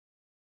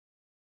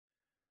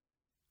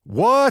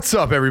What's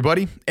up,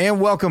 everybody, and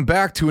welcome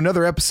back to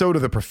another episode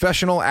of the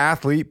Professional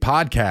Athlete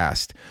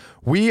Podcast.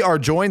 We are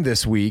joined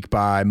this week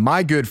by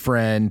my good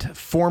friend,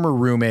 former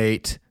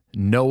roommate,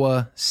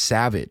 Noah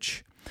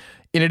Savage.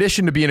 In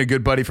addition to being a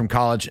good buddy from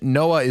college,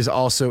 Noah is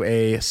also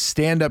a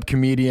stand-up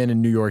comedian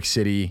in New York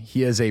City.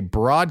 He is a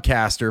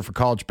broadcaster for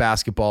college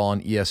basketball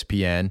on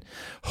ESPN,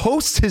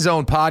 hosts his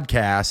own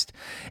podcast,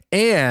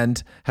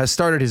 and has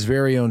started his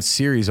very own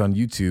series on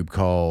YouTube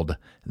called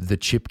The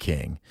Chip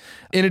King.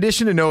 In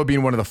addition to Noah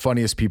being one of the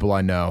funniest people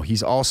I know,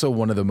 he's also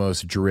one of the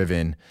most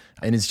driven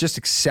and is just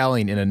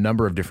excelling in a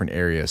number of different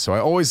areas. So I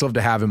always love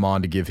to have him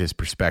on to give his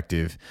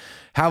perspective.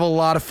 Have a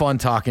lot of fun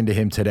talking to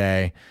him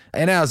today.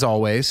 And as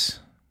always,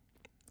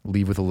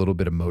 leave with a little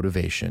bit of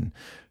motivation.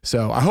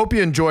 So I hope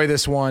you enjoy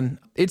this one.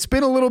 It's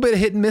been a little bit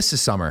hit and miss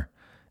this summer.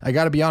 I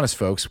got to be honest,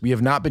 folks. We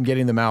have not been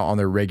getting them out on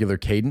their regular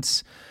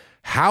cadence.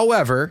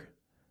 However,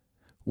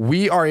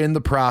 we are in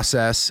the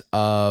process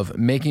of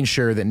making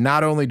sure that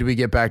not only do we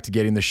get back to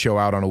getting the show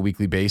out on a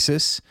weekly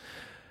basis,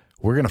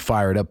 we're going to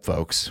fire it up,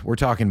 folks. We're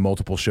talking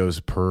multiple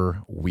shows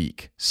per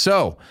week.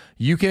 So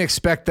you can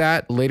expect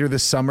that later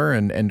this summer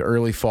and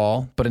early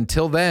fall. But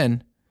until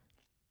then,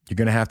 you're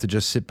going to have to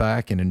just sit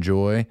back and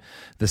enjoy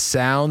the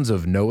sounds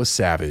of Noah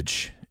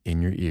Savage in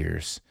your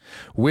ears.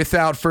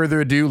 Without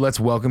further ado, let's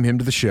welcome him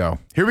to the show.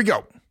 Here we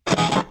go.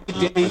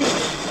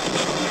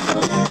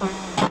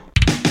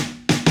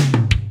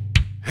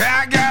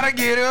 I gotta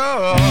get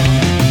up.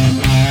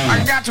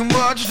 I got too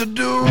much to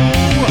do.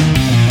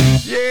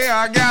 Yeah,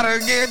 I gotta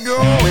get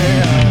going.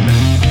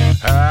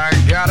 I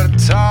gotta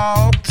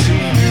talk to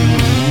you.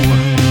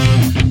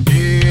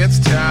 It's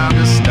time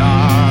to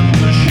start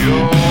the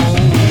show.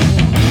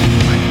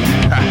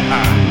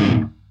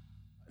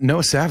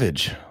 Noah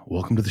Savage,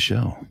 welcome to the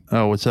show.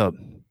 Oh, what's up?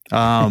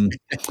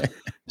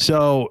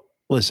 So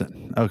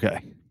listen, okay.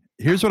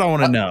 Here's what I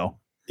want to know.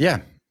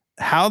 Yeah.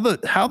 How the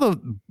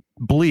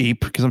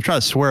bleep, because I'm trying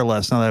to swear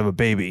less now that I have a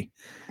baby.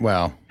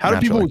 Well, how do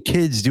people with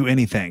kids do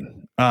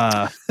anything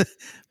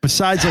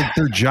besides like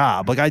their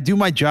job? Like I do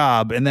my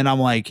job and then I'm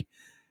like,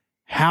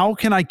 how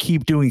can I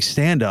keep doing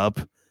stand up?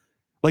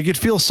 Like it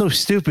feels so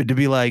stupid to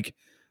be like,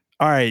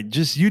 all right,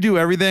 just you do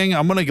everything.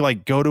 I'm going to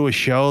like go to a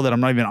show that I'm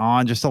not even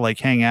on just to like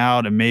hang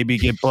out and maybe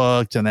get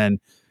booked. And then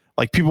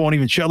like people won't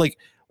even show like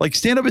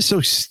stand up is so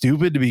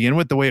stupid to begin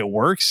with the way it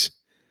works.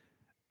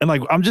 And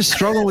like, I'm just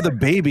struggling with a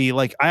baby.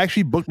 Like I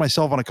actually booked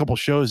myself on a couple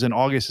shows in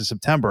August and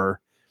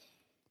September,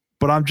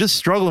 but I'm just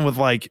struggling with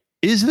like,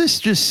 is this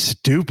just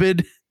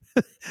stupid?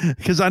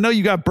 Because I know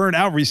you got burnt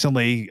out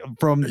recently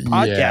from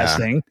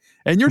podcasting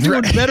and you're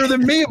doing better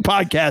than me at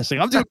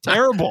podcasting. I'm doing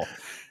terrible.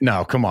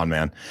 No, come on,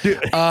 man.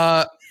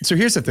 So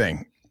here's the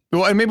thing.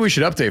 Well, and maybe we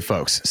should update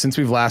folks. Since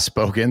we've last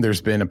spoken, there's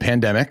been a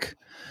pandemic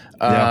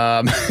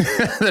that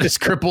has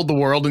crippled the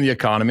world and the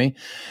economy.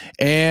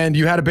 And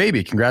you had a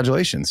baby.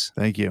 Congratulations.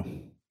 Thank you.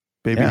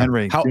 Baby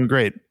Henry. Doing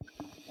great.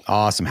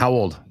 Awesome. How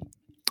old?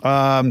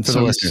 For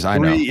the listeners, I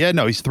know. Yeah,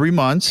 no, he's 3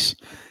 months.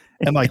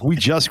 And like we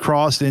just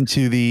crossed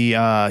into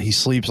the he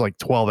sleeps like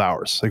 12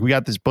 hours. Like we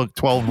got this book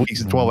 12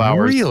 weeks and 12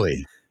 hours.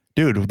 Really?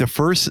 Dude, the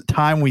first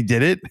time we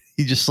did it,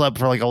 he just slept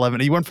for like 11.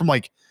 He went from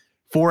like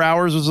 4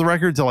 hours was the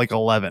record to like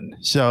 11.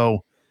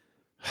 So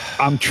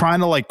I'm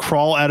trying to like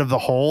crawl out of the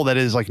hole that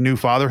is like new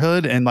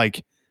fatherhood and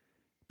like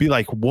be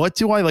like, what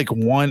do I like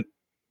want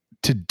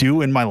to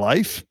do in my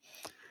life?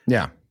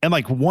 Yeah. And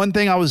like one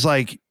thing I was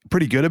like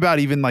pretty good about,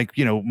 even like,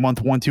 you know,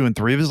 month 1, 2, and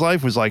 3 of his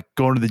life was like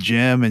going to the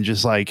gym and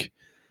just like,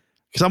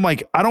 because I'm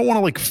like, I don't want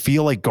to like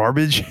feel like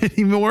garbage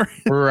anymore.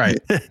 Right.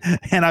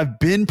 And I've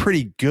been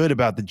pretty good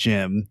about the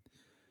gym.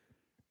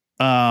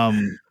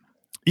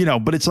 You know,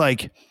 but it's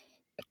like,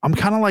 I'm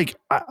kind of like,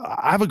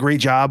 I have a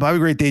great job. I have a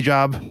great day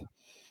job.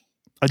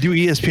 I do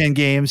ESPN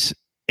games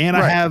and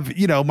I have,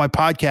 you know, my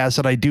podcast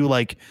that I do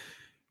like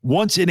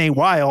once in a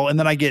while. And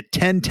then I get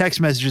 10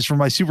 text messages from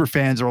my super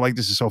fans that are like,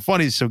 this is so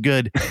funny. It's so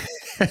good.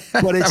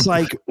 But it's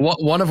like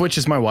one of which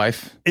is my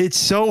wife. It's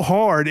so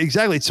hard.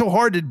 Exactly. It's so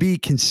hard to be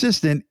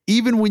consistent,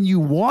 even when you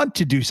want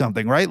to do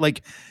something, right?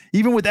 Like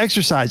even with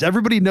exercise,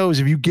 everybody knows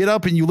if you get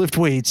up and you lift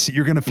weights,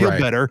 you're going to feel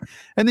better.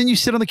 And then you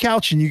sit on the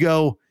couch and you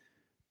go,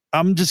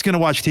 I'm just going to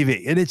watch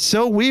TV. And it's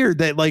so weird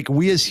that like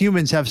we as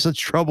humans have such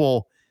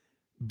trouble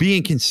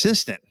being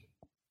consistent.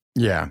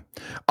 Yeah.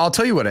 I'll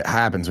tell you what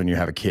happens when you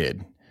have a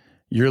kid.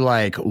 You're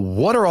like,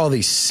 what are all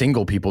these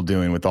single people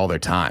doing with all their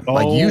time?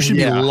 Like you should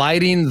be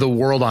lighting the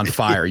world on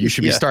fire. You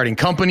should be starting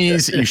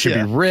companies. You should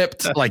be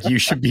ripped. Like you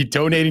should be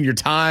donating your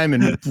time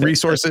and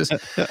resources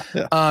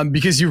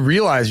because you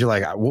realize you're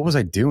like, what was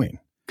I doing?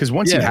 Because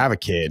once you have a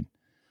kid,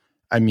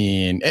 I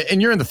mean, and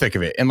you're in the thick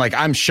of it. And like,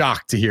 I'm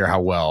shocked to hear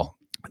how well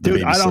the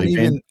dude, I don't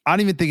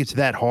even think it's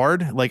that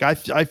hard. Like I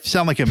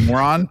sound like a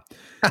moron.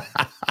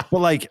 But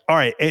like, all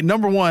right.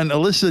 Number one,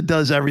 Alyssa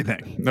does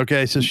everything.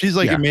 Okay. So she's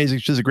like amazing.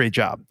 She does a great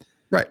job.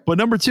 Right. But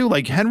number two,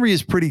 like Henry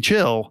is pretty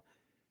chill.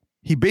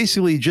 He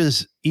basically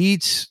just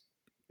eats.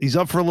 He's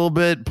up for a little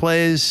bit,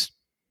 plays,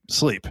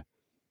 sleep.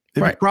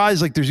 If he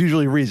cries, like there's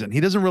usually a reason.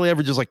 He doesn't really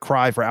ever just like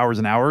cry for hours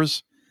and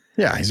hours.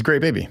 Yeah, he's a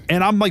great baby.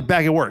 And I'm like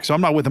back at work, so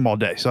I'm not with him all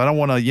day. So I don't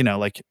want to,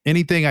 like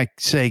anything I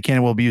say can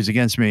and will be used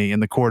against me in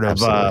the court of,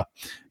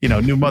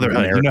 new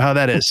motherhood. You know how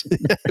that is.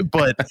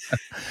 But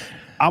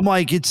I'm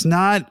like, it's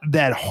not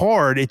that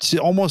hard. It's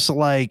almost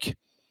like,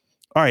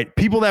 all right,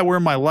 people that were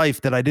in my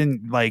life that I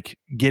didn't like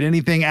get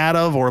anything out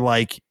of, or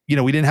like, we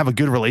didn't have a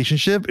good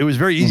relationship. It was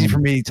very easy for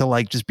me to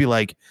like, just be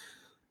like,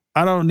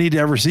 I don't need to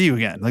ever see you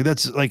again. Like,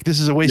 that's like, this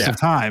is a waste of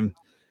time.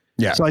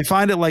 Yeah. So I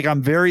find it like,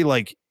 I'm very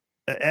like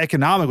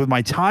economic with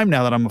my time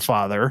now that I'm a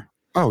father.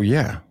 Oh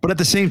yeah. But at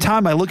the same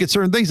time, I look at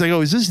certain things. I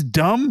go, is this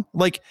dumb?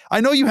 Like, I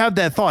know you have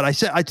that thought. I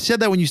said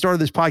that when you started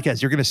this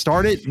podcast, you're going to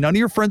start it. None of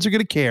your friends are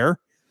going to care.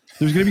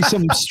 There's going to be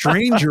some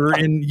stranger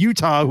in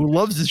Utah who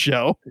loves the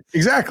show.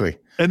 Exactly.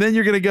 And then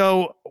you're going to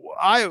go,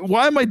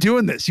 why am I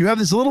doing this? You have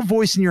this little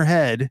voice in your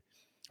head.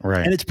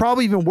 Right. And it's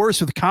probably even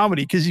worse with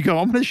comedy because you go,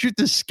 I'm going to shoot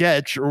this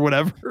sketch or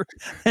whatever.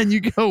 And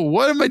you go,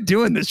 what am I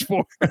doing this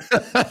for?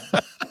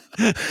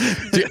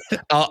 Dude,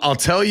 I'll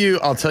tell you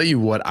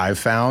what I've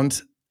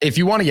found. If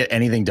you want to get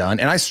anything done,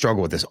 and I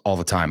struggle with this all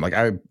the time. Like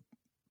I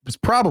was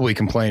probably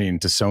complaining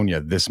to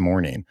Sonia this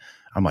morning.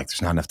 I'm like,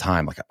 there's not enough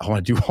time. Like I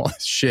want to do all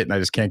this shit and I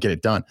just can't get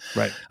it done.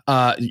 Right.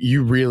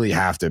 You really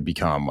have to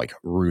become like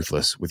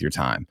ruthless with your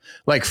time.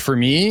 Like for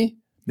me,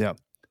 yeah,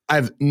 I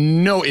have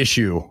no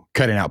issue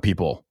cutting out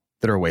people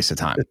that are a waste of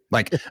time.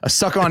 Like a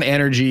suck on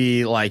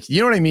energy. Like,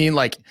 you know what I mean?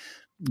 Like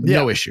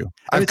no issue.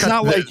 And it's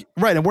not like,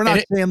 right. And we're not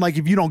saying like,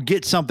 if you don't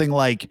get something,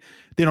 like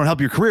they don't help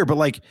your career, but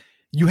like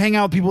you hang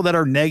out with people that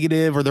are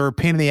negative or they're a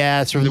pain in the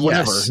ass or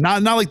whatever.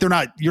 Not like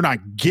you're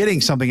not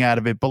getting something out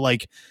of it, but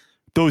like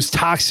those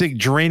toxic,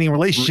 draining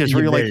relationships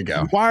where you're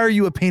like, why are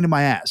you a pain in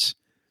my ass?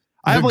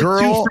 I have like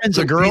two friends.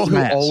 The girl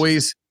who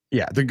always,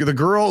 the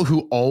girl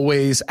who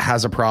always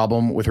has a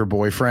problem with her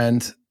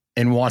boyfriend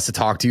and wants to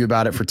talk to you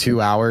about it for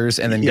 2 hours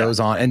and then goes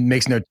on and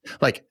makes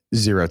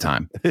zero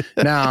time.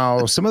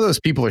 Now, some of those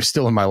people are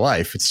still in my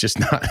life. It's just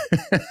not,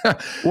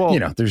 well,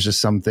 there's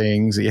just some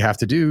things that you have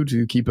to do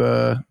to keep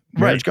a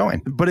marriage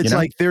going. But it's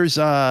like, there's,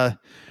 my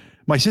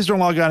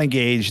sister-in-law got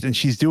engaged and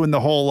she's doing the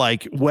whole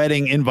like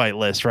wedding invite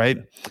list. Right.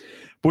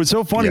 But what's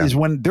so funny is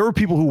when there were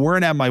people who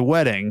weren't at my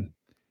wedding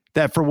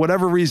that for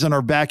whatever reason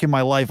are back in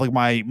my life, like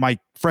my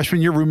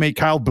freshman year roommate,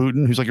 Kyle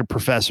Booten, who's like a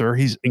professor.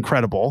 He's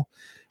incredible.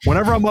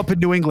 Whenever I'm up in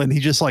New England, he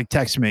just like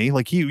texts me.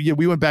 Like we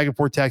went back and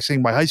forth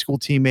texting. My high school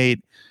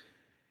teammate.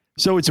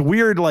 So it's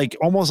weird, like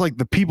almost like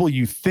the people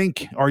you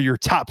think are your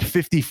top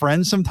 50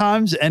 friends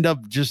sometimes end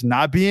up just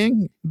not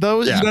being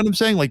those. You know what I'm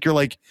saying? Like you're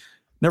like,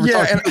 never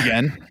talk to you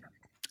again.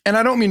 And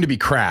I don't mean to be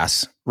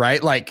crass,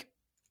 right? Like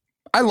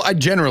I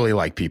generally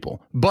like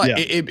people, but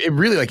it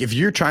really, like if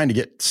you're trying to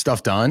get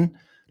stuff done,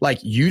 like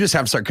you just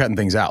have to start cutting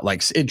things out.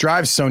 Like it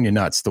drives Sonia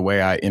nuts the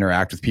way I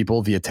interact with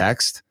people via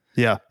text.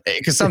 Yeah.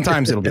 Because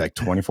sometimes it'll be like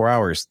 24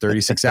 hours,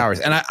 36 hours.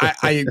 And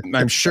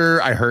I'm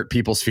sure I hurt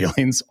people's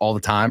feelings all the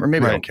time, or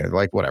maybe I don't care,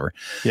 like whatever.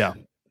 Yeah.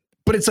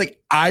 But it's like,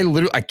 I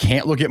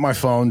can't look at my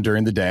phone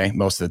during the day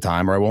most of the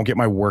time, or I won't get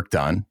my work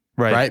done.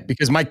 Right.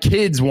 Because my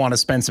kids want to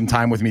spend some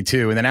time with me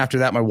too. And then after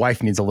that, my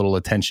wife needs a little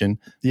attention,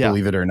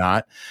 believe it or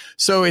not.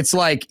 So it's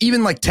like,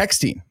 even like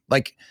texting,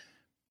 like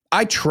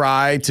I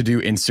try to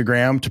do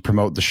Instagram to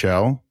promote the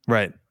show.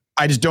 Right.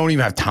 I just don't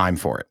even have time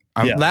for it.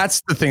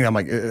 That's the thing. I'm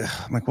like,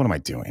 what am I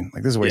doing?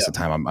 Like, this is a waste of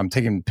time. I'm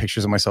taking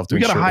pictures of myself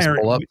doing shirtless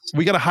pull-ups.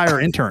 We got to hire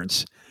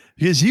interns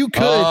because you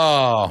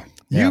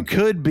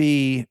could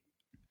be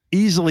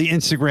easily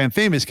Instagram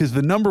famous because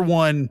the number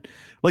one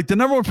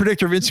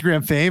predictor of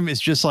Instagram fame is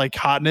just like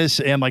hotness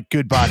and like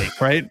good body,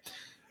 right?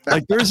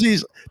 Like there's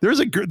these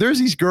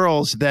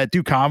girls that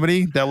do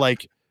comedy that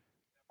like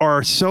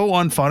are so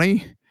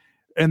unfunny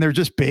and they're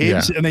just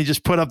babes and they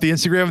just put up the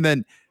Instagram and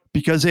then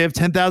because they have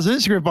 10,000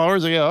 Instagram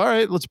followers, they go, all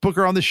right, let's book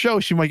her on the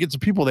show. She might get some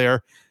people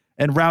there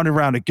and round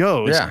it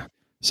goes. Yeah.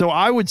 So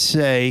I would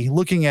say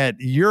looking at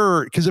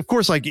because of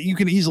course, like you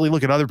can easily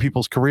look at other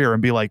people's career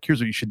and be like, here's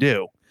what you should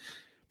do.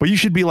 But you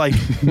should be like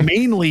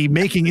mainly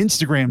making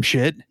Instagram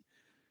shit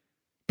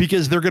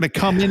because they're going to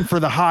come in for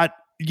the hot,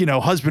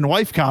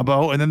 husband-wife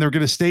combo and then they're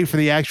going to stay for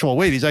the actual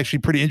weight. He's actually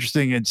pretty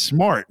interesting and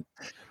smart.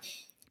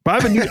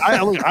 But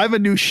I have a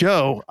new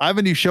show. I have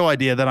a new show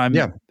idea that I'm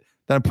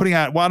putting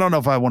out. Well, I don't know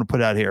if I want to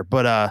put it out here,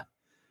 but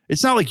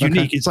it's not like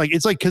unique. It's like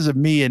because of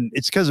me and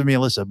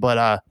Alyssa. But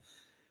I'm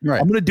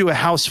going to do a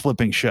house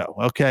flipping show.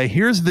 Okay,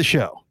 here's the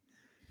show.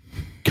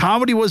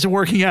 Comedy wasn't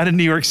working out in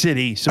New York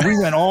City, so we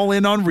went all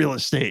in on real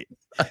estate.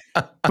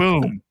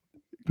 Boom,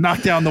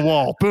 knock down the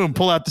wall. Boom,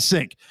 pull out the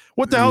sink.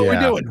 What the hell are we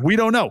doing? We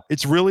don't know.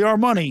 It's really our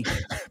money.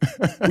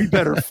 We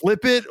better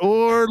flip it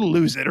or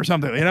lose it or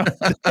something.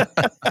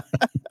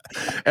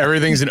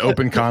 Everything's an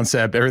open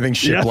concept. Everything's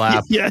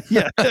shiplap. Yeah.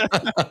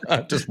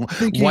 Just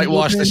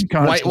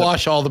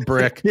whitewash all the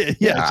brick.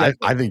 Exactly.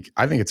 I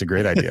think it's a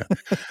great idea.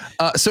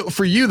 So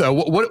for you though,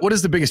 what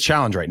is the biggest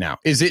challenge right now?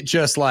 Is it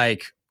just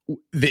like,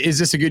 is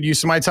this a good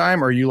use of my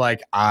time? Or are you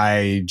like,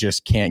 I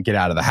just can't get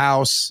out of the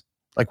house?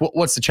 Like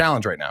what's the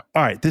challenge right now?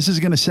 All right. This is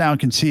going to sound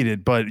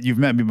conceited, but you've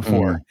met me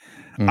before.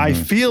 I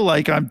feel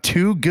like I'm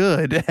too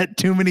good at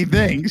too many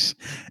things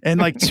and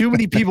like too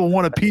many people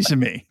want a piece of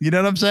me. You know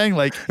what I'm saying?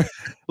 Like,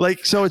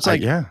 so it's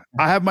like, I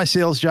have my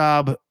sales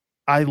job.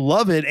 I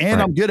love it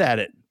and I'm good at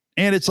it.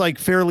 And it's like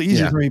fairly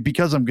easy for me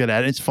because I'm good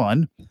at it. It's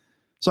fun.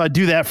 So I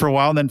do that for a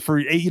while. And then for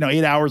 8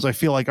 hours, I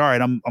feel like, all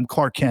right, I'm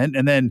Clark Kent.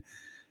 And then,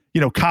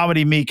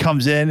 comedy me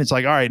comes in. It's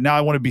like, all right, now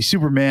I want to be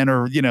Superman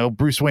or,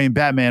 Bruce Wayne,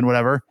 Batman,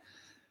 whatever.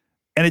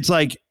 And it's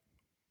like,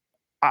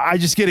 I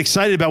just get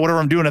excited about whatever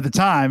I'm doing at the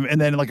time.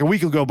 And then like a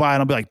week will go by and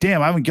I'll be like,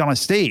 damn, I haven't gone on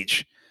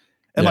stage.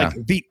 And like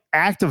the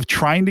act of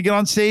trying to get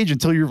on stage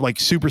until you're like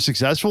super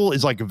successful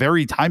is like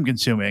very time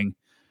consuming.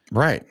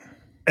 Right.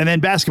 And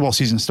then basketball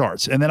season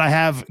starts. And then I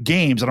have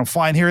games and I'm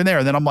flying here and there.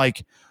 And then I'm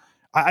like,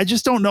 I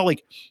just don't know.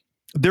 Like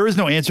there is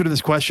no answer to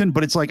this question,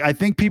 but it's like, I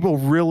think people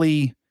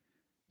really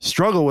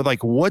struggle with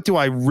like, what do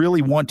I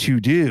really want to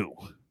do?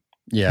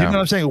 Yeah. You know what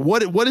I'm saying?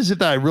 What is it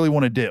that I really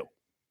want to do?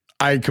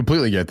 I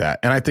completely get that.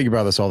 And I think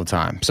about this all the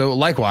time. So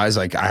likewise,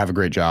 like I have a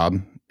great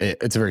job.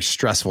 It's a very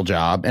stressful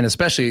job. And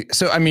especially,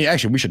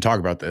 actually we should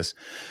talk about this.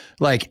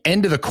 Like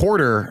end of the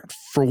quarter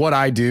for what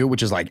I do,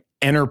 which is like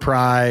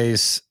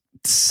enterprise,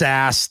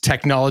 SaaS,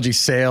 technology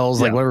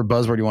sales, like whatever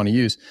buzzword you want to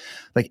use.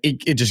 Like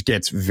it just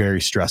gets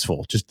very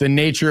stressful. Just the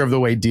nature of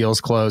the way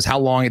deals close, how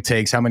long it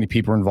takes, how many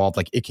people are involved.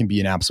 Like it can be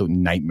an absolute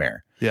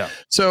nightmare. Yeah.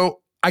 So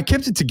I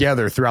kept it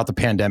together throughout the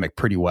pandemic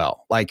pretty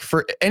well. Like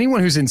for anyone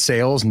who's in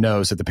sales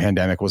knows that the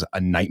pandemic was a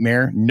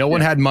nightmare. No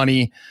one had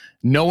money.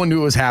 No one knew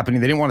what was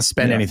happening. They didn't want to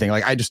spend anything.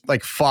 Like I just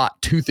like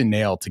fought tooth and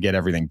nail to get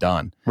everything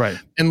done. Right.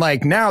 And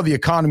like now the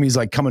economy is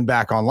like coming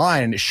back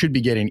online and it should be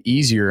getting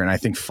easier. And I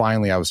think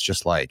finally I was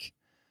just like,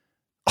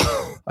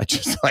 I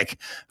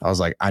was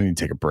like, I need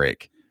to take a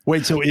break.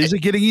 Wait, so is it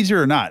getting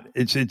easier or not?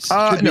 It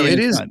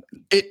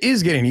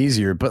is getting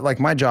easier, but like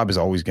my job is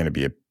always going to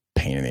be a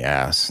pain in the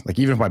ass. Like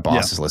even if my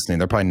boss is listening,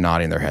 they're probably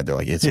nodding their head. They're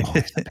like, it's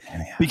always a pain in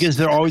the ass. Because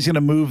they're always going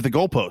to move the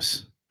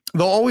goalposts.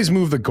 They'll always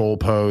move the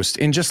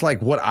goalpost. And just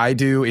like what I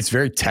do, it's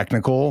very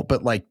technical,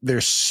 but like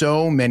there's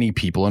so many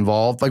people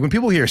involved. Like when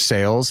people hear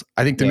sales,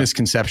 I think the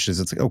misconception is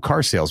it's like, oh,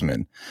 car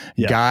salesman,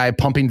 guy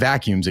pumping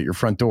vacuums at your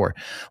front door.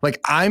 Like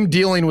I'm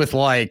dealing with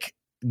like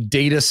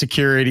data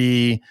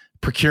security,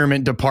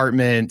 procurement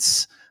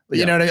departments,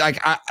 you know what I mean?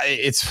 Like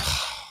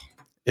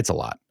it's a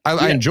lot.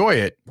 I enjoy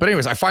it. But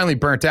anyways, I finally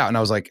burnt out and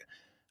I was like,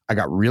 I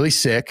got really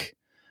sick.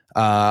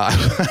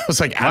 I was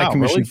like out of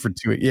commission for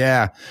 2 weeks.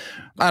 Yeah.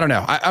 I don't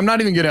know. I'm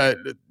not even going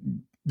to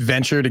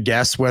venture to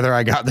guess whether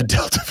I got the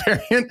Delta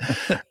variant.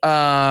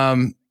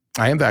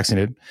 I am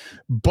vaccinated,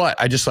 but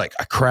I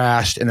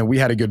crashed and then we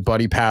had a good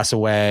buddy pass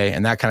away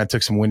and that kind of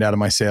took some wind out of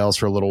my sails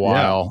for a little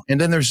while. And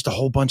then there's just a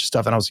whole bunch of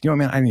stuff. And I was like,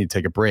 man, I need to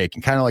take a break.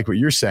 And kind of like what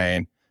you're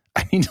saying,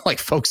 I need to like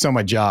focus on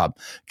my job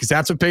because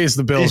that's what pays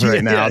the bills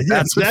right now.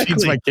 That's what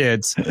feeds my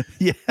kids.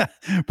 Yeah.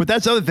 But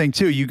that's the other thing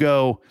too. You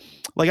go,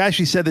 like I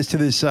actually said this to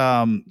this,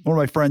 one of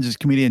my friends is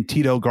comedian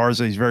Tito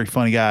Garza. He's a very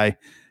funny guy.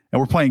 And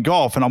we're playing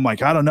golf. And I'm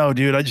like, I don't know,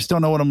 dude. I just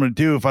don't know what I'm going to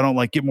do if I don't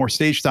like get more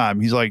stage time.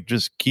 He's like,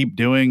 just keep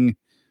doing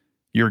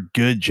your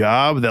good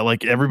job that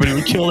like everybody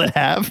would kill to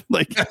have.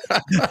 Like,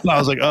 and I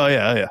was like, oh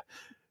yeah.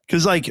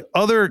 Cause like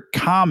other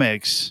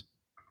comics,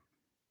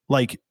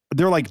 like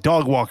they're like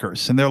dog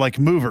walkers and they're like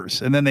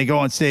movers. And then they go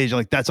on stage and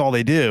like, that's all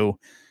they do.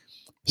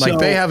 Like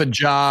they have a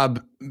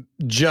job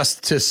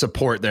just to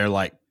support their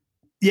like,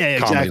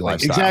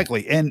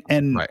 exactly. And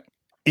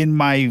in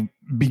my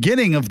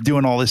beginning of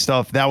doing all this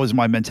stuff, that was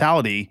my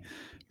mentality.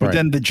 But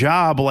then the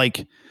job,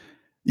 like,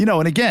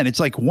 and again, it's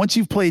like once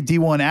you've played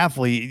D1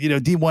 athlete,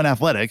 D1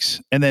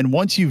 athletics, and then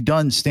once you've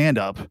done stand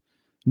up,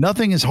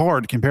 nothing is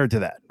hard compared to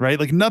that, right?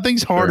 Like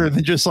nothing's harder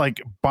than just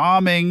like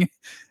bombing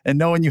and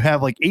knowing you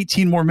have like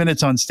 18 more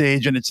minutes on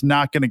stage and it's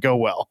not going to go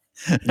well.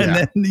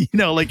 And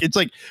then, like, it's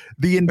like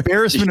the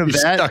embarrassment of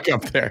that stuck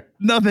up there.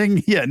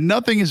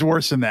 Nothing is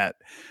worse than that.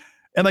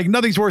 And like,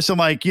 nothing's worse than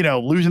like,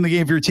 losing the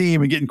game for your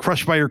team and getting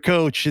crushed by your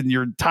coach and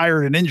you're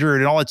tired and injured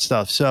and all that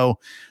stuff. So,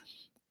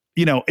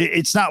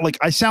 it's not like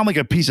I sound like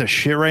a piece of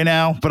shit right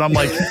now, but I'm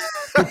like,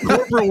 the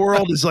corporate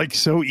world is like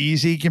so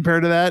easy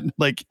compared to that.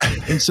 Like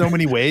in so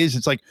many ways,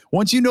 it's like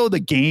once you know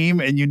the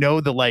game and you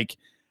know the like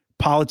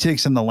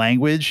politics and the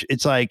language,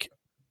 it's like,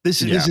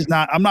 this is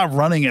not, I'm not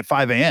running at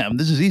 5 a.m.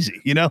 This is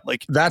easy,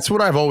 like that's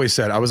what I've always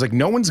said. I was like,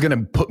 no one's going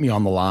to put me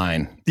on the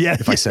line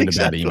if I send a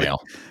bad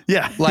email.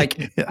 Yeah. Like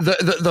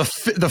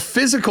the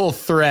physical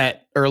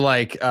threat or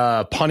like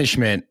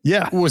punishment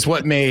was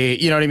what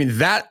made, you know what I mean?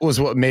 That was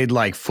what made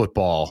like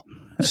football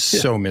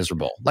so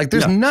miserable. Like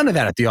there's none of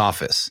that at the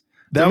office.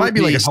 There might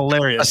be like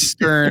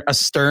a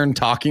stern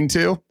talking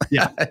to.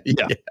 Yeah.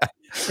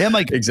 And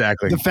like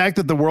exactly the fact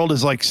that the world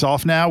is like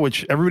soft now,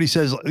 which everybody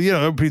says,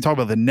 everybody talk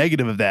about the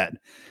negative of that.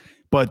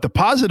 But the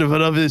positive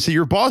of it is that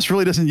your boss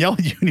really doesn't yell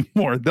at you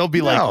anymore. They'll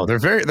be like, no,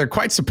 they're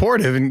quite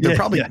supportive, and they're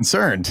probably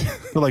concerned.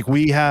 They're like,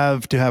 we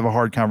have to have a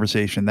hard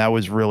conversation. That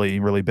was really,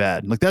 really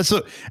bad. Like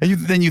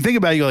then you think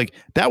about it, you're like,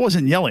 that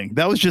wasn't yelling.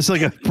 That was just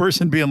like a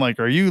person being like,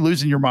 are you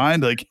losing your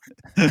mind? Like,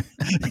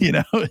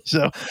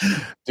 so.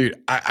 Dude,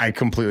 I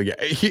completely get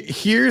it.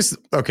 Here's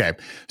okay.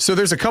 So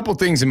there's a couple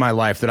things in my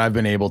life that I've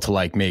been able to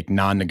like make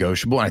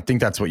non-negotiable. And I think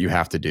that's what you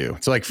have to do.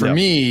 So like for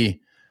me,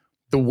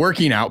 the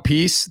working out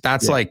piece,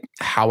 that's like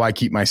how I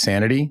keep my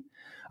sanity.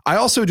 I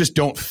also just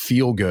don't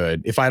feel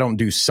good if I don't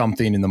do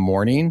something in the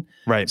morning.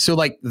 Right. So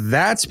like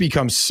that's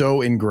become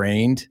so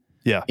ingrained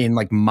in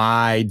like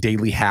my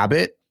daily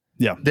habit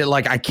that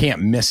like I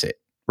can't miss it.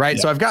 Right.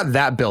 So I've got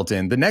that built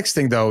in. The next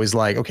thing though is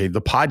like, okay,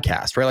 the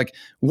podcast, right? Like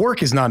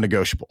work is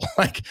non-negotiable.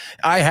 Like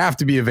I have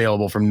to be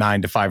available from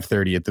 9 to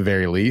 5:30 at the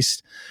very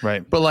least.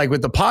 Right. But like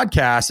with the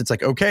podcast, it's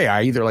like, okay,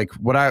 I either like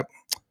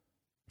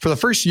for the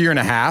first year and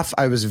a half,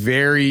 I was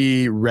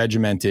very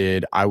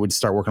regimented. I would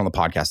start working on the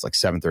podcast like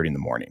 7:30 in the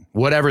morning,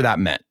 whatever that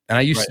meant. And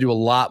I used to do a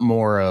lot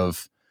more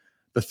of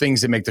the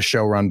things that make the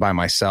show run by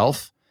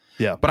myself.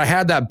 Yeah. But I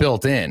had that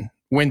built in.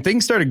 When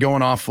things started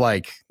going off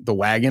like the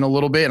wagon a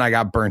little bit and I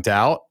got burnt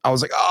out, I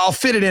was like, oh, I'll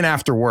fit it in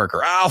after work,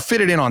 or I'll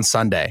fit it in on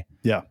Sunday.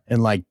 Yeah.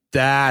 And like,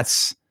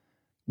 that's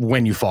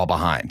when you fall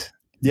behind.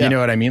 Yeah. You know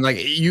what I mean? Like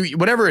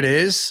whatever it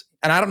is.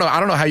 And I don't know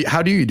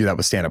how do you do that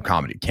with stand-up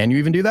comedy? Can you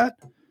even do that?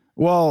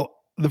 Well,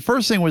 the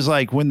first thing was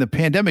like when the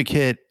pandemic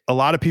hit, a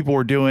lot of people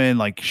were doing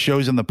like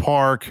shows in the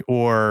park,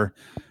 or,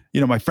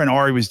 my friend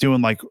Ari was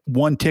doing like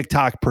one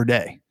TikTok per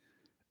day,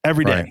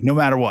 every day, no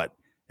matter what.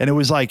 And it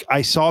was like,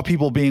 I saw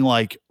people being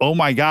like, oh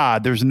my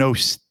God, there's no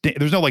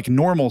like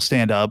normal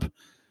stand up.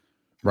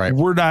 Right.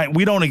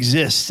 We don't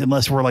exist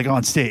unless we're like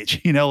on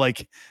stage,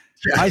 like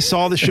I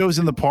saw the shows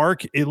in the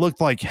park. It looked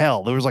like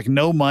hell. There was like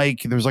no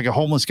mic. There was like a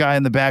homeless guy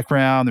in the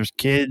background. There's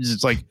kids.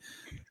 It's like,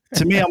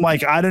 to me, I'm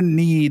like, I didn't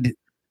need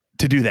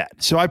to do that.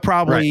 So I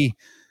probably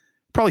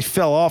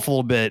fell off a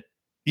little bit,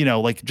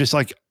 like just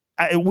like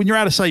when you're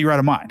out of sight, you're out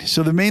of mind.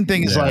 So the main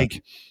thing is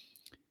like,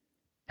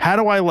 how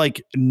do I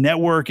like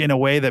network in a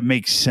way that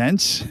makes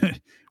sense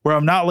where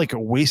I'm not like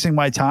wasting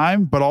my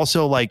time, but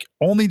also like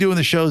only doing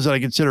the shows that I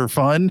consider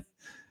fun.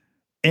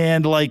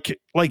 And like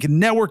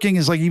networking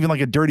is like even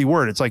like a dirty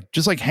word. It's like,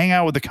 just like hang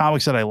out with the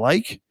comics that I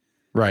like.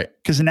 Right.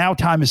 Cause now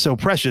time is so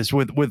precious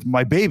with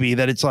my baby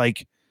that it's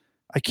like,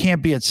 I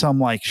can't be at some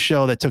like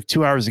show that took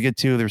 2 hours to get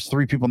to. There's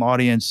 3 people in the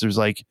audience. There's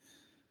like,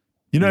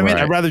 you know what I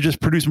mean? I'd rather just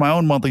produce my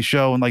own monthly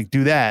show and like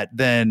do that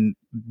than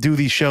do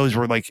these shows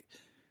where like,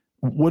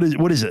 what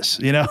is this? This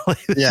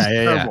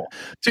yeah.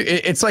 Dude,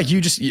 it's like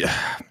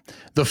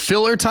the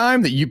filler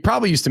time that you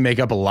probably used to make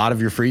up a lot of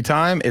your free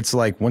time. It's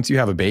like once you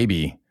have a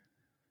baby,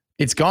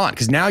 it's gone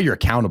because now you're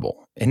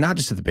accountable, and not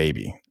just to the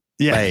baby.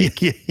 Yeah, like,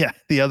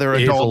 the other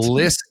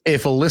adults.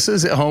 If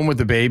Alyssa's at home with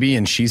the baby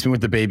and she's been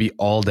with the baby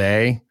all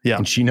day,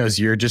 and she knows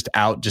you're just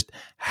out just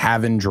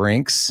having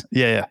drinks,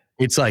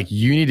 it's like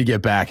you need to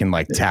get back and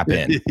like tap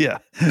in. Okay.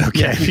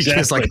 Exactly.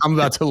 Because like I'm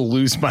about to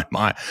lose my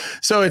mind.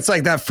 So it's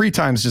like that free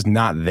time is just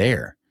not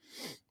there.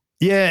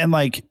 Yeah. And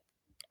like,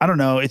 I don't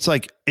know. It's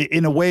like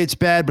in a way it's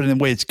bad, but in a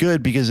way it's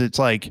good because it's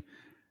like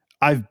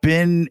I've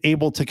been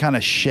able to kind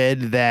of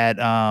shed that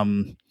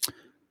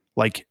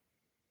like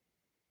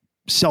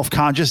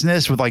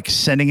self-consciousness with like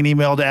sending an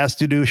email to ask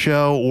to do a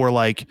show, or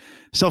like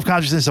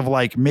self-consciousness of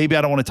like, maybe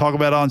I don't want to talk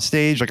about it on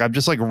stage. Like I'm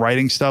just like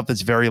writing stuff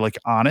that's very like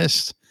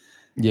honest.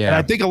 Yeah. And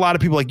I think a lot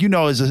of people like,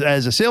 as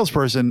a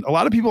salesperson, a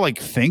lot of people like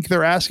think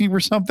they're asking for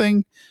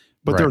something,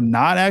 but they're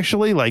not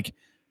actually. Like,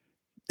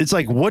 it's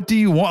like, what do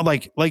you want?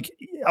 Like,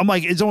 I'm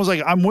like, it's almost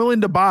like I'm willing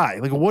to buy.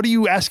 Like, what are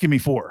you asking me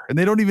for? And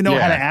they don't even know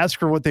how to ask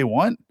for what they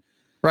want.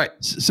 Right.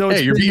 So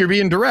you're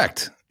being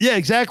direct. Yeah,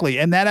 exactly.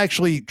 And that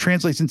actually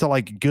translates into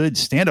like good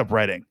stand-up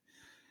writing.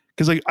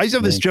 Cause like I used to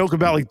have this joke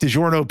about like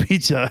DiGiorno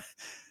pizza.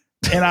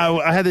 And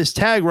I had this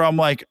tag where I'm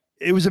like,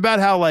 it was about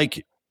how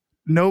like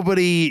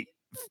like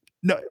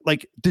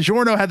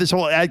DiGiorno had this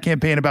whole ad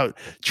campaign about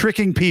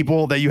tricking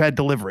people that you had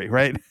delivery,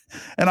 right?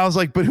 And I was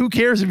like, but who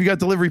cares if you got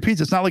delivery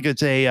pizza? It's not like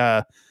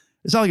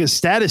it's not like a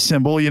status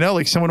symbol,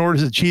 like someone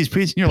orders a cheese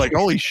pizza and you're like,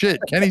 holy shit,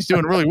 Kenny's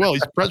doing really well.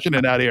 He's crushing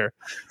it out here.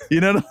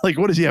 Like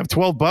what does he have?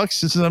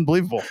 $12? This is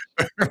unbelievable.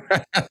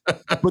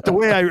 But the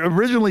way I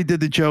originally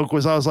did the joke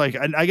was I was like,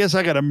 I guess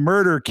I got to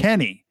murder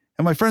Kenny.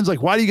 And my friend's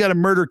like, why do you got to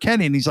murder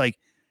Kenny? And he's like,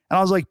 and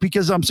I was like,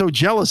 because I'm so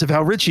jealous of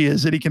how rich he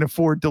is that he can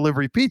afford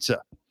delivery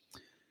pizza.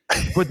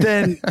 But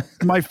then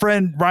my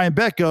friend Ryan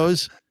Beck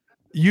goes,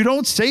 you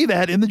don't say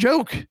that in the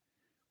joke.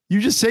 You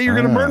just say you're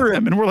going to murder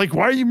him. And we're like,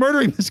 why are you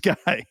murdering this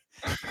guy?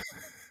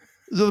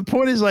 So the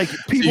point is like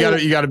people,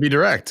 you got to be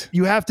direct.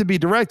 You have to be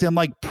direct and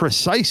like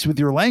precise with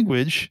your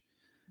language.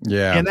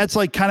 Yeah. And that's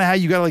like kind of how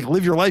you got to like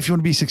live your life. You want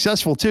to be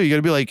successful too. You got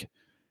to be like,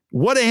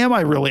 what am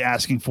I really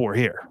asking for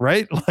here?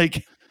 Right.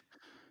 Like,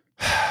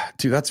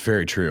 dude, that's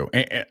very true.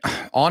 And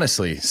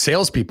honestly,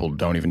 salespeople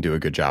don't even do a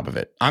good job of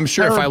it. I'm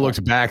sure if I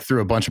looked back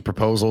through a bunch of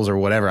proposals or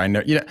whatever, I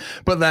know,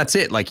 but that's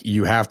it. Like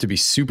you have to be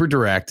super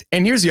direct.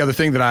 And here's the other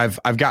thing that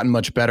I've gotten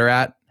much better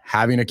at,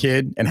 having a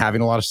kid and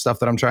having a lot of stuff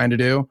that I'm trying to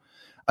do,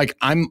 like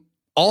I'm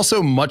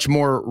also much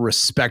more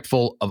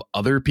respectful of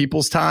other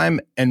people's time.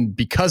 And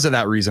because of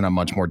that reason, I'm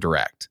much more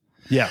direct.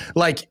 Yeah.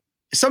 Like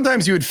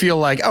sometimes you would feel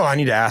like, oh, I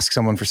need to ask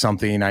someone for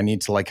something. I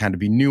need to like kind of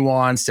be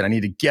nuanced and I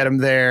need to get them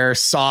there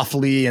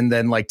softly and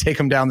then like take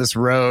them down this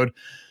road.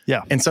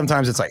 Yeah. And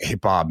sometimes it's like, hey,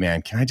 Bob,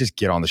 man, can I just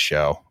get on the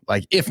show?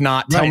 Like, if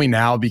not, tell me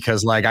now,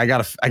 because like I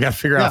gotta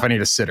figure out if I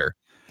need a sitter.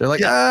 They're like,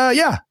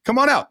 yeah, come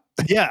on out.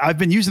 Yeah, I've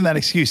been using that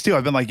excuse too.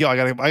 I've been like, yo, I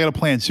gotta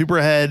plan super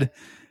ahead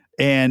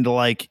and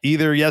like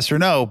either yes or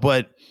no.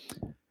 But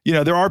you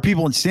know, there are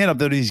people in stand-up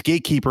that are these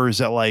gatekeepers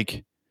that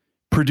like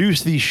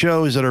produce these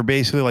shows that are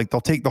basically like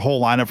they'll take the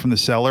whole lineup from the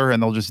cellar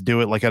and they'll just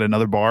do it like at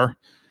another bar.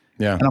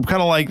 Yeah. And I'm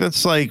kind of like,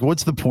 that's like,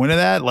 what's the point of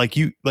that?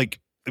 Like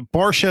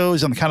bar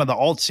shows and kind of the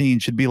alt scene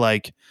should be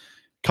like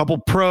couple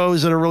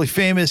pros that are really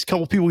famous,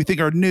 couple people we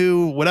think are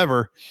new,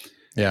 whatever.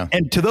 Yeah.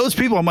 And to those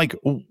people, I'm like,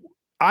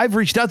 I've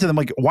reached out to them.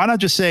 Like, why not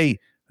just say,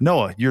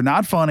 Noah, you're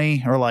not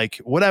funny, or like,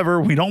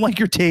 whatever. We don't like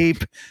your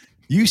tape.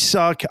 You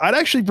suck. I'd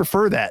actually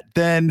prefer that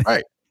than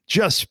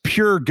just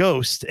pure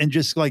ghost and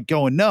just like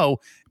going, no,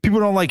 people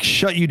don't like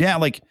shut you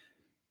down. Like,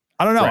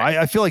 I don't know.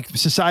 I feel like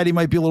society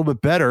might be a little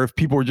bit better if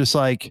people were just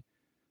like,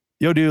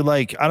 yo, dude,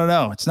 like, I don't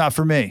know. It's not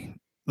for me.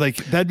 Like,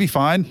 that'd be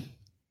fine.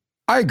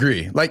 I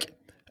agree. Like,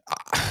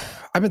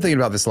 I've been thinking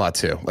about this a lot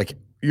too. Like,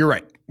 you're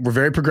right. We're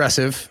very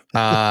progressive. We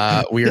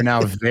are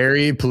now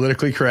very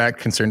politically correct,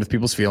 concerned with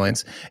people's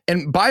feelings.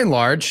 And by and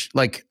large,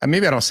 like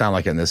maybe I don't sound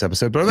like it in this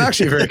episode, but I'm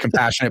actually a very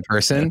compassionate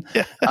person.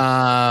 And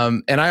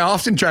I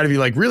often try to be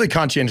like really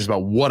conscientious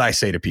about what I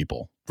say to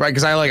people, right?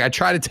 Because I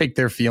try to take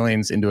their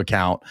feelings into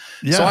account.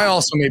 Yeah. So I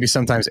also maybe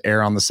sometimes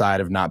err on the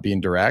side of not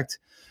being direct.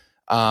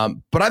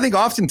 But I think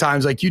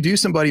oftentimes like you do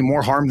somebody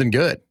more harm than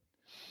good.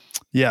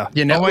 Yeah.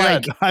 You know,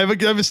 like I have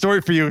a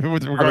story for you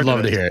with regard I would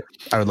love to to hear it.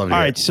 I would love to hear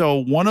it. All right.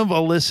 So one of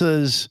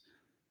Alyssa's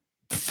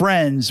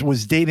friends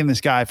was dating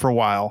this guy for a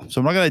while. So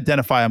I'm not going to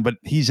identify him, but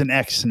he's an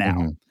ex now.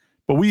 Mm-hmm.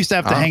 But we used to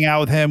have to hang out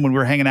with him when we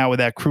were hanging out with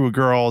that crew of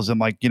girls and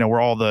like, you know, we're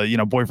all the, you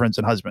know, boyfriends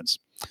and husbands.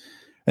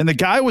 And the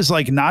guy was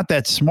like not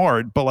that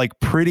smart, but like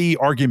pretty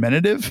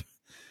argumentative.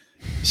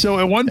 So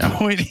at one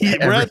point,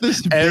 we're at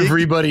this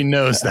everybody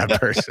knows that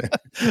person.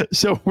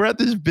 So we're at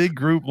this big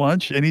group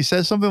lunch and he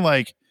says something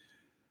like,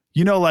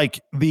 you know, like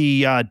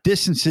the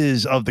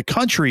distances of the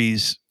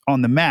countries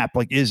on the map,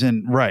 like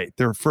isn't right.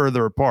 They're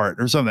further apart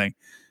or something.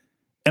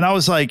 And I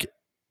was like,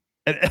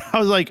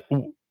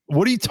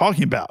 what are you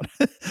talking about?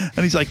 And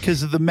he's like,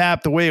 because of the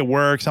map, the way it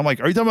works. I'm like,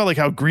 are you talking about like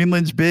how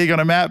Greenland's big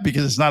on a map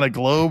because it's not a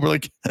globe? Or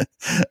like,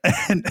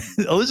 and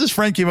Alyssa's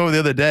friend came over the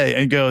other day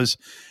and goes,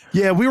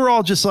 yeah, we were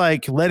all just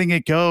like letting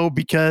it go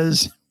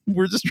because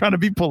we're just trying to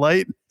be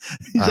polite.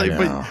 He's like,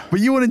 but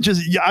you wouldn't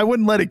I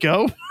wouldn't let it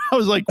go. I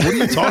was like, what are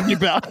you talking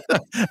about?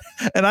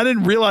 And I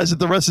didn't realize that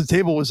the rest of the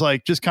table was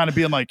like, just kind of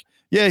being like,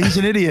 yeah, he's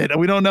an idiot.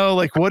 We don't know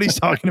like what he's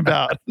talking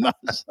about. And I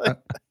was like,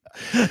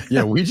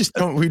 yeah, we just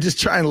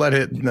try and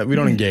we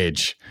don't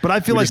engage. But I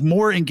feel like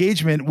more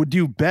engagement would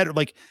do better.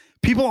 Like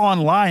people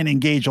online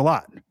engage a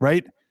lot,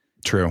 right?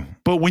 True.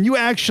 But when you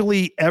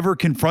actually ever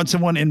confront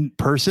someone in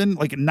person,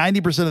 like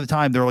 90% of the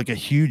time, they're like a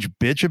huge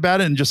bitch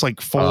about it and just like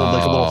fold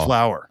like a little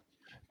flower.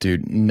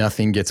 Dude,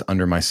 nothing gets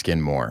under my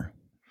skin more.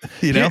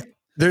 You know?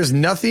 There's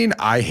nothing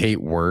I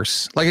hate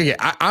worse. Like again,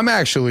 I'm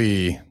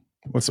actually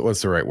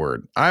what's the right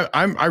word?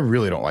 I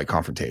really don't like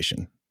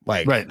confrontation.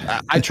 Like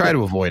I try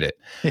to avoid it.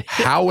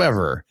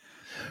 However,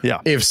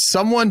 if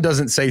someone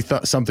doesn't say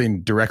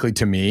something directly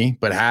to me,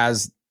 but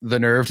has the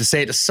nerve to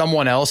say it to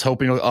someone else,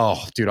 hoping,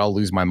 oh, dude, I'll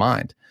lose my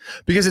mind.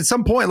 Because at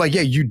some point, like,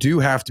 yeah, you do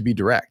have to be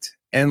direct.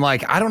 And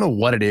like, I don't know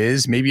what it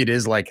is. Maybe it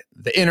is like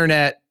the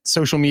internet,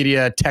 social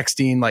media,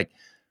 texting. Like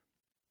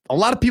a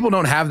lot of people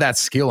don't have that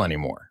skill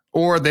anymore.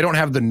 Or they don't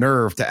have the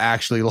nerve to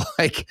actually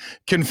like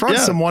confront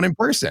someone in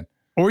person.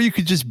 Or you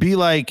could just be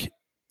like,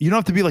 you don't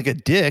have to be like a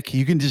dick.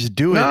 You can just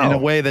do it in a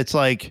way that's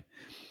like,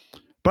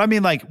 but I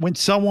mean, like when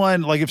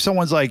someone, like if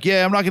someone's like,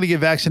 yeah, I'm not going to get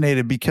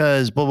vaccinated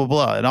because blah, blah,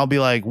 blah. And I'll be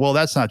like, well,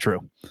 that's not true.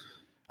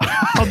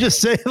 I'll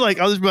just say like,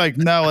 I'll just be like,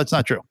 no, that's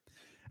not true.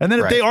 And then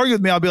if they argue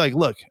with me, I'll be like,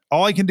 look,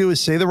 all I can do is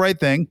say the right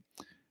thing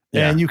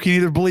and you can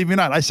either believe me or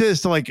not. I say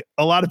this to like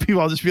a lot of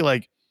people. I'll just be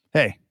like,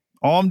 hey,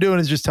 all I'm doing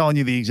is just telling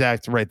you the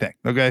exact right thing.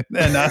 Okay.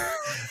 And,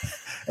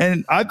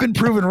 and I've been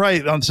proven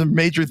right on some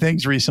major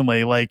things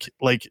recently, like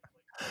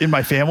in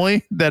my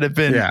family that have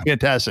been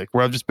fantastic,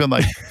 where I've just been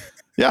like,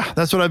 yeah,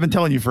 that's what I've been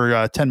telling you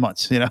for 10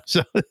 months, you know?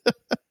 So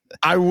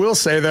I will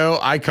say though,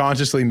 I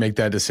consciously make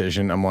that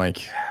decision. I'm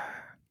like,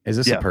 is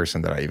this a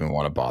person that I even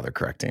want to bother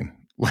correcting?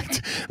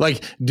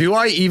 Like, do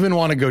I even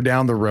want to go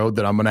down the road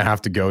that I'm going to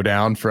have to go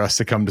down for us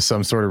to come to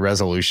some sort of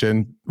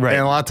resolution? Right.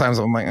 And a lot of times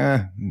I'm like,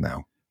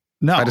 no.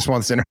 I just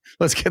want this.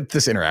 Let's get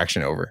this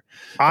interaction over.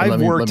 Let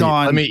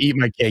me eat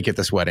my cake at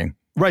this wedding.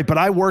 Right. But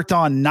I worked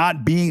on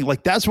not being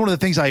like, that's one of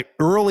the things I've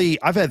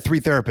had 3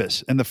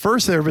 therapists, and the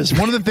first therapist,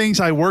 one of the things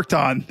I worked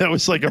on that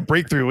was like a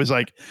breakthrough was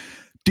like,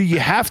 do you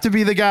have to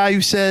be the guy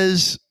who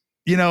says,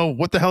 you know,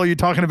 what the hell are you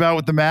talking about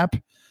with the map?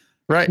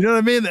 Right. You know what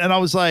I mean? And I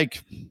was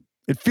like,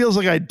 it feels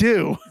like I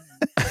do.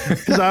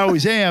 because I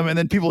always am. And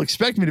then people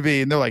expect me to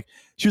be, and they're like,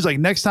 she was like,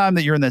 next time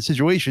that you're in that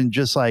situation,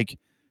 just like,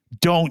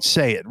 don't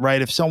say it,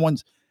 right? If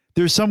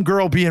there's some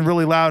girl being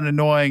really loud and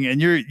annoying,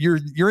 and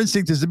your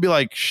instinct is to be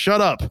like,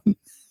 shut up.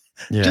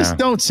 Yeah. Just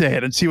don't say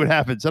it and see what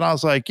happens. And I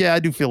was like, yeah, I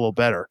do feel a little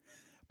better.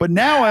 But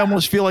now I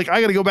almost feel like I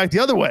got to go back the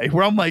other way,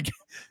 where I'm like,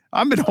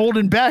 I've been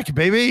holding back,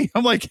 baby.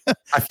 I'm like,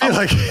 I feel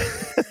like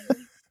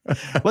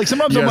like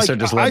sometimes I'm like,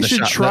 I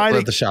should try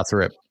let the shots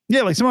rip.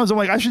 Yeah, like sometimes I'm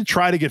like, I should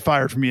try to get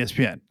fired from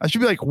ESPN. I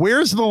should be like,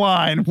 where's the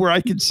line where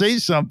I can say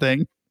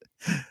something?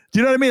 Do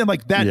you know what I mean? I'm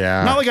like that.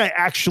 Yeah. Not like I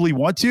actually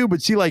want to,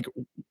 but see, like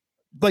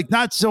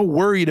not so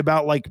worried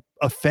about like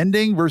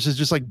offending versus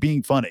just like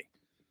being funny.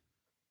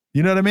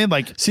 You know what I mean?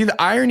 Like, see, the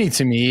irony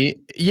to me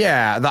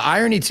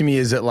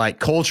is that like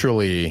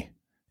culturally,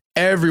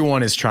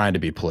 everyone is trying to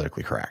be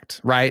politically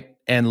correct, right?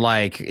 And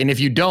if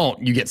you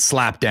don't, you get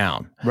slapped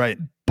down. Right.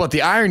 But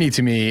the irony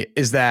to me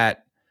is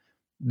that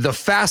the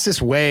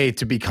fastest way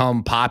to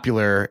become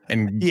popular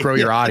and grow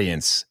your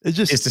audience is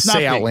to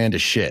say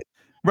outlandish shit.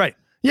 Right.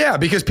 Yeah,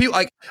 because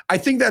people I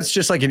think that's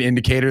just like an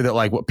indicator that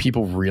like what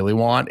people really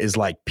want is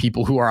like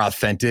people who are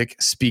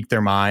authentic, speak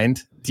their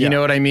mind. Do you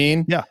know what I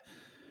mean? Yeah.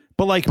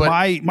 But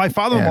my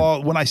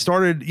father-in-law, when I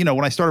started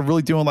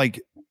really doing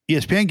like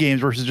ESPN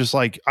games versus just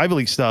like Ivy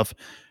League stuff,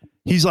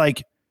 he's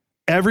like,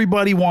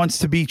 everybody wants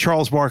to be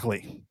Charles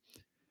Barkley,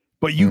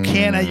 but you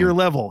can't at your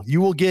level.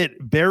 You will get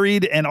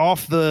buried and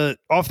off the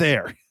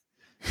air.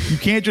 You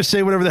can't just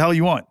say whatever the hell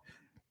you want.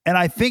 And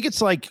I think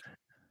it's like,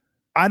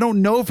 I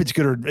don't know if it's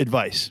good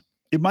advice.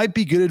 It might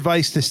be good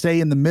advice to stay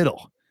in the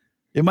middle.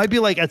 It might be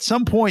like at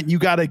some point you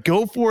got to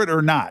go for it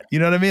or not. You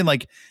know what I mean?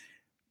 Like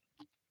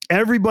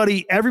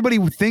everybody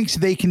thinks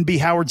they can be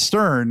Howard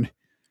Stern.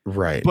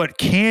 Right. But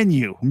can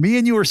you? Me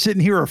and you are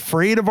sitting here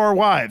afraid of our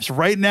wives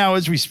right now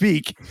as we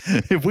speak.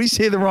 If we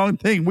say the wrong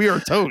thing, we are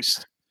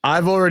toast.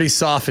 I've already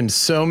softened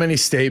so many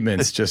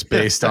statements just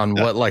based on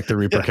what like the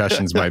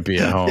repercussions might be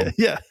at home.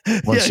 Yeah.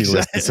 Once she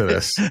listens to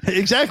this.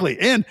 Exactly.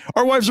 And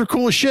our wives are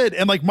cool as shit.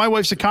 And like my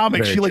wife's a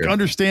comic. Very she like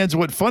understands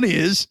what funny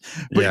is,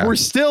 but we're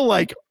still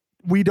like,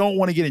 we don't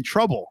want to get in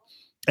trouble.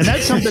 And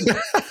that's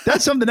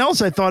something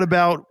else I thought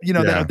about,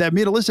 that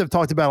me and Alyssa have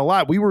talked about a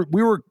lot. We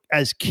were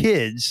as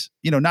kids,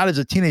 not as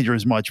a teenager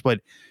as much, but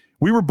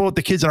we were both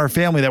the kids in our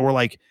family that were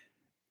like,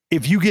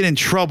 if you get in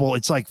trouble,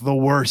 it's like the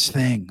worst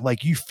thing.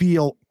 Like you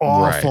feel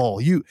awful.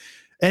 Right.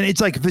 And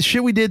it's like the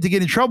shit we did to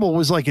get in trouble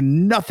was like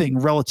nothing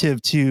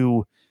relative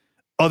to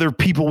other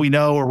people we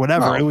know or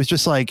whatever. Oh. It was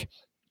just like,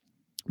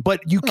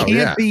 but you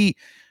can't be,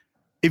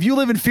 if you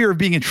live in fear of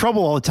being in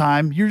trouble all the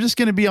time, you're just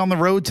going to be on the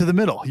road to the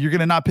middle. You're going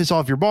to not piss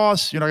off your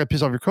boss. You're not going to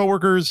piss off your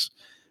coworkers.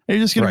 And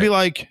you're just going to be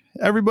like,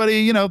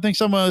 everybody,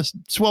 thinks I'm a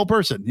swell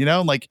person,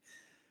 like,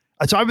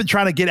 so I've been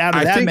trying to get out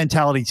of that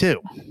mentality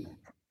too.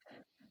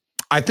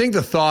 I think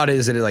the thought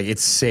is that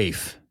it's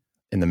safe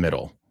in the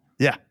middle.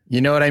 Yeah.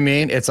 You know what I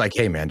mean? It's like,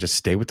 hey man, just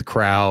stay with the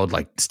crowd,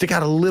 like stick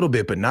out a little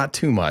bit, but not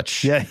too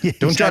much. Yeah.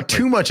 Don't draw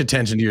too much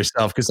attention to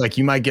yourself. Cause like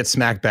you might get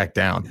smacked back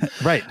down.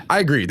 Right. I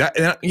agree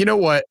that, you know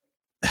what?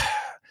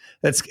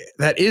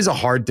 That is a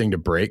hard thing to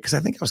break. Cause I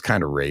think I was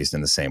kind of raised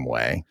in the same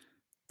way.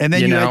 And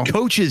then you had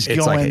coaches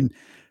going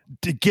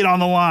to get on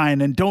the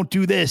line and don't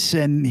do this.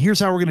 And here's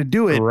how we're going to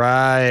do it.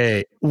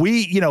 Right.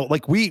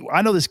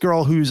 I know this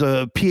girl who's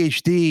a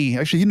PhD.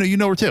 Actually, you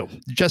know her too,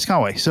 Jess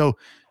Conway. So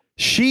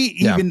she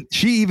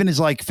even is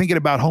like thinking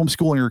about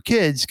homeschooling her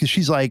kids. Cause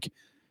she's like,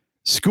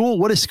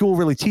 what does school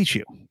really teach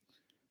you?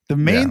 The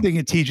main thing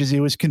it teaches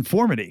you is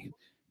conformity.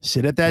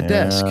 Sit at that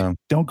desk.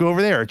 Don't go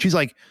over there. She's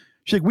like,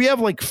 we have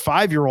like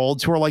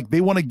 5-year-olds who are like, they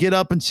want to get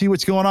up and see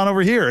what's going on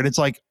over here. And it's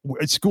like,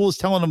 school is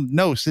telling them,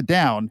 no, sit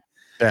down.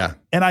 Yeah.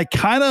 And I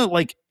kind of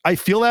like, I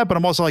feel that, but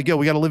I'm also like, yo,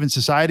 we got to live in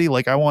society.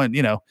 Like I want,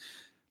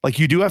 like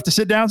you do have to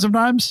sit down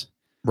sometimes.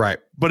 Right.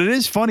 But it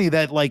is funny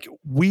that like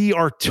we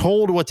are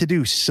told what to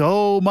do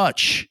so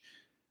much.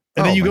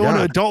 And then you go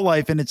into adult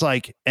life and it's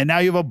like, and now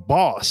you have a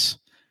boss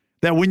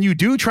that when you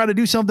do try to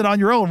do something on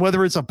your own,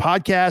 whether it's a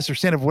podcast or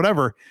stand up,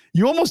 whatever,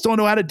 you almost don't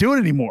know how to do it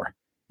anymore.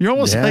 You're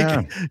almost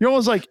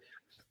like,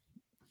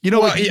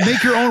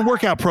 make your own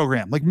workout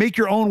program,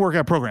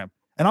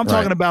 And I'm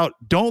talking about,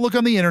 don't look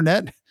on the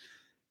internet,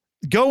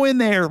 go in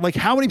there. Like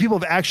how many people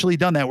have actually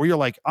done that where you're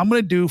like, I'm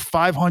going to do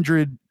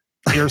 500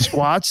 air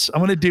squats. I'm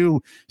going to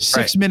do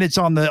 6 minutes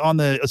on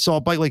the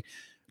assault bike. Like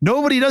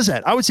nobody does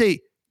that. I would say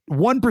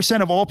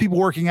 1% of all people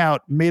working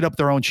out made up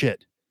their own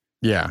shit.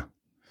 Yeah.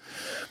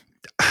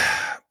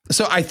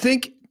 So I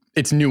think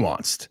it's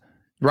nuanced,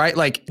 right?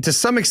 Like to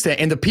some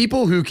extent, and the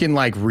people who can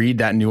like read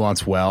that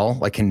nuance well,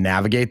 like can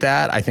navigate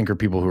that, I think are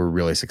people who are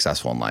really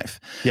successful in life.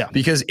 Yeah.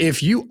 Because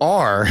if you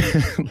are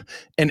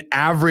an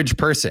average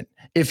person,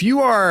 if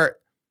you are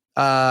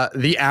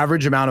the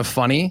average amount of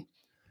funny,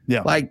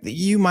 like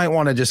you might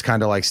want to just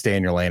kind of like stay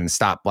in your lane and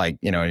stop like,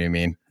 you know what I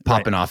mean?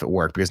 Popping off at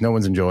work because no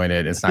one's enjoying it.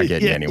 And it's not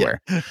getting you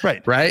anywhere. Yeah.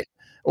 Right. Right.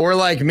 Or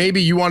like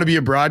maybe you want to be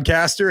a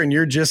broadcaster and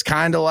you're just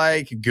kind of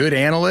like good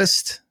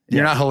analyst.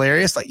 You're not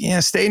hilarious. Like,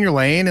 stay in your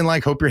lane and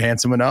like hope you're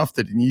handsome enough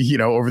that,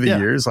 over the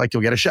years, like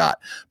you'll get a shot.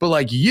 But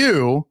like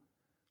you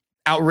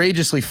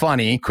outrageously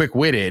funny,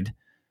 quick-witted,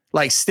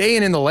 like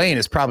staying in the lane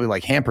is probably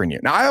like hampering you.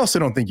 Now, I also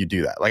don't think you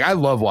do that. Like, I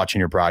love watching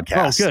your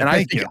broadcasts. Oh, good. And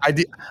Thank you.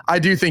 I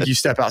do think you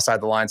step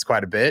outside the lines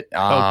quite a bit. Good.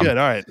 All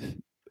right.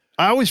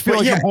 I always feel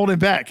like yeah. I'm holding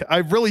back. I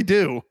really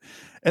do.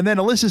 And then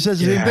Alyssa says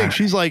the same thing.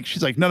 She's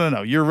like,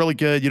 no. You're really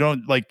good. You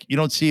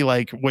don't see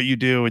like what you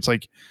do. It's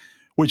like,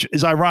 which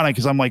is ironic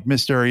because I'm like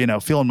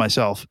Mr. Feeling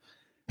myself.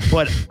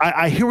 But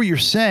I hear what you're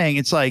saying.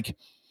 It's like,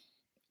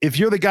 if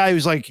you're the guy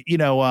who's like,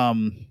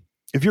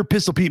 if you're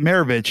Pistol Pete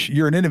Maravich,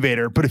 you're an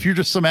innovator. But if you're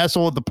just some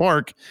asshole at the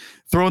park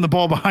throwing the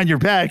ball behind your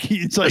back,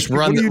 it's like, just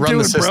run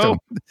the system.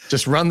 Bro?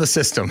 Just run the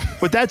system.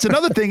 But that's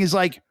another thing is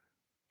like,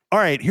 all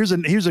right, here's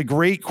a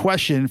great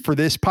question for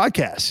this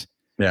podcast.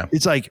 Yeah.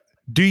 It's like,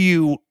 do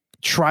you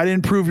try to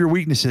improve your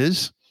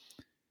weaknesses,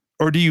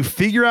 or do you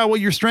figure out what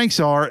your strengths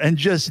are and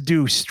just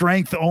do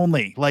strength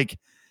only? Like,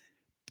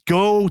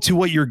 go to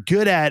what you're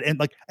good at.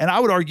 And I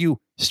would argue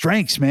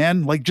strengths,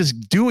 man, like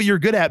just do what you're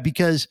good at,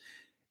 because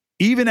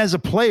even as a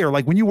player,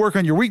 like when you work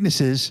on your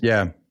weaknesses,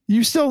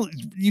 you still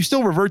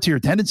revert to your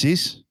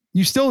tendencies.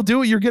 You still do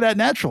what you're good at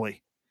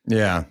naturally.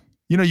 Yeah.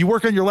 You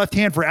work on your left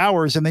hand for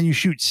hours and then you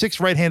shoot 6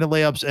 right-handed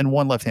layups and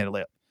 1 left-handed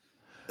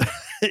layup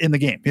in the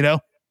game,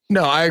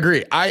 No, I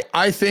agree.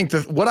 I think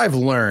that what I've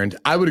learned,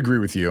 I would agree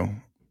with you.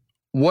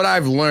 What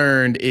I've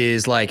learned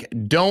is like,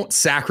 don't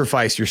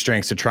sacrifice your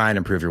strengths to try and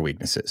improve your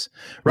weaknesses,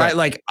 right?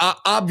 Like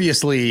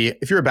obviously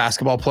if you're a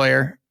basketball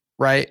player,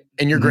 right,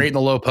 and you're great in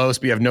the low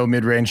post, but you have no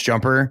mid-range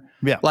jumper,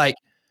 like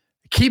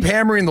keep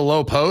hammering the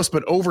low post,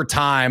 but over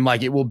time,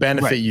 like it will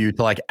benefit you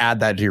to like add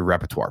that to your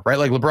repertoire, right?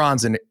 Like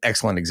LeBron's an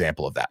excellent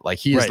example of that. Like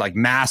he is like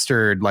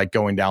mastered like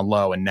going down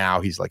low, and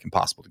now he's like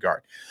impossible to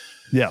guard.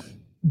 Yeah.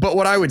 But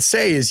what I would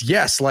say is,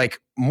 yes, like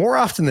more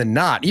often than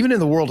not, even in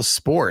the world of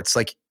sports,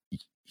 like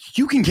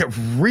you can get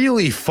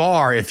really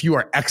far if you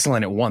are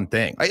excellent at one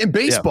thing. Like in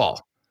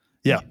baseball,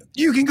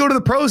 you can go to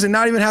the pros and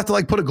not even have to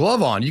like put a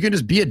glove on. You can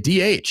just be a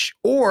DH,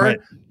 or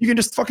you can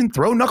just fucking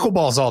throw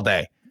knuckleballs all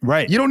day.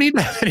 Right. You don't need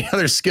to have any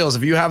other skills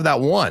if you have that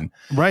one.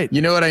 Right.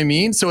 You know what I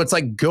mean? So it's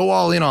like, go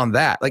all in on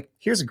that. Like,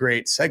 here's a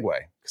great segue,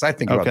 because I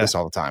think about this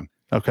all the time.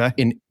 Okay.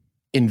 In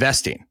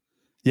investing.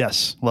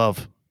 Yes.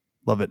 Love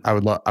it. I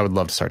would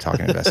love to start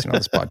talking investing on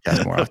this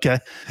podcast more. Okay.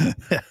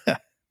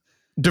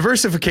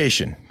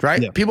 Diversification,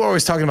 right? Yeah. People are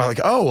always talking about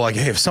like, oh, like,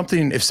 hey, if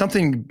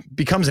something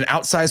becomes an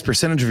outsized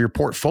percentage of your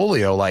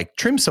portfolio, like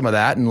trim some of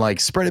that and like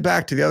spread it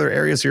back to the other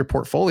areas of your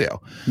portfolio.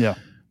 Yeah.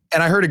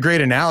 And I heard a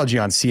great analogy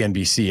on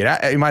CNBC.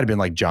 It might have been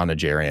like John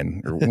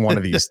Najarian or one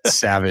of these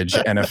savage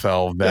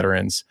NFL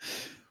veterans.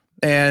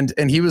 And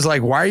he was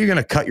like, why are you going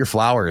to cut your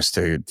flowers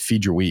to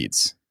feed your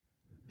weeds?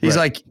 He's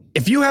like,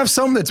 if you have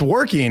something that's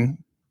working,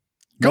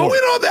 go in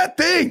on that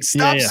thing.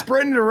 Stop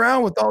spreading it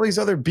around with all these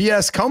other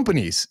BS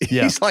companies.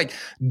 He's like,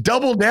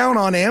 double down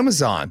on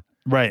Amazon.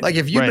 Right. Like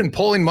if you've been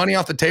pulling money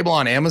off the table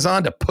on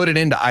Amazon to put it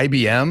into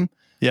IBM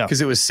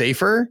because it was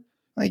safer,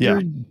 like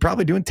you're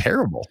probably doing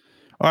terrible.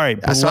 All right.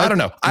 So I don't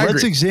know.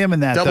 Let's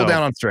examine that. Double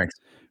down on strengths.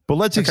 But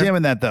let's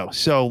examine that though.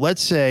 So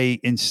let's say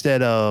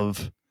instead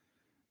of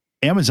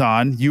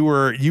Amazon, you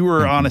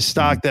were on a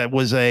stock that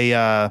was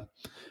a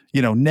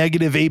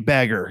negative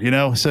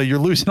 8-bagger, so you're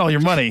losing all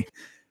your money.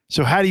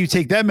 So how do you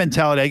take that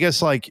mentality? I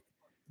guess like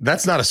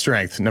that's not a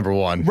strength, number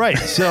one. Right.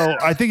 So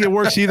I think it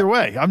works either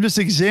way. I'm just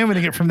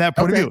examining it from that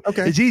point of view.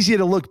 Okay. It's easy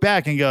to look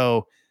back and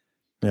go,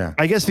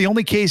 I guess the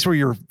only case where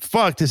you're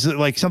fucked is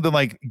like something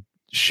like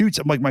shoots,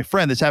 like my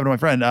friend, this happened to my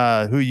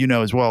friend, who you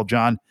know as well,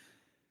 John,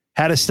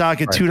 had a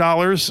stock at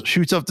 $2,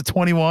 shoots up to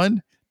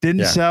 21,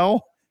 didn't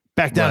sell,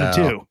 back down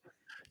to 2.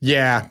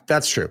 Yeah,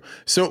 that's true.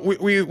 So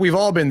we've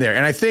all been there.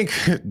 And I think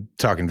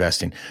talk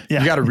investing,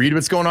 you got to read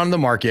what's going on in the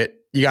market.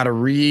 You got to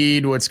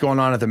read what's going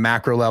on at the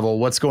macro level,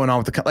 what's going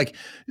on with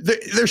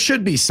there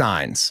should be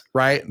signs,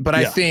 right? But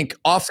I think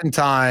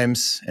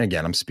oftentimes, and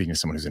again, I'm speaking to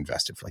someone who's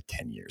invested for like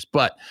 10 years,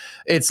 but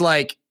it's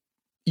like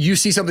you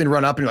see something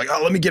run up and you're like,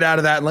 oh, let me get out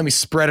of that and let me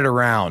spread it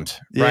around,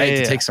 right?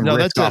 To take some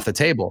risk off the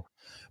table.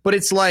 But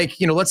it's like,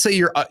 let's say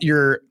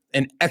you're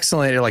an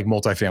excellent at like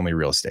multifamily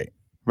real estate.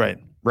 Right.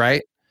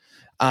 Right.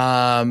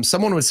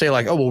 Someone would say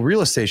like, oh, well,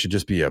 real estate should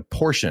just be a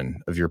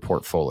portion of your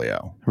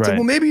portfolio. Right. So,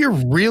 well, maybe you're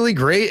really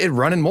great at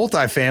running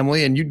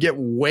multifamily and you'd get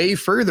way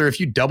further if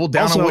you double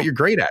down on what you're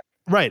great at.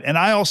 Right. And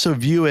I also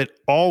view it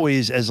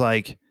always as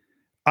like,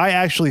 I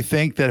actually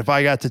think that if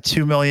I got to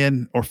 $2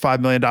 million or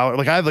 $5 million,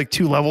 like I have like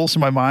 2 levels in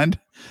my mind.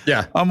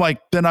 Yeah. I'm like,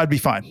 then I'd be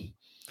fine.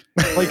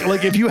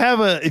 like if you have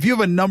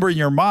a number in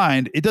your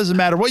mind, it doesn't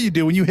matter what you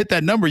do. When you hit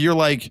that number, you're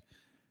like,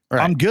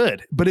 I'm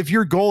good. But if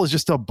your goal is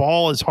just to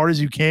ball as hard as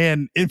you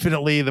can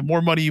infinitely, the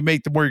more money you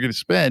make, the more you're going to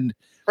spend.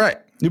 Right.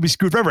 You'll be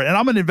screwed forever. And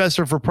I'm an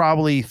investor for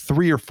probably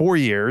 3 or 4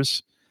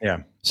 years.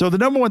 Yeah. So the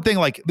number one thing,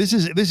 like this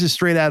is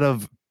straight out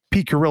of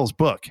Pete Carrill's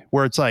book,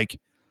 where it's like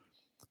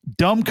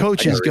dumb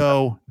coaches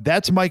go,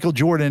 that's Michael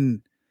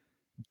Jordan.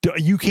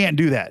 You can't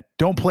do that.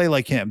 Don't play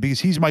like him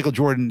because he's Michael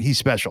Jordan. He's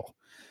special.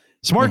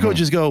 Smart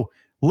coaches go,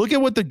 look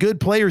at what the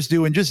good players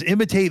do and just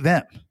imitate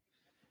them.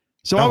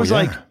 So I was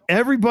like,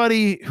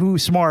 everybody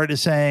who's smart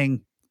is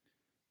saying,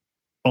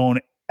 own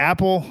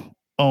Apple,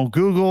 own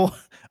Google,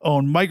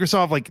 own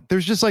Microsoft. Like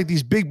there's just like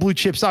these big blue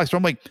chip stocks. So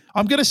I'm like,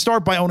 I'm going to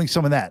start by owning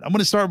some of that. I'm going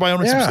to start by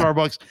owning some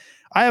Starbucks.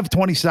 I have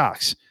 20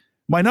 stocks.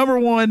 My number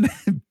one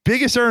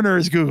biggest earner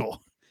is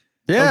Google.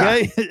 Yeah.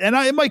 Okay. And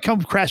it might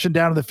come crashing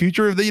down in the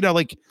future. You know,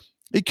 like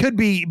it could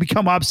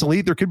become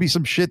obsolete. There could be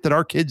some shit that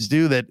our kids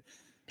do that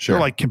are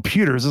like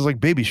computers. It's like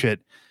baby shit,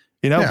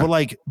 you know,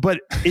 but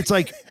it's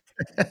like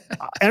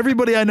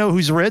everybody I know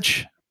who's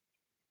rich,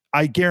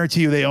 I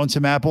guarantee you they own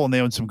some Apple and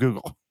they own some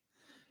Google.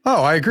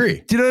 Oh, I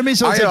agree. Do you know what I mean?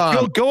 So it's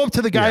like, go up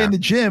to the guy in the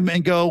gym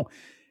and go,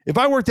 if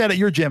I worked out at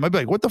your gym, I'd be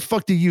like, what the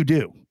fuck do you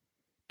do?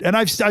 And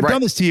I've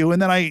done this to you.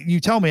 And then you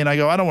tell me and I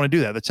go, I don't want to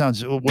do that. That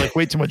sounds like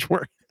way too much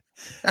work.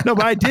 No,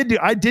 but I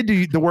did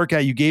do the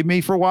workout you gave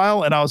me for a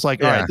while. And I was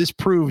like, all right, this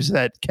proves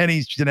that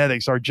Kenny's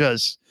genetics are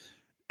just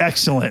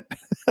excellent.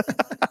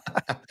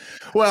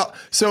 Well,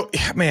 so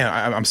man,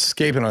 I'm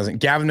escaping on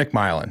Gavin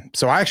McMillan.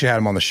 So I actually had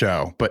him on the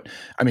show, but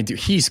I mean, dude,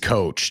 he's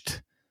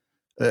coached.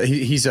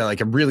 He's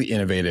like a really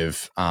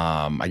innovative,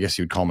 I guess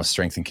you would call him a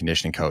strength and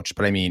conditioning coach,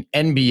 but I mean,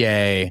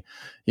 NBA,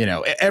 you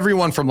know,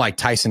 everyone from like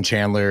Tyson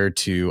Chandler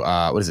to,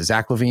 what is it?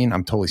 Zach LaVine.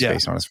 I'm totally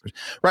spacing on his first,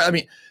 right? I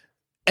mean,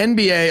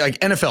 NBA, like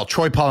NFL,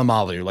 Troy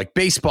Polamalu, like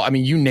baseball. I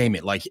mean, you name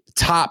it, like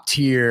top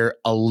tier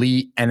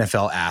elite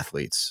NFL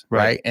athletes.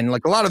 Right. And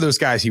like a lot of those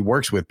guys he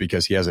works with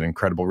because he has an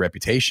incredible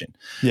reputation.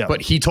 Yeah.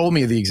 But he told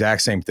me the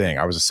exact same thing.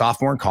 I was a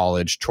sophomore in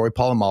college. Troy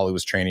Polamalu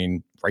was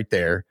training right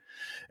there.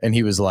 And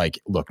he was like,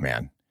 look,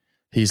 man,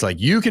 he's like,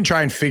 you can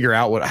try and figure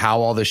out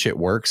how all this shit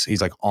works.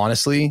 He's like,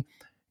 honestly,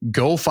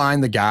 go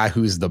find the guy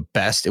who's the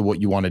best at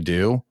what you want to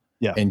do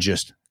and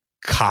just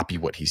copy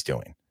what he's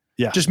doing.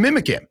 Yeah. Just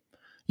mimic him.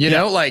 You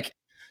know, like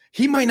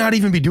he might not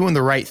even be doing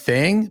the right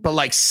thing, but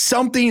like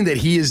something that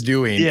he is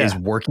doing is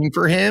working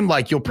for him.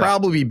 Like you'll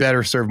probably be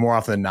better served more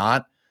often than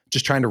not,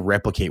 just trying to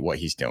replicate what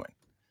he's doing.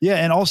 Yeah.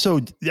 And also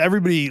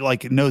everybody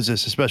like knows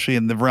this, especially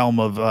in the realm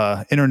of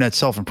internet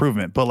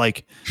self-improvement, but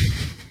like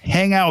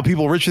hang out with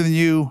people richer than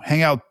you,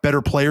 hang out with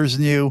better players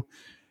than you.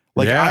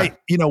 Like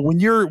when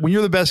you're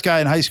the best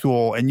guy in high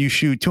school and you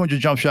shoot 200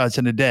 jump shots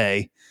in a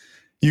day,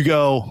 you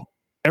go,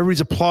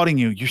 everybody's applauding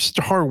you. You're just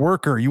a hard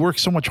worker. You work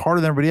so much harder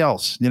than everybody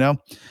else, you know?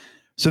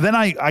 So then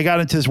I got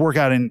into this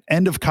workout in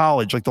end of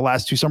college, like the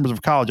last 2 summers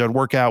of college. I'd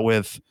work out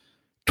with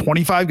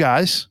 25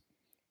 guys.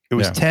 It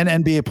was 10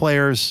 NBA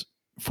players,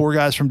 4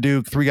 guys from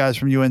Duke, 3 guys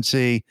from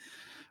UNC.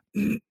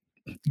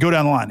 Go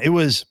down the line. It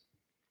was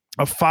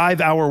a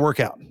 5-hour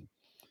workout.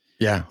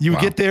 Yeah. You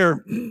would get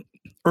there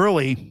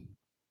early,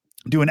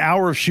 do an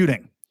hour of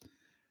shooting.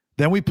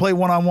 Then we play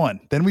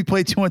 1-on-1. Then we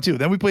play 2-on-2.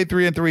 Then we play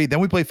 3-on-3. Then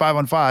we play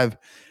 5-on-5.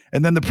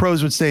 And then the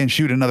pros would stay and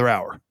shoot another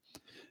hour.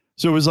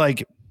 So it was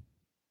like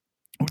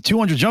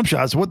 200 jump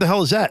shots. What the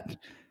hell is that?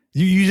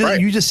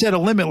 You just set a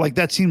limit. Like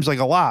that seems like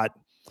a lot.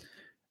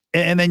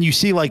 And then you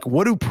see like,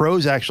 what do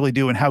pros actually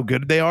do and how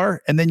good they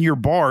are? And then your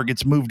bar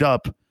gets moved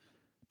up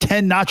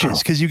 10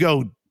 notches. Cause you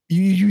go,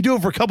 you do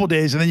it for a couple of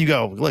days and then you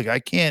go, look, I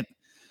can't,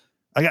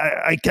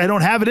 I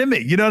don't have it in me,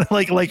 you know,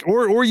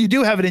 or you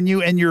do have it in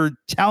you and your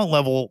talent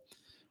level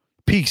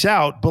peaks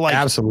out, but like,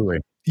 absolutely,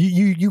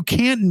 you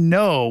can't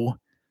know,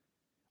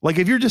 like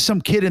if you're just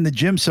some kid in the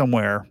gym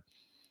somewhere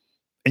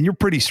and you're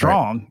pretty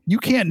strong, you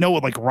can't know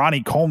what like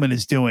Ronnie Coleman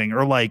is doing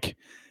or like,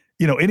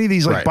 you know, any of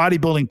these like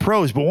bodybuilding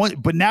pros,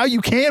 but now you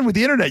can with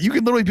the internet, you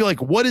can literally be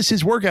like, what is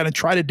his workout and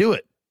try to do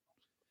it.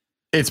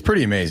 It's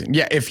pretty amazing.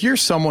 Yeah. If you're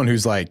someone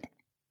who's like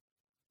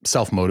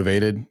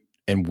self-motivated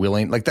and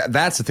willing, like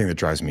that's the thing that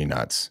drives me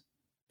nuts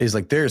is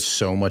like, there's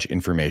so much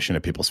information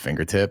at people's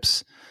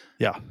fingertips.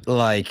 Yeah.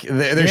 Like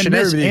there should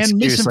never be and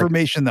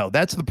misinformation though.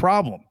 That's the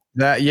problem.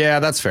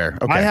 That's fair.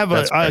 Okay. I have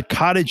a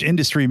cottage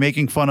industry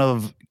making fun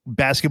of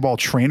basketball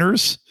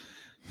trainers.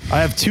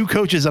 I have 2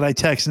 coaches that I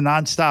text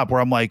nonstop where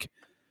I'm like,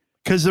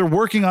 because they're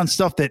working on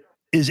stuff that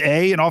is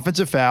an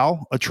offensive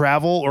foul, a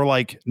travel, or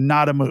like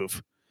not a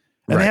move.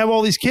 And they have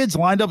all these kids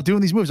lined up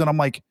doing these moves. And I'm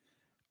like,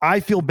 I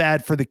feel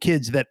bad for the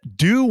kids that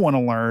do want to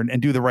learn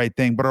and do the right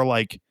thing, but are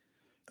like,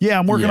 yeah,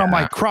 I'm working on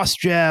my cross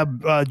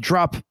jab,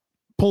 drop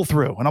pull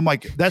through. And I'm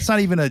like, that's not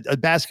even a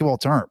basketball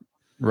term.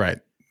 Right.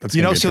 That's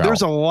so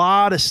there's a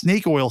lot of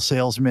snake oil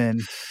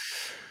salesmen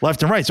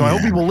left and right. So I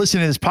hope people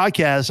listening to this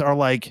podcast are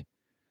like,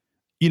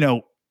 you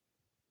know,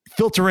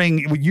 filtering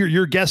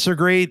your guests are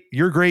great.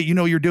 You're great. You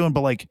know what you're doing,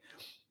 but like,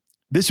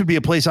 this would be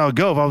a place I would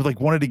go if I was like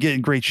wanted to get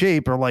in great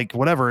shape or like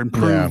whatever,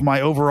 improve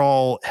my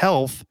overall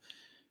health.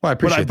 Well, I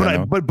appreciate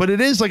that. But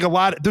it is like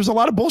there's a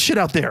lot of bullshit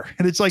out there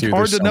and it's like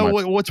hard to know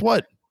what's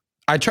what.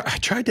 I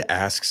tried to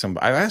ask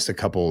I asked a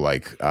couple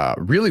like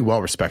really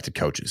well-respected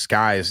coaches,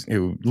 guys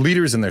who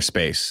leaders in their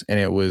space. And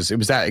it was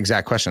that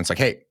exact question. It's like,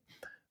 hey,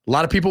 a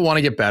lot of people want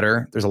to get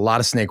better. There's a lot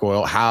of snake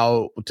oil.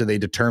 How do they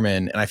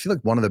determine? And I feel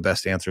like one of the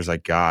best answers I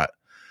got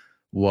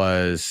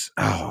was,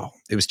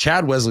 it was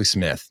Chad Wesley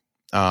Smith.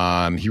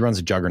 He runs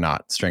a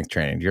Juggernaut strength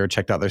training. You ever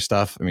checked out their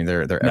stuff? I mean,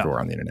 they're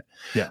everywhere on the internet.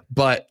 Yeah.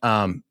 But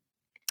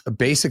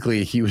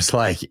basically he was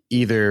like,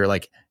 either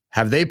like,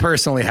 have they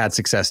personally had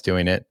success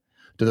doing it?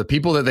 Do the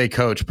people that they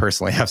coach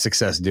personally have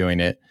success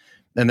doing it?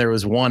 and there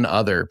was one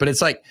other. But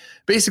it's like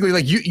basically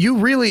like you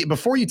really,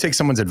 before you take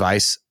someone's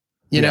advice,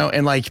 you know,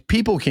 and like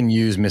people can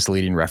use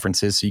misleading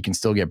references so you can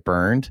still get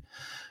burned.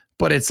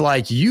 But it's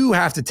like you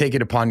have to take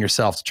it upon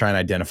yourself to try and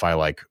identify,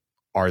 like,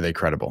 are they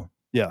credible?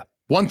 Yeah.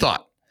 One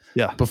thought.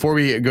 Yeah. Before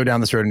we go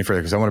down this road any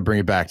further, because I want to bring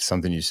it back to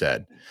something you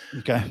said.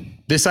 Okay.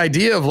 This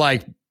idea of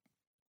like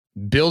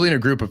building a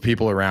group of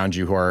people around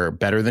you who are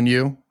better than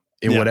you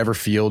in whatever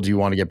field you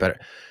want to get better.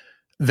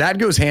 That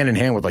goes hand in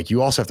hand with like,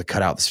 you also have to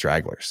cut out the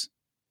stragglers.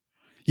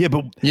 Yeah.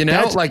 But you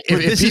know, like if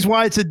this is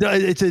why it's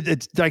a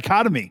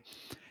dichotomy.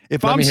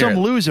 If I'm some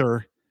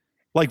loser,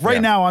 like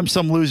right now, I'm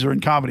some loser in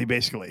comedy,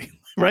 basically.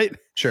 Right.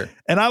 Sure.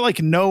 And I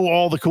like know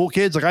all the cool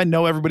kids. Like I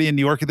know everybody in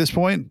New York at this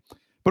point.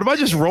 But if I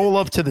just roll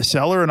up to the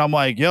cellar and I'm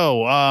like,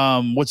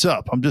 yo, what's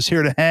up? I'm just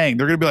here to hang.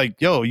 They're going to be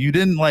like, yo, you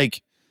didn't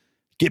like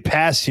get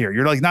past here.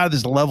 You're like not at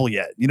this level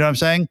yet. You know what I'm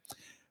saying?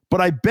 But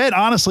I bet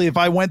honestly, if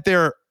I went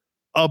there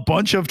a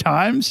bunch of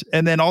times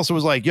and then also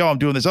was like, yo, I'm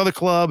doing this other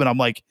club. And I'm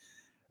like,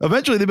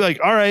 eventually they'd be like,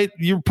 all right,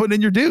 you're putting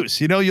in your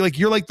dues. You know,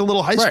 you're like the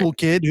little high school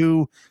kid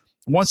who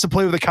wants to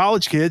play with the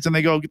college kids and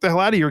they go, get the hell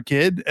out of here,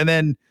 kid. And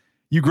then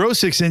you grow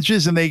 6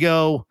 inches and they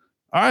go,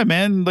 all right,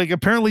 man, like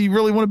apparently you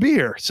really want to be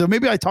here. So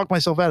maybe I talk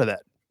myself out of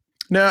that.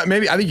 No,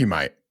 maybe. I think you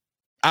might.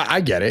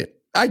 I get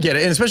it. I get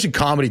it. And especially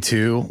comedy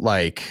too.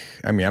 Like,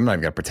 I mean, I'm not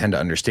even gonna pretend to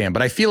understand,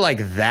 but I feel like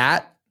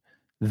that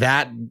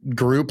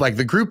group, like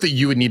the group that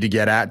you would need to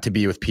get at to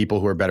be with people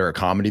who are better at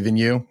comedy than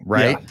you,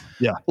 right?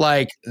 Yeah.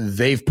 Like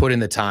they've put in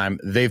the time,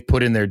 they've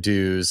put in their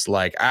dues.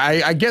 Like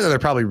I get that there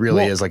probably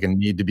really is like a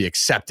need to be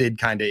accepted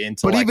kind of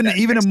into. But like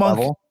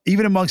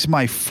even amongst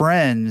my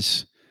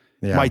friends,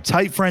 my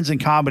tight friends in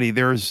comedy,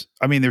 there's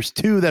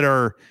three that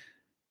are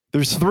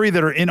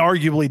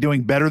inarguably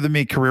doing better than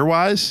me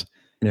career-wise.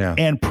 Yeah.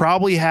 And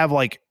probably have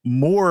like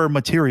more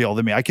material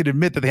than me. I could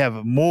admit that they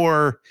have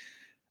more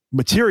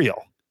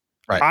material.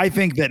 Right. I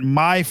think that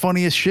my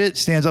funniest shit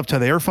stands up to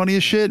their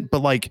funniest shit,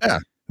 but like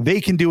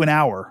they can do an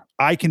hour.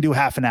 I can do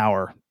half an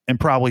hour and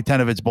probably 10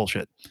 of it's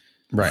bullshit.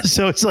 Right.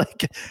 So it's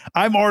like,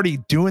 I'm already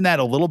doing that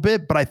a little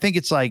bit, but I think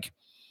it's like,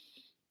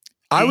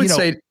 I would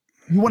say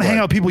you want to hang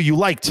out with people you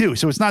like too.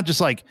 So it's not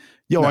just like,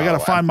 yo, I got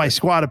to find my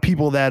squad of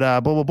people that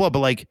blah, blah, blah, but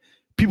like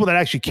people that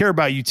actually care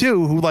about you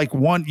too, who like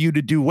want you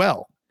to do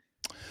well.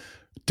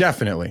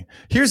 Definitely.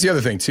 Here's the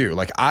other thing too.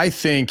 Like, I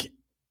think,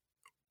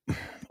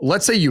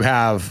 let's say you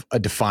have a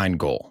defined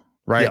goal,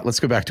 right? Yeah. Let's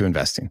go back to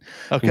investing.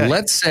 Okay.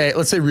 Let's say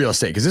real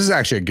estate, because this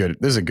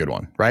is a good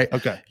one, right?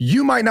 Okay.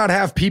 You might not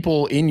have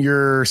people in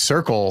your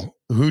circle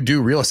who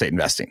do real estate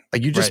investing.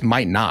 Like you just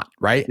might not,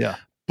 right? Yeah.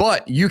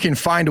 But you can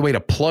find a way to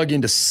plug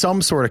into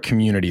some sort of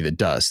community that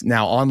does.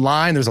 Now,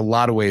 online, there's a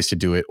lot of ways to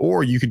do it,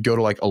 or you could go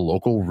to like a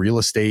local real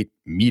estate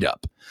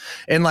meetup.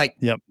 And like,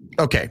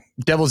 okay,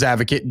 devil's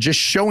advocate, just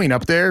showing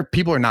up there,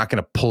 people are not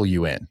going to pull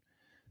you in,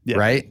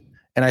 right?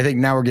 And I think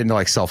now we're getting to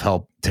like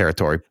self-help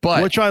territory,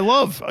 but which I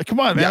love. Come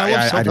on, man. I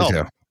love self-help. I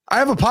do too. I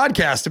have a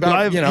podcast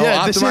about,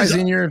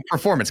 optimizing your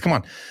performance. Come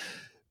on.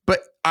 But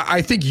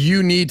I think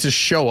you need to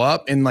show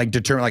up and like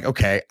determine like,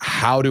 okay,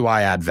 how do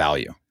I add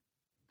value?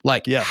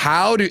 Like,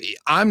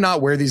 I'm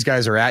not where these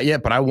guys are at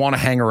yet, but I want to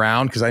hang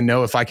around because I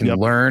know if I can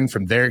learn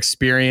from their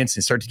experience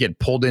and start to get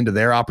pulled into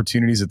their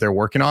opportunities that they're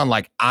working on,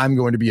 like I'm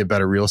going to be a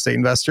better real estate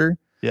investor.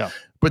 Yeah.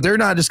 But they're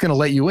not just going to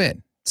let you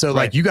in. So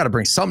like you got to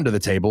bring something to the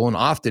table. And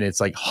often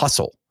it's like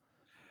hustle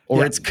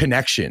or it's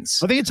connections.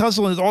 I think it's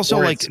hustle. And it's also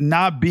like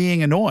not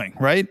being annoying,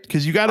 right?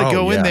 Because you got to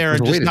go in there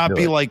and just not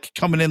be like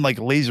coming in like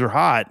laser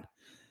hot.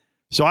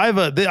 So I have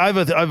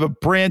a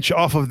branch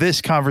off of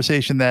this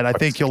conversation that I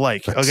think you'll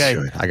like. Okay.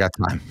 Good. I got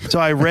time. So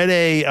I read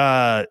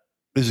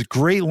there's a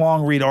great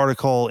long read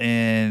article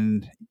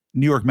in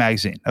New York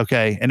Magazine.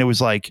 Okay. And it was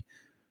like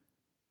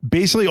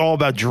basically all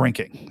about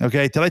drinking.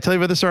 Okay. Did I tell you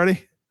about this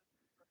already?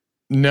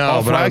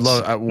 No, but I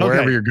love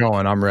wherever you're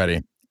going. I'm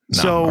ready.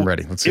 No, I'm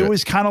ready. Let's do it. It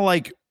was kind of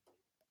like,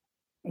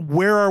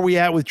 where are we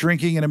at with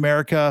drinking in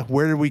America?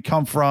 Where did we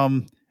come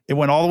from? It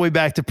went all the way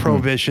back to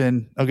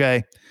Prohibition.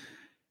 Okay.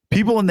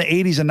 People in the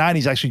 80s and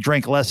 90s actually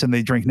drank less than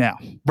they drink now.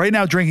 Right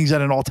now, drinking's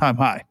at an all-time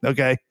high.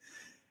 Okay.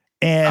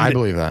 And I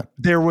believe that.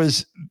 There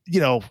was,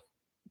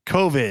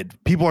 COVID,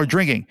 people are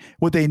drinking.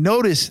 What they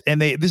noticed, and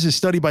this is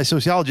studied by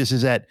sociologists,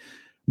 is that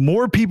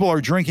more people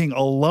are drinking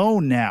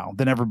alone now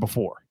than ever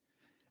before.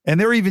 And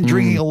they're even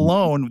drinking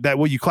alone, that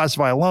what you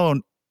classify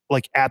alone,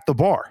 like at the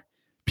bar.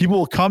 People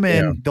will come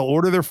in, they'll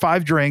order their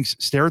 5 drinks,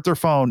 stare at their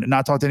phone, and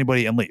not talk to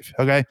anybody and leave.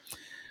 Okay.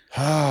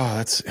 Oh,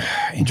 that's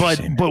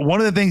interesting. But one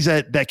of the things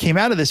that came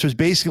out of this was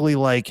basically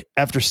like,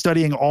 after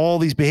studying all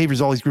these behaviors,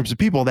 all these groups of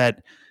people,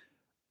 that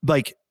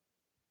like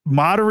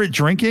moderate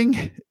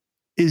drinking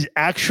is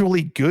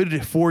actually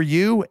good for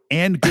you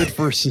and good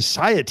for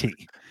society.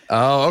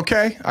 Oh,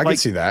 okay. I can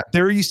see that.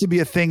 There used to be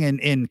a thing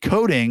in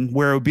coding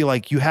where it would be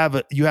like, you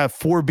have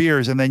 4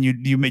 beers and then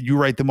you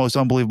write the most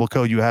unbelievable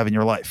code you have in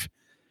your life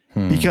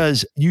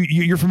because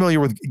you're familiar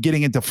with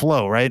getting into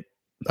flow, right?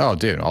 Oh,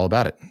 dude, all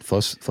about it.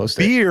 Flow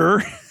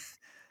state.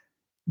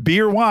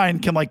 Beer, wine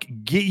can like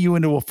get you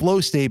into a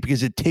flow state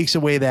because it takes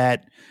away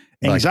that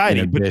anxiety,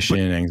 like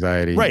inhibition,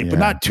 anxiety. Right. Yeah. But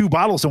not 2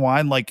 bottles of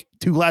wine, like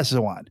 2 glasses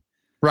of wine.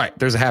 Right.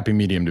 There's a happy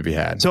medium to be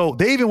had. So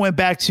they even went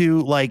back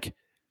to like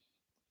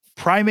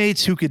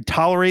primates who could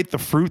tolerate the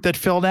fruit that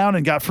fell down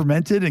and got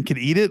fermented and could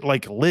eat it,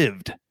 like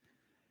lived.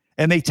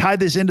 And they tied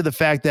this into the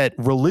fact that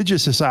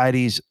religious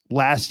societies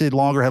lasted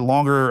longer, had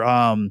longer,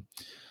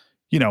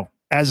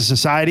 as a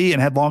society,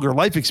 and had longer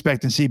life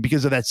expectancy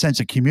because of that sense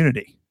of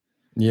community.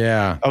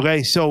 Yeah.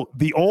 Okay. So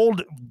the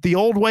old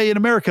way in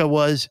America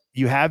was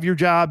you have your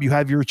job, you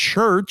have your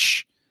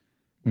church,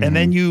 and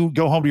then you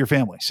go home to your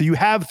family. So you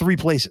have 3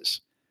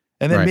 places.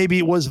 And then maybe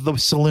it was the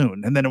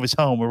saloon, and then it was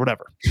home or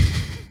whatever.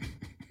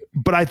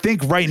 But I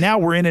think right now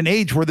we're in an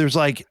age where there's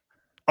like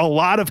a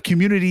lot of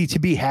community to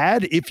be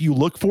had if you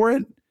look for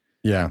it.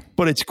 Yeah.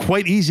 But it's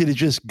quite easy to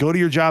just go to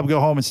your job, go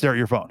home and stare at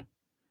your phone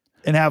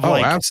and have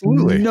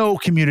absolutely no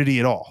community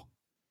at all.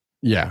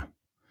 Yeah.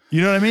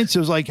 You know what I mean? So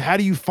it's like, how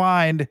do you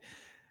find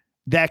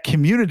that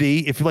community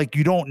if like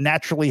you don't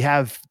naturally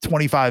have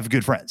 25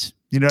 good friends?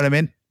 You know what I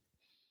mean?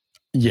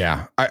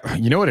 Yeah.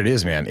 You know what it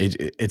is, man?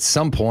 At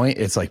some point,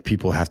 it's like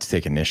people have to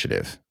take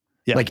initiative.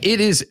 Yeah. Like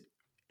it is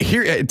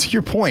here to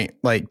your point,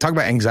 like talk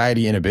about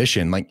anxiety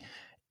inhibition. Like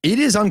it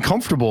is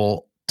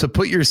uncomfortable to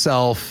put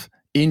yourself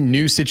in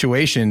new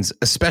situations,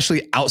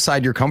 especially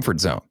outside your comfort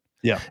zone.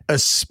 Yeah.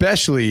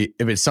 Especially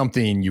if it's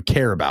something you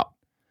care about.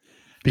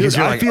 Because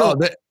Dude, you're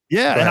like,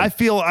 and I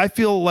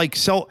feel like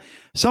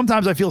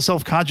sometimes I feel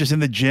self-conscious in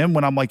the gym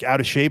when I'm like out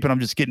of shape and I'm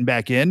just getting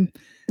back in.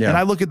 Yeah. And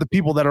I look at the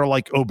people that are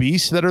like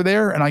obese that are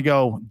there and I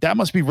go, that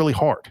must be really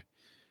hard.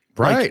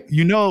 Right. Like,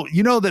 you know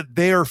that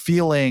they are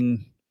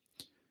feeling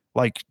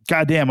like,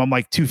 goddamn, I'm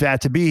like too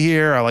fat to be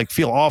here. I like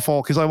feel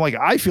awful. Cause I'm like,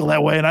 I feel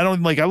that way. And I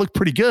don't like, I look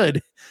pretty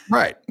good.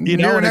 Right. And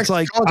it's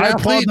like, I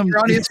applaud them.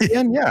 On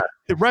ESPN, yeah.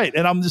 Right.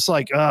 And I'm just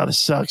like, oh, this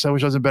sucks. I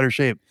wish I was in better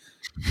shape.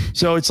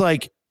 So it's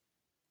like,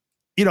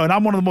 and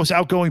I'm one of the most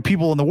outgoing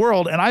people in the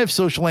world. And I have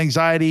social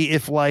anxiety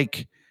if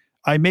like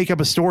I make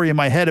up a story in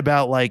my head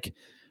about like,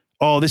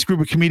 oh, this group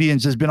of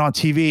comedians has been on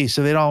TV,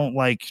 so they don't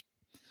like,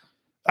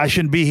 I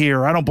shouldn't be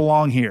here. I don't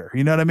belong here.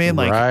 You know what I mean?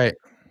 Like, right.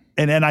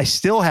 And then I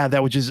still have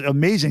that, which is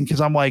amazing because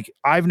I'm like,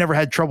 I've never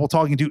had trouble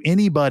talking to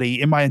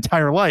anybody in my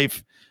entire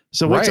life.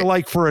 So what's it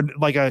like for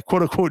a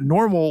quote unquote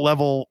normal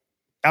level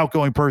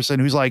outgoing person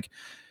who's like,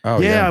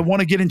 I want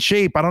to get in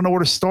shape. I don't know where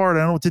to start. I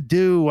don't know what to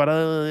do.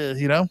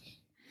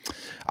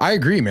 I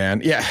agree,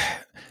 man. Yeah.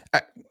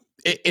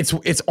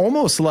 It's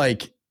almost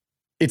like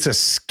it's a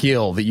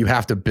skill that you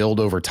have to build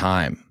over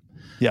time.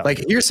 Yeah.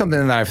 Like here's something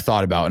that I've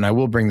thought about, and I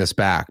will bring this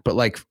back, but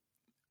like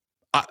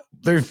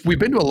we've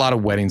been to a lot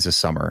of weddings this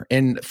summer,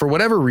 and for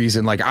whatever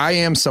reason, like I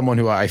am someone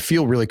who I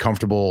feel really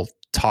comfortable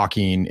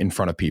talking in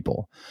front of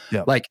people.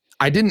 Yeah. Like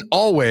I didn't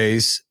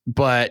always,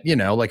 but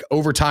like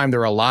over time, there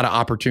were a lot of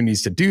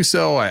opportunities to do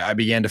so. I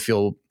began to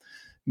feel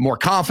more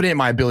confident in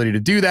my ability to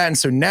do that. And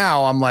so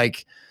now I'm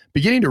like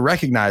beginning to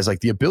recognize like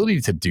the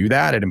ability to do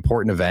that at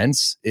important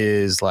events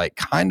is like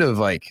kind of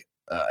like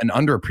an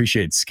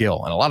underappreciated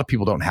skill. And a lot of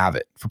people don't have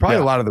it for probably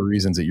a lot of the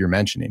reasons that you're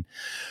mentioning.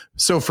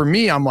 So for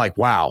me, I'm like,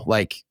 wow,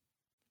 like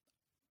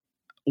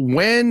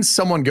when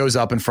someone goes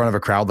up in front of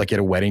a crowd, like at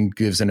a wedding,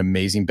 gives an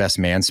amazing best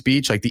man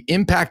speech, like the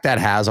impact that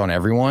has on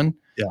everyone.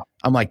 Yeah.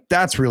 I'm like,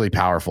 that's really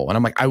powerful. And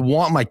I'm like, I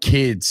want my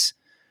kids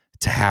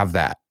to have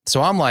that.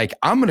 So I'm like,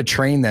 I'm going to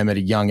train them at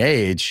a young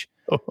age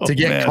to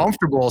get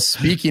comfortable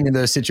speaking in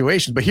those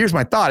situations. But here's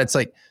my thought. It's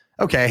like,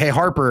 okay, hey,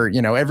 Harper,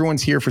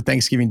 everyone's here for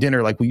Thanksgiving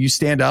dinner. Like, will you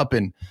stand up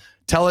and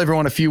tell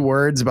everyone a few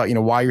words about,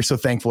 why you're so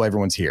thankful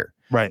everyone's here?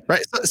 Right.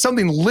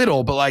 Something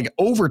little, but like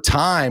over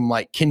time,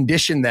 like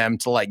condition them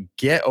to like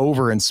get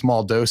over in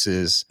small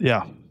doses.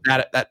 Yeah.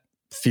 That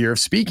fear of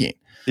speaking.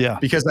 Yeah.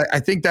 Because I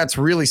think that's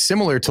really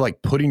similar to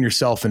like putting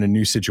yourself in a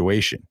new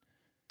situation.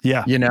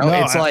 Yeah.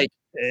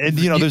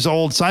 There's an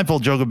old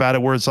Seinfeld joke about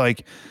it where it's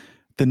like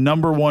the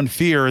number one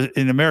fear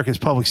in America is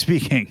public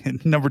speaking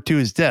and number 2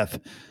 is death.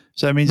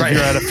 So that means if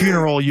you're at a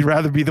funeral, you'd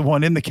rather be the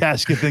one in the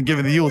casket than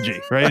giving the eulogy,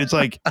 right? It's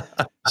like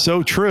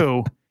so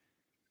true.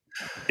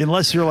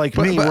 Unless you're like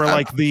me, where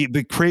like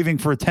the craving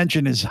for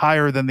attention is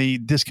higher than the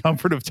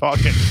discomfort of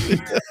talking.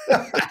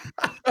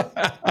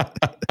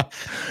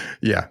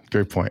 Yeah,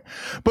 great point.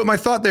 But my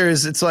thought there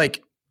is it's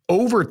like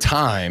over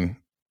time,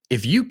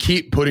 if you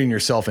keep putting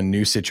yourself in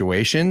new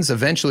situations,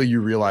 eventually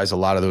you realize a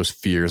lot of those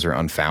fears are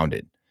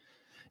unfounded.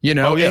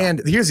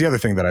 And here's the other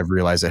thing that I've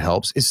realized that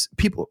helps is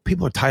people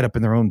are tied up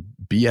in their own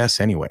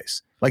BS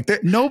anyways. Like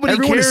nobody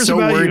everyone cares is so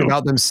about worried you.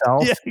 About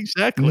themselves. Yeah,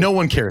 exactly. No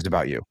one cares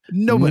about you.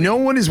 Nobody. No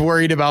one is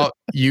worried about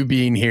you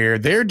being here.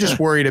 They're just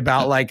worried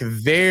about like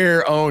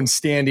their own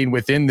standing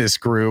within this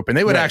group. And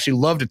they would actually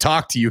love to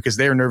talk to you because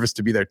they're nervous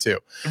to be there too.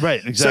 Right.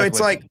 Exactly. So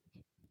it's like,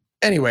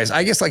 anyways,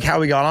 I guess like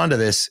how we got onto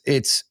this,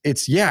 it's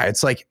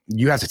like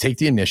you have to take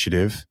the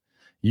initiative.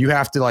 You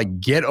have to like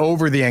get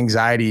over the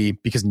anxiety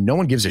because no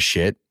one gives a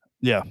shit.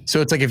 Yeah.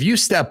 So it's like if you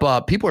step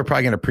up, people are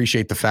probably going to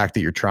appreciate the fact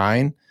that you're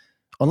trying,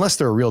 unless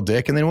they're a real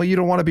dick, and then you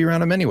don't want to be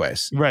around them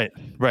anyways. Right.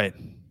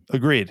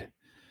 Agreed.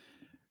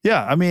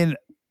 Yeah. I mean,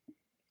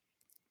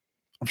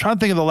 I'm trying to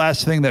think of the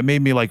last thing that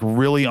made me like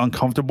really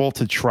uncomfortable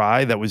to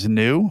try that was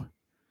new.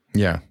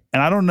 Yeah.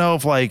 And I don't know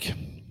if like,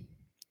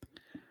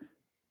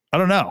 I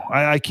don't know.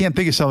 I can't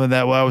think of something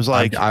that I was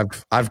like,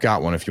 I've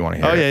got one if you want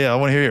to hear. Oh it. yeah. I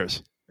want to hear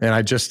yours. And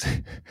I just,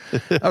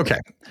 okay.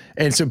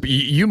 And so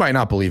you might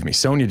not believe me.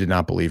 Sonia did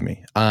not believe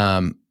me.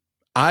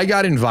 I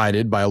got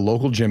invited by a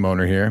local gym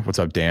owner here. What's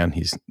up, Dan?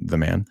 He's the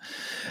man.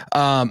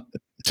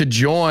 To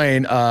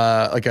join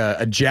like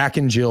a Jack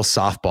and Jill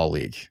softball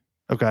league.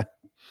 Okay.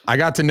 I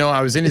got to know,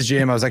 I was in his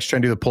gym. I was actually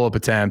trying to do the pull-up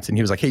attempt. And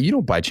he was like, hey, you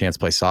don't by chance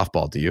play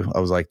softball, do you? I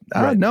was like,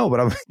 no, but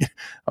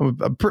I'm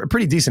a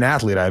pretty decent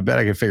athlete. I bet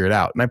I could figure it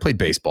out. And I played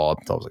baseball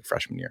until I was like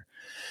freshman year.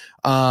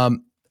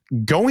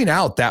 Going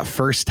out that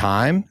first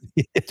time,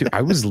 dude,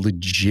 I was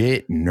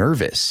legit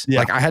nervous. Yeah.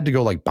 Like I had to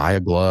go like buy a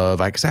glove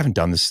because I haven't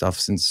done this stuff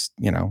since,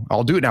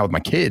 I'll do it now with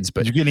my kids.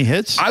 But did you get any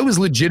hits? I was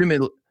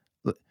legitimate.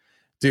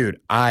 Dude,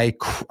 I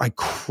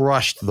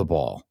crushed the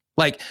ball.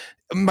 Like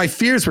my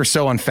fears were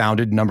so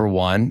unfounded, number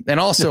one. And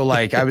also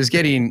like I was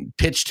getting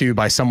pitched to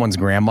by someone's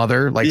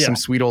grandmother, like some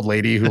sweet old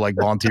lady who like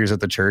volunteers at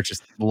the church,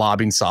 just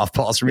lobbing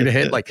softballs for me to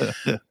hit. Like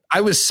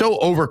I was so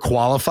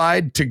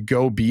overqualified to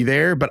go be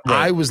there, but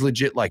I was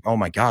legit like, oh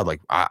my God,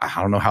 like I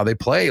don't know how they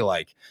play.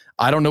 Like,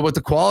 I don't know what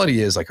the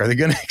quality is. Like, are they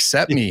going to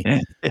accept me?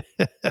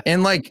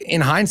 And like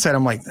in hindsight,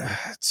 I'm like,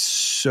 it's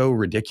so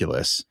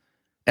ridiculous.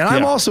 And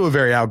I'm also a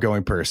very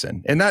outgoing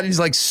person, and that is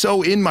like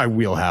so in my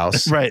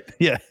wheelhouse. Right.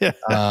 Yeah.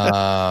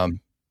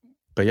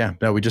 But yeah,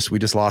 no, we just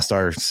lost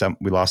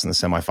we lost in the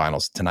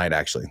semifinals tonight.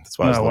 Actually, that's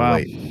why I was a little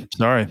late.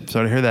 Sorry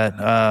to hear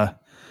that.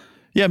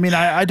 Yeah, I mean,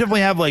 I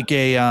definitely have like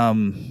a.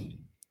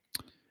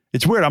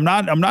 It's weird. I'm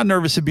not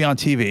nervous to be on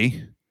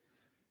TV,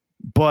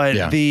 but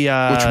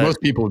which most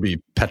people would be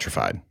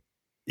petrified.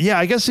 Yeah,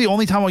 I guess the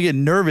only time I get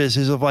nervous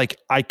is if like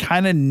I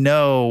kind of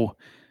know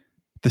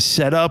the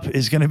setup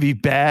is going to be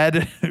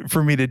bad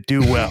for me to do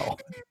well.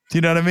 Do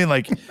you know what I mean?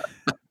 Like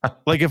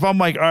if I'm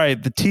like, all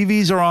right, the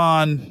TVs are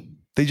on,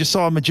 they just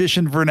saw a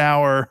magician for an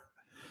hour,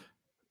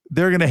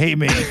 they're going to hate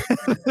me.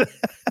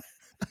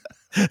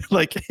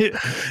 Like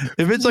if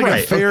it's like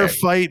a fair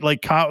fight,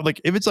 like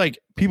if it's like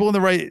people in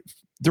the right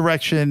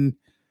direction,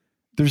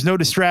 there's no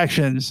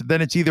distractions,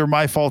 then it's either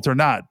my fault or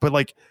not. But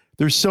like,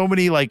 there's so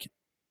many like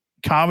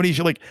comedy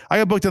show. Like I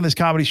got booked on this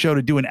comedy show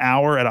to do an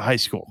hour at a high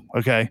school.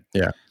 Okay.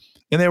 Yeah.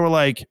 And they were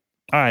like,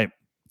 all right,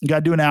 you got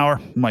to do an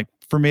hour. I'm like,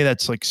 for me,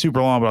 that's like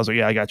super long, but I was like,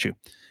 yeah, I got you.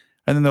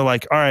 And then they're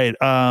like, all right,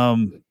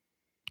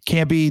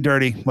 can't be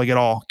dirty, like at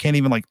all. Can't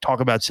even like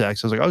talk about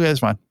sex. I was like, okay, that's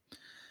fine.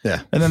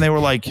 Yeah. And then they were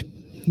like,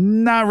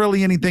 not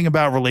really anything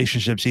about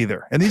relationships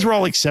either. And these were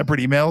all like separate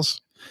emails.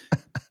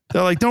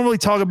 They're like, don't really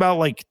talk about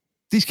like,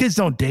 these kids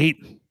don't date.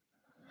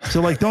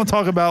 So like, don't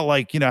talk about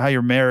like, how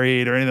you're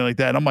married or anything like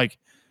that. And I'm like,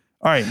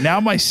 all right, now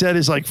my set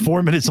is like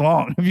 4 minutes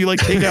long. If you like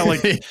take out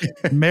like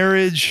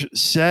marriage,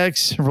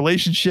 sex,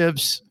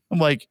 relationships, I'm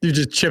like, you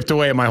just chipped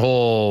away at my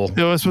whole.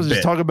 I'm supposed to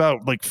just talk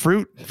about like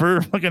fruit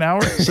for like an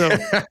hour. So,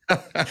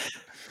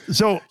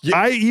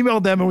 I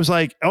emailed them and was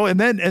like, oh,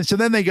 and so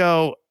then they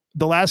go,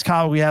 the last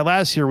comic we had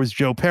last year was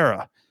Joe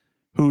Pera,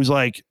 who's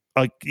like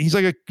he's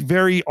like a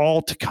very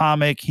alt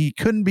comic. He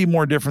couldn't be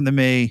more different than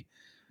me.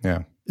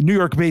 Yeah, New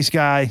York based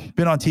guy,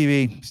 been on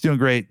TV, he's doing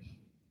great.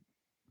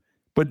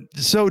 But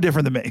so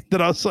different than me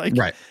that I was like,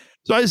 right.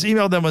 So I just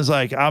emailed them and was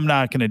like, I'm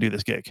not going to do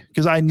this gig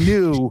because I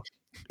knew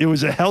it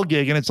was a hell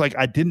gig and it's like,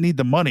 I didn't need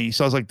the money.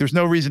 So I was like, there's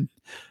no reason.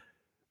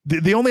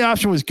 The only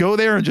option was go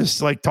there and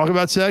just like talk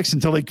about sex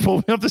until they pull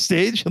me off the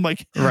stage and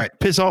like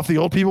piss off the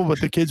old people,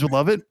 but the kids would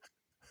love it,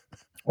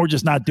 or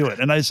just not do it.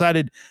 And I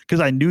decided, because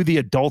I knew the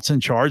adults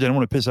in charge, I didn't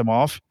want to piss them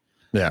off.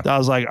 Yeah. I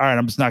was like, all right,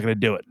 I'm just not going to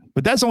do it.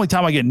 But that's the only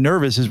time I get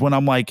nervous is when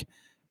I'm like,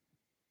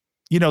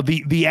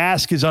 the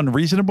ask is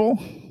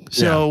unreasonable.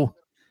 So,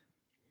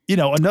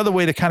 another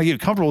way to kind of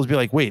get comfortable is be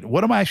like, wait,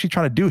 what am I actually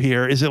trying to do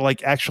here? Is it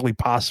like actually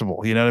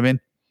possible? You know what I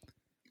mean?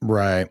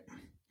 Right.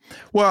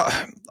 Well,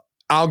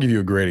 I'll give you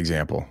a great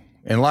example.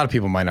 And a lot of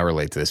people might not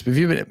relate to this, but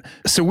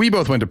so we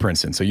both went to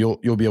Princeton, so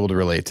you'll be able to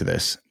relate to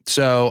this.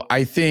 So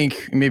I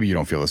think maybe you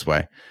don't feel this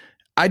way.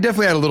 I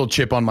definitely had a little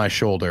chip on my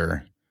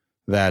shoulder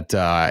that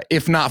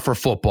if not for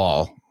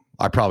football,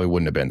 I probably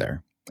wouldn't have been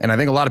there. And I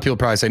think a lot of people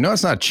probably say, no,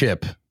 it's not a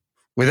chip.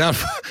 Without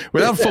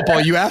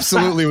football, you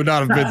absolutely would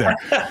not have been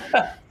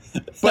there.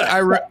 But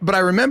I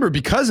remember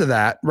because of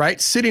that, right?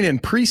 Sitting in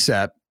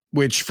precept,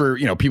 which for,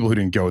 people who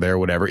didn't go there or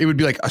whatever, it would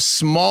be like a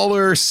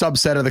smaller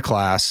subset of the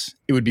class.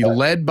 It would be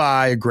led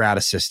by a grad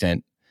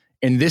assistant.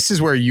 And this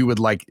is where you would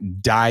like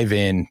dive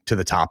in to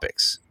the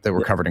topics that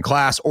were covered in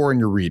class or in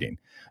your reading.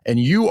 And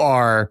you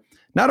are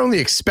not only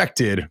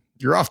expected,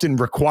 you're often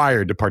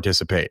required to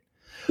participate.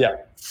 Yeah.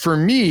 For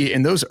me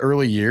in those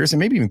early years, and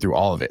maybe even through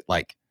all of it,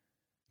 like,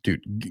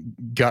 dude,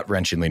 gut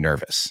wrenchingly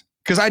nervous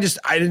because I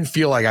didn't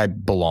feel like I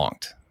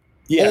belonged.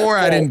 Yeah,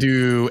 I didn't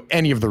do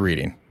any of the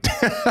reading.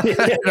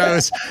 I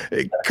was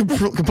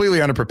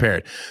completely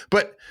unprepared.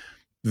 But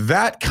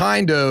that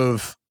kind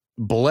of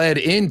bled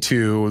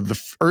into the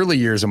early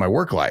years of my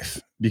work life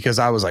because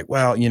I was like,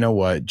 well, you know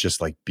what?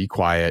 Just like be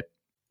quiet.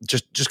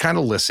 Just kind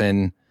of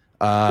listen.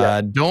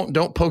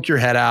 Don't poke your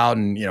head out,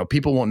 and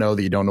people won't know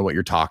that you don't know what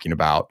you're talking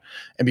about.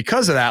 And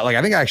because of that, like,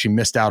 I think I actually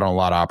missed out on a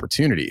lot of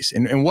opportunities.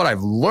 And what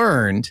I've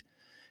learned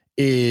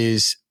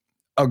is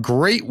a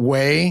great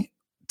way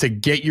to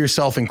get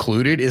yourself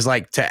included is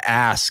like to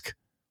ask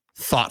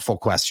thoughtful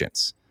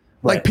questions.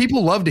 Right. Like,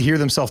 people love to hear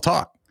themselves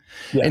talk.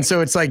 Yeah. And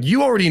so it's like,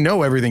 you already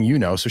know everything you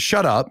know. So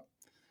shut up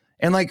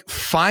and like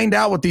find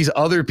out what these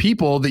other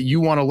people that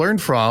you want to learn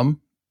from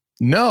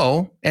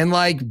know, and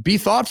like be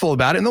thoughtful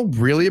about it, and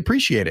they'll really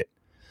appreciate it.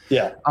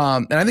 Yeah.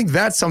 And I think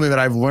that's something that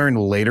I've learned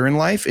later in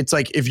life. It's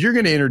like, if you're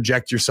going to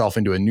interject yourself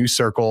into a new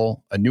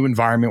circle, a new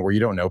environment where you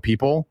don't know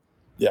people.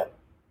 Yeah.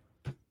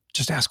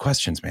 Just ask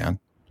questions, man.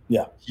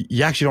 Yeah.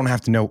 You actually don't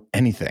have to know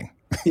anything.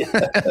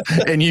 Yeah.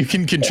 And you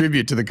can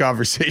contribute to the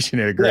conversation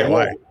in a great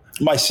way.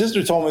 My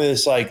sister told me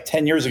this like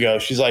 10 years ago.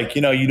 She's like,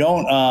 you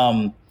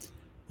don't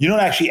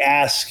actually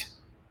ask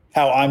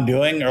how I'm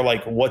doing or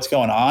like what's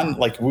going on.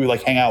 Like, we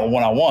like hang out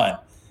one-on-one.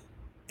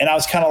 And I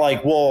was kind of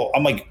like, well,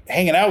 I'm like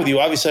hanging out with you.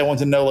 Obviously I want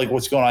to know like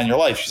what's going on in your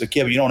life. She's like,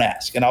 yeah, but you don't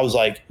ask. And I was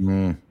like,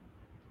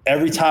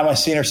 every time I've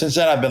seen her since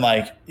then, I've been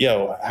like,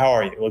 yo, how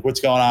are you? Like, what's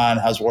going on?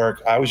 How's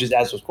work? I always just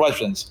ask those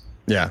questions.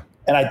 Yeah.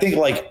 And I think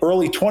like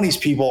early 20s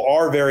people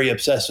are very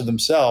obsessed with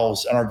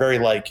themselves and are very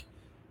like,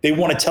 they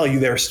want to tell you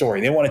their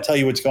story. They want to tell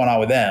you what's going on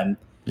with them.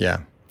 Yeah.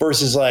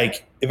 Versus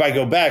like, if I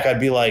go back, I'd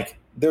be like,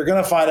 they're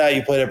going to find out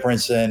you played at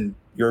Princeton.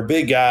 You're a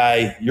big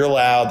guy. You're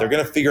loud. They're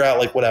going to figure out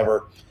like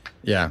whatever.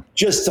 Yeah.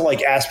 Just to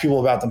like ask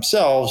people about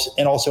themselves,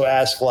 and also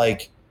ask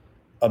like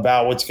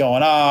about what's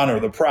going on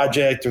or the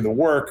project or the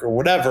work or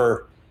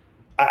whatever.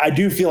 I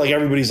do feel like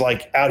everybody's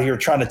like out here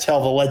trying to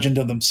tell the legend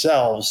of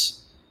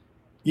themselves,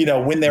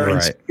 when they're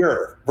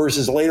insecure,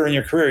 versus later in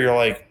your career, you're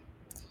like,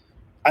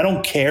 I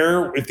don't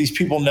care if these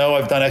people know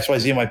I've done X, Y,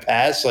 Z in my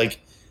past. Like,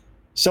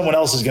 someone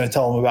else is going to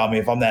tell them about me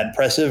if I'm that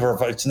impressive, or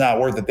if it's not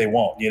worth it, they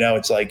won't.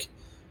 It's like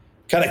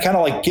kind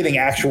of like getting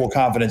actual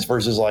confidence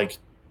versus like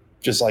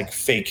just like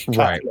fake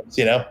confidence.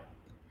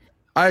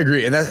 I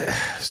agree. And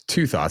that's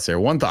two thoughts there.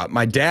 One thought,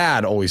 my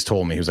dad always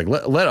told me, he was like,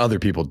 let other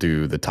people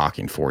do the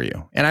talking for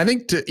you. And I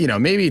think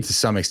maybe to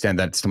some extent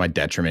that's to my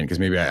detriment, because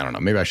maybe I don't know,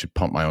 maybe I should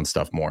pump my own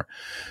stuff more.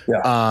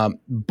 Yeah.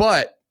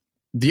 But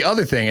the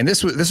other thing, and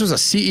this was a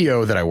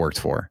CEO that I worked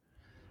for.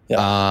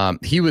 Yeah.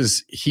 He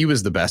was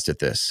the best at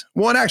this.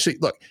 Well, and actually,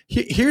 look,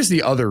 here's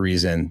the other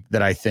reason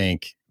that I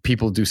think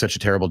people do such a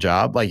terrible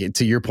job. Like,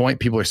 to your point,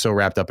 people are so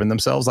wrapped up in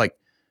themselves. Like,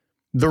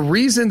 the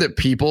reason that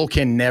people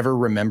can never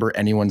remember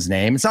anyone's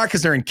name, it's not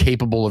because they're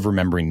incapable of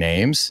remembering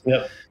names.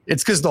 Yep.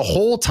 It's because the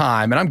whole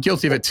time, and I'm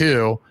guilty of it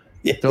too,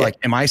 they're like,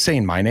 am I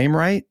saying my name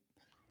right?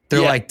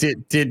 They're like,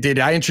 did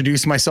I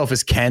introduce myself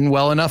as Ken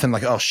well enough? And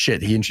like, oh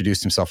shit, he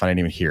introduced himself. I didn't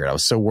even hear it. I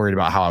was so worried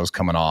about how I was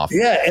coming off.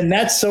 Yeah. And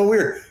that's so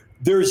weird.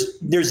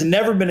 There's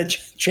never been a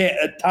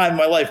time in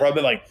my life where I've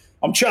been like,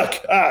 I'm Chuck.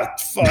 I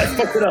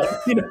fucked it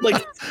up.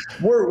 Like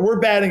we're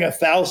batting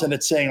 1,000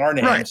 at saying our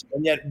names. Right.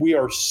 And yet we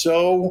are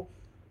so,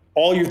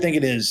 all you're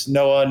thinking is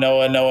Noah.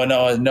 Don't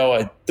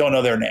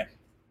know their name.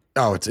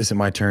 Oh, is it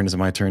my turn? Is it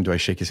my turn? Do I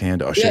shake his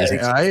hand? Oh, shake his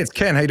hand. Hey, it's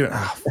Ken. How you doing?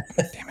 Oh,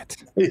 damn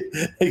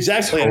it.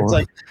 Exactly. It's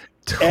like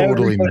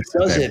everybody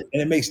does it,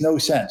 and it makes no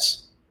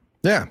sense.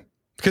 Yeah.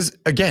 Because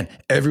again,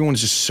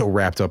 everyone's just so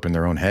wrapped up in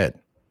their own head.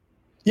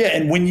 Yeah.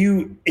 And when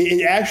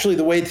it actually,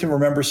 the way to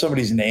remember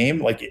somebody's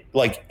name,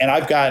 and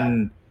I've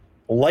gotten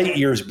light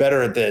years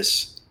better at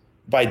this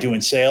by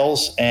doing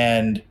sales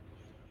and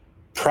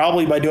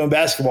probably by doing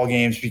basketball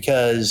games,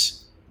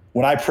 because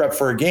when I prep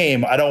for a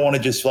game, I don't want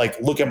to just like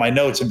look at my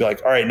notes and be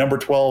like, all right, number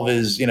 12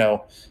 is,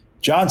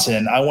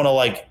 Johnson. I want to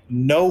like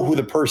know who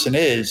the person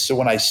is. So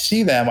when I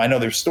see them, I know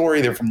their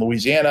story. They're from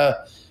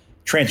Louisiana,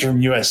 transferred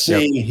from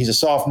USC. Yep. He's a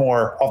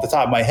sophomore off the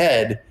top of my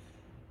head.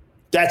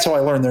 That's how I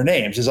learn their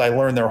names, is I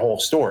learn their whole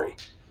story.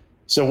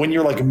 So when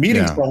you're like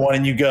meeting someone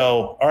and you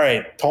go, all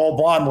right, tall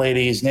blonde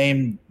lady is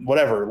named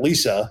whatever,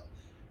 Lisa.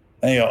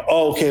 And you go,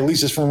 oh, okay,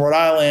 Lisa's from Rhode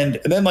Island.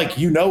 And then like,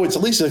 it's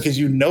Lisa because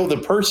you know the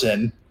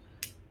person.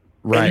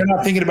 Right. And you're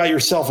not thinking about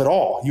yourself at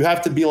all. You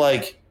have to be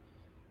like,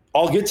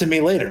 I'll get to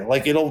me later.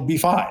 Like, it'll be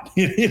fine.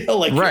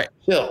 Right.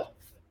 Chill.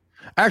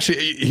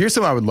 Actually, here's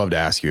something I would love to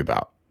ask you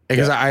about,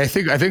 because I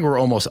think we're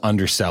almost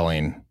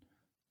underselling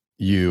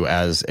you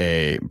as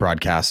a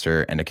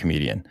broadcaster and a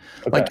comedian.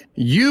 Okay. Like,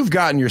 you've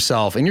gotten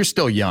yourself, and you're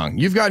still young,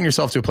 you've gotten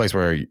yourself to a place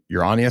where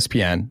you're on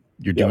ESPN.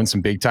 You're doing some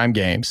big time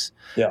games.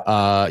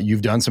 Yeah.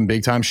 You've done some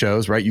big time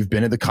shows, right? You've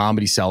been at the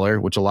Comedy Cellar,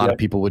 which a lot of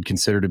people would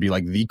consider to be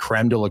like the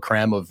creme de la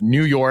creme of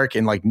New York.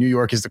 And like, New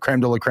York is the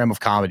creme de la creme of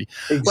comedy.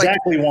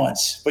 Exactly, like,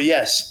 once, but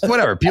yes.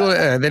 Whatever. People,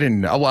 they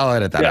didn't know. Well, I'll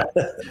edit that out.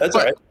 That's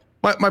all right.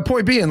 My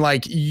point being,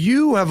 like,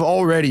 you have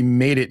already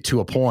made it to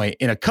a point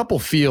in a couple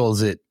fields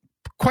that,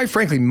 quite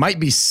frankly, might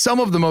be some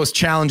of the most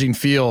challenging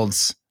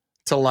fields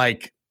to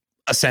like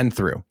ascend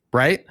through.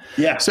 Right.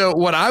 Yeah. So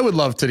what I would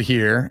love to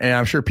hear, and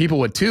I'm sure people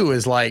would too,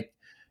 is like,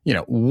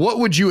 what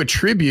would you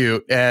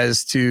attribute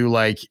as to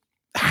like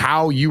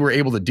how you were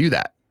able to do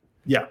that?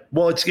 Yeah.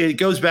 Well, it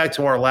goes back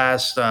to our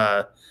last,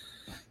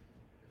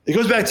 it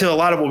goes back to a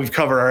lot of what we've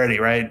covered already.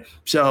 Right.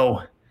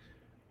 So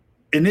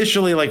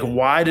initially, like,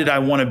 why did I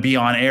want to be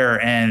on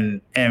air,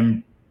 and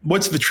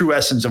what's the true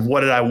essence of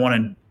what did I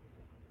want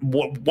to,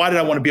 why did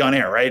I want to be on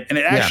air, right? And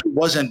it actually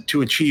wasn't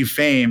to achieve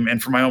fame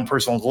and for my own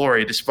personal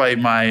glory, despite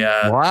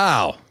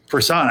my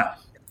persona.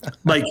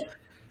 Like,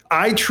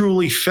 I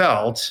truly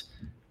felt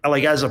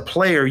like as a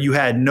player, you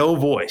had no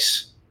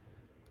voice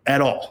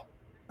at all.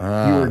 You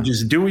were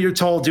just do what you're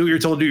told, do what you're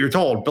told, do what you're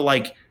told. But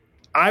like,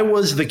 I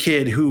was the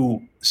kid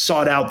who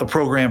sought out the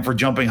program for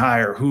Jumping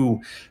Higher,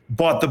 who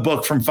bought the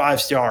book from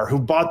 5-Star, who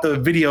bought the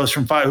videos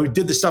from who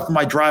did the stuff in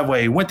my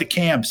driveway, went to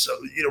camps,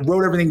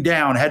 wrote everything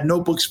down, had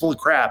notebooks full of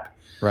crap.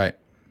 Right.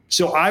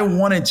 So I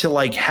wanted to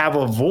like have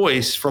a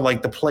voice for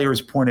like the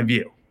player's point of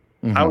view.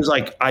 Mm-hmm. I was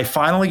like, I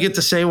finally get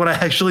to say what I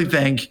actually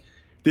think.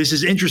 This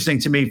is interesting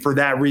to me for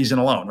that reason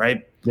alone.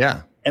 Right.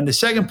 Yeah. And the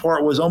second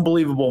part was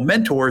unbelievable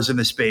mentors in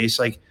the space.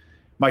 Like,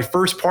 my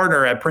first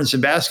partner at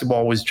Princeton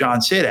basketball was John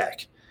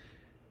Sadak.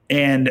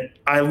 And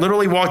I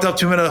literally walked up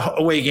to him in an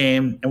away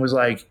game and was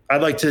like,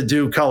 I'd like to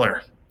do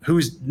color.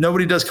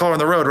 Nobody does color on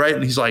the road, right?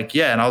 And he's like,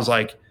 yeah. And I was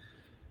like,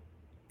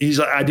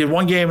 I did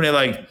one game, and they're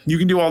like, you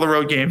can do all the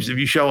road games if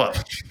you show up.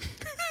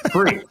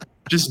 Free.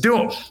 Just do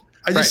them.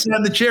 I just sat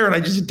in the chair and I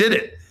just did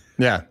it.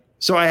 Yeah.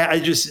 So I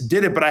just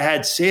did it, but I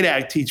had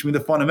Sadak teach me the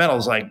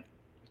fundamentals. Like,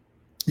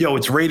 yo,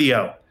 it's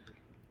radio.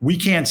 We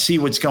can't see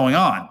what's going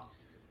on.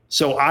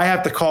 So I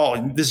have to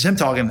call, this is him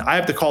talking, I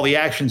have to call the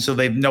action so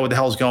they know what the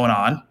hell's going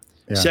on.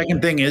 Yeah.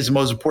 Second thing is, the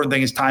most important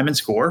thing is time and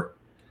score.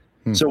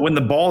 So when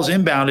the ball's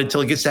inbounded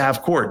till it gets to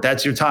half court,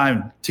 that's your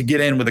time to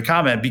get in with a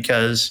comment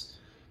because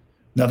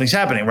nothing's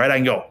happening, right? I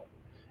can go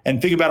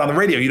and think about it on the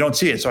radio. You don't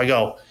see it. So I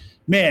go,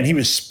 man, he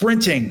was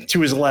sprinting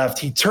to his left.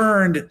 He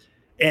turned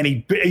and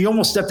he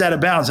almost stepped out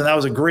of bounds. And that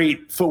was a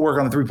great footwork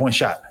on the 3-point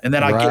shot. And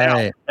then I get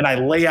out and I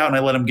lay out and I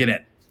let him get in.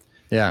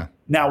 Yeah.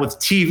 Now with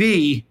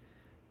TV,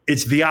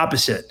 it's the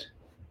opposite.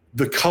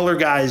 The color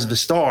guy is the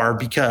star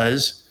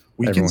because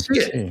everyone can see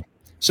it.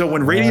 So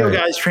when radio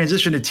guys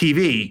transition to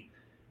TV,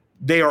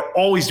 they are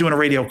always doing a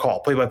radio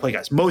call, play-by-play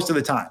guys, most of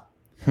the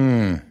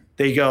time.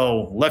 They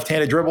go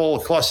left-handed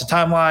dribble, across the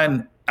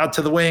timeline, out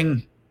to the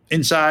wing,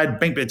 inside,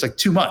 bang, it's like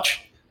too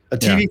much. A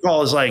TV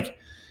call is like,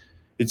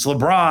 it's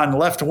LeBron,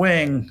 left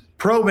wing,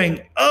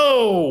 probing.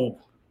 Oh,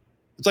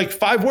 it's like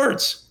 5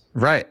 words.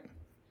 Right.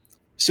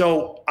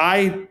 So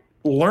I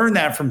learned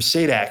that from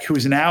Sadak, who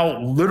is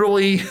now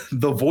literally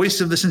the voice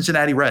of the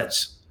Cincinnati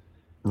Reds.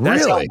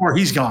 That's how far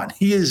he's gone.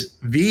 He is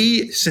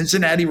the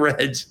Cincinnati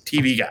Reds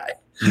TV guy.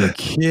 You're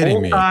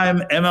kidding me.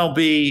 Full-time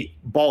MLB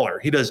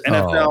baller. He does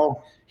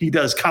NFL. He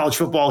does college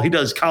football. He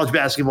does college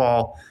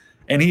basketball.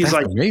 And he's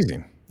like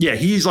amazing. Yeah,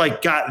 he's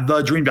like got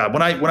the dream job.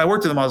 When I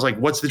worked with him, I was like,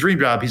 what's the dream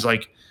job? He's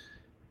like,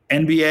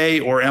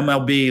 NBA or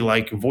MLB,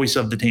 like voice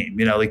of the team.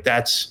 Like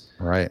that's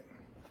right.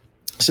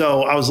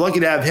 So I was lucky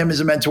to have him as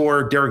a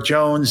mentor. Derek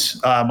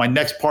Jones, my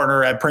next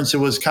partner at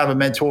Princeton, was kind of a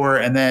mentor.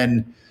 And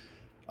then,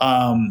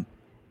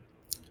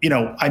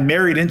 I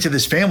married into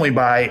this family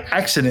by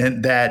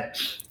accident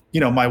that,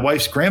 my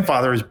wife's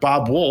grandfather is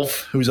Bob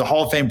Wolf, who's a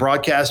Hall of Fame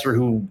broadcaster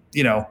who,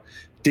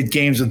 did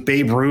games with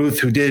Babe Ruth,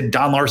 who did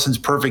Don Larson's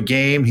Perfect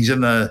Game. He's in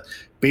the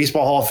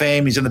Baseball Hall of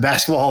Fame. He's in the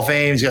Basketball Hall of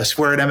Fame. He's got a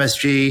square at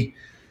MSG.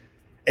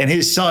 And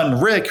his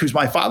son, Rick, who's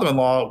my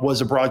father-in-law,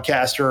 was a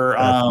broadcaster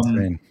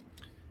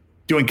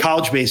doing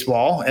college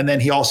baseball. And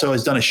then he also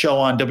has done a show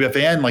on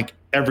WFAN like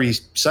every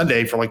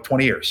Sunday for like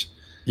 20 years.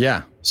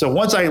 Yeah. So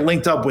once I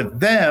linked up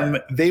with them,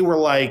 they were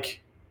like,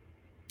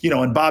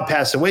 and Bob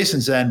passed away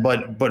since then,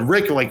 but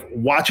Rick like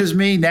watches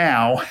me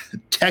now,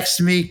 texts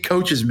me,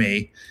 coaches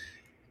me,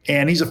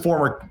 and he's a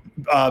former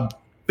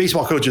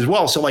baseball coach as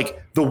well. So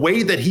like the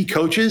way that he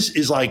coaches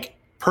is like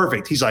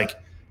perfect. He's like,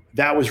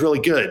 that was really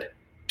good.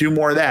 Do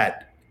more of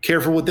that.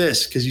 Careful with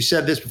this because you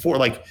said this before.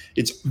 Like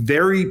it's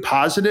very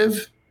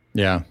positive.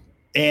 Yeah.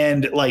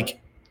 And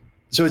like,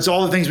 so it's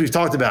all the things we've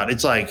talked about.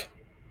 It's like,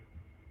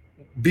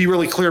 be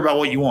really clear about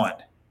what you want.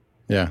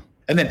 Yeah.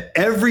 And then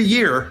every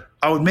year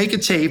I would make a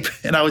tape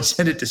and I would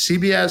send it to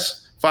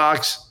CBS,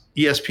 Fox,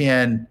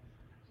 ESPN,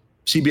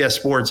 CBS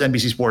Sports,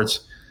 NBC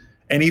Sports,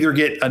 and either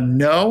get a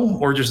no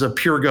or just a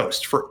pure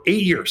ghost for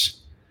 8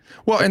 years.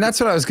 Well, and that's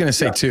what I was going to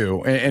say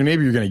too. And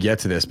maybe you're going to get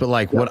to this, but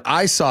like what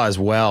I saw as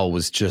well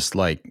was just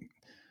like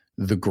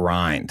the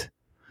grind.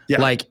 Yeah.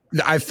 Like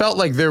I felt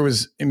like there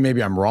was,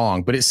 maybe I'm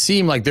wrong, but it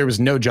seemed like there was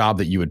no job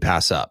that you would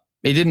pass up.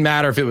 It didn't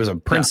matter if it was a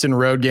Princeton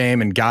road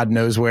game and God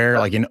knows where,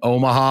 like in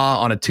Omaha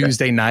on a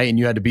Tuesday night and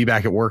you had to be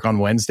back at work on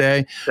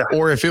Wednesday,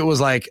 or if it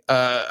was like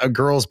a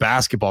girls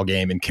basketball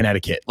game in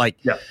Connecticut. Like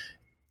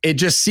it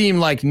just seemed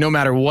like no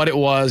matter what it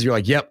was, you're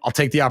like, yep, I'll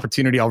take the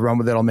opportunity. I'll run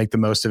with it. I'll make the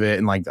most of it.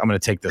 And like, I'm going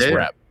to take this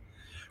rep.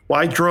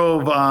 Well, I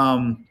drove,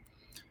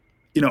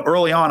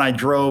 early on, I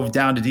drove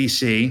down to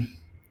DC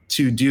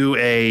to do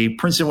a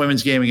Princeton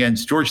women's game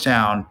against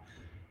Georgetown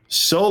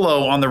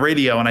solo on the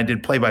radio. And I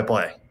did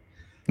play-by-play.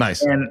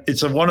 Nice. And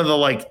it's one of the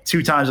like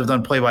 2 times I've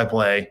done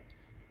play-by-play.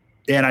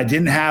 And I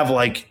didn't have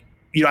I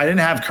didn't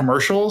have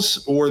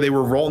commercials, or they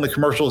were rolling the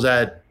commercials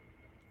at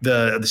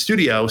the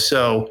studio.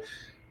 So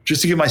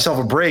just to give myself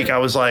a break, I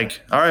was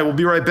like, all right, we'll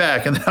be right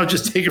back. And then I'll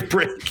just take a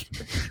break.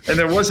 And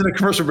there wasn't a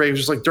commercial break. It was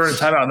just like during a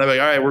timeout. And they're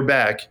like, all right, we're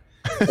back.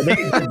 And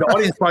the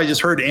audience probably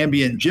just heard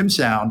ambient gym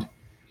sound.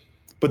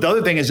 But the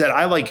other thing is that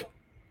I like,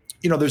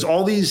 there's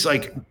all these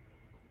like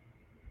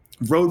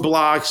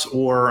roadblocks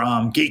or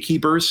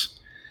gatekeepers.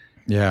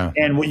 Yeah.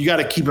 And what you got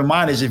to keep in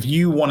mind is if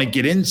you want to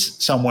get in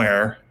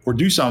somewhere or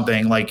do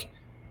something, like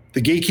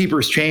the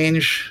gatekeepers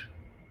change,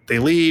 they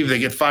leave, they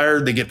get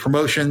fired, they get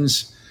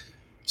promotions.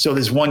 So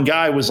this one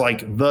guy was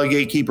like the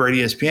gatekeeper at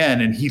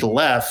ESPN, and he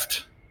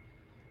left,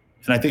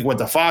 and I think went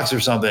to Fox or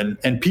something,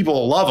 and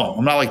people love him.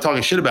 I'm not like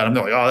talking shit about him.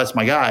 They're like, oh, that's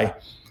my guy.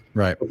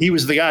 Right. But he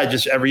was the guy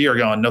just every year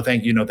going, no,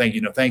 thank you, no, thank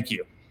you, no, thank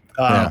you.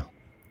 Yeah.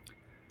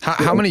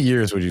 How many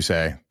years would you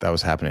say that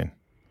was happening?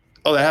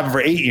 Oh, that happened for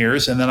 8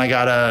 years, and then I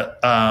got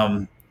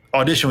a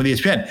audition with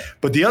ESPN.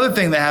 But the other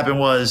thing that happened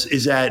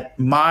is that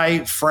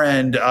my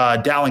friend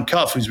Dallin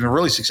Cuff, who's been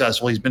really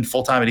successful, he's been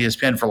full time at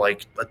ESPN for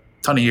like a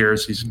ton of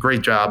years. He's a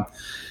great job.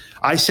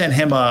 I sent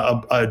him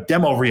a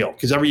demo reel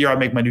because every year I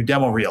make my new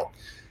demo reel,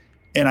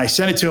 and I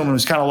sent it to him and it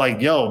was kind of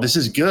like, yo, this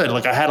is good.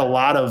 Like I had a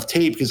lot of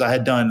tape because I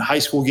had done high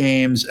school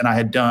games and I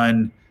had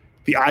done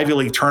the Ivy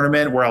League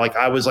tournament where like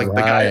I was like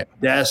the guy at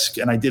the desk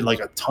and I did like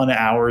a ton of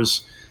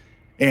hours.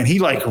 And he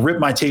like ripped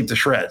my tape to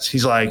shreds.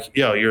 He's like,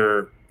 yo,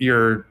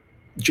 your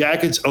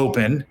jacket's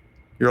open.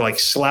 You're like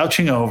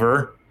slouching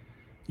over.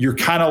 You're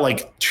kind of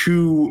like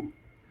too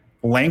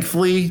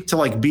lengthy to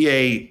like be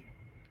a,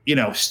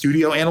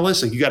 studio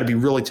analyst. Like you got to be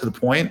really to the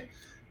point.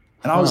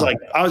 And I was like,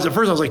 at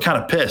first I was like kind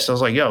of pissed. I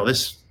was like, yo,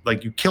 this,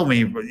 like you kill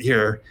me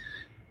here.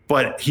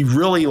 But he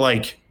really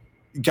like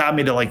got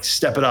me to like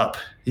step it up,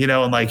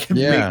 and like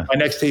make my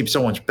next tape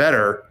so much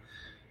better.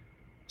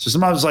 So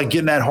sometimes like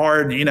getting that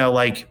hard,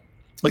 like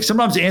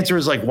sometimes the answer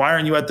is like, why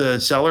aren't you at the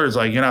cellar? It's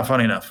like, you're not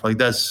funny enough. Like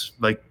that's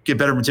like, get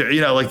better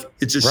material, like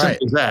it's as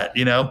simple as that,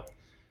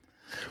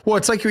 Well,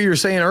 it's like what you were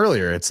saying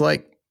earlier. It's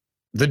like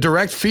the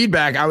direct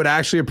feedback. I would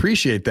actually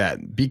appreciate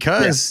that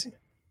because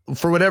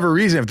for whatever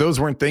reason, if those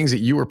weren't things that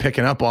you were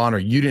picking up on, or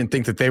you didn't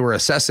think that they were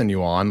assessing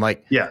you on,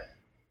 like,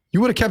 you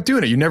would have kept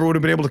doing it. You never would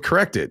have been able to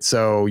correct it.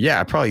 So yeah,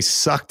 it probably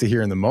sucked to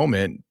hear in the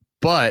moment,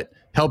 but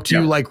helped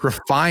you like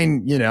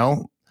refine,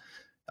 your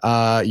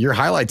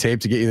highlight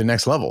tape to get you the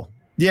next level.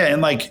 Yeah.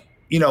 And like,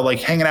 like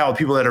hanging out with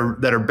people that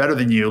are better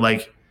than you.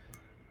 Like,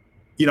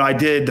 I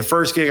did the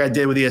first gig I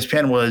did with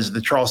ESPN was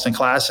the Charleston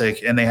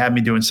Classic, and they had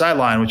me doing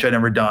sideline, which I'd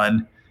never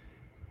done.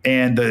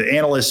 And the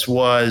analyst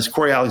was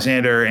Corey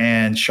Alexander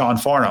and Sean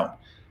Farnham.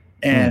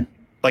 And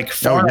like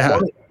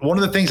Farnham, one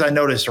of the things I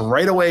noticed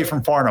right away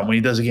from Farnham when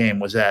he does a game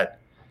was that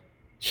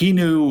he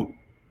knew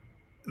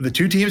the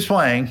two teams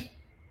playing,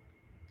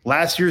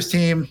 last year's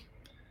team,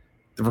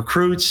 the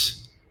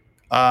recruits,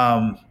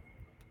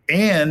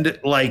 and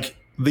like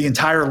the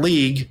entire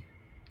league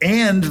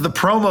and the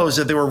promos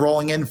that they were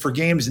rolling in for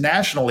games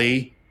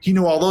nationally. He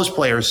knew all those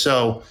players.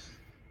 So,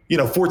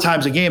 4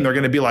 times a game, they're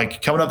going to be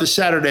like, coming up this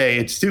Saturday,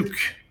 it's Duke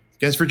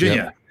against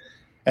Virginia. Yep.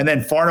 And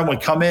then Farnham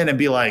would come in and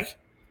be like,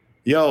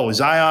 yo,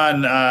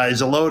 Zion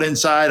is a load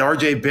inside,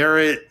 RJ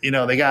Barrett,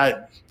 they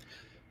got,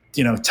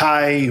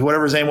 Ty,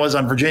 whatever his name was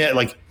on Virginia,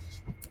 like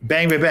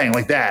bang, bang, bang,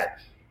 like that.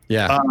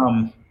 Yeah.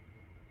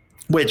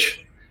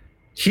 Which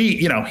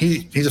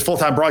he's a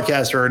full-time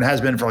broadcaster and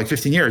has been for like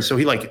 15 years. So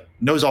he like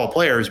knows all the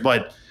players,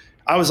 but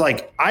I was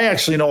like, I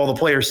actually know all the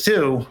players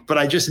too, but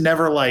I just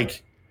never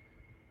like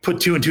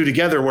put 2 and 2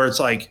 together where it's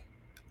like,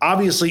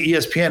 obviously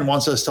ESPN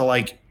wants us to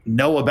like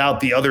know about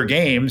the other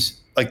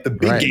games, like the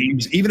big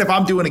games, even if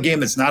I'm doing a game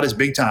that's not as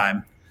big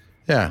time.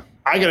 Yeah.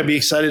 I got to be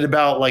excited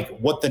about like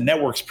what the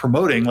network's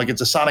promoting. Like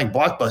it's a Sonic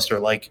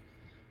blockbuster. Like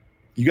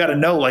you got to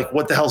know like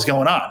what the hell's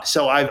going on.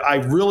 So I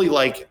really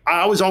like,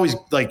 I was always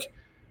like,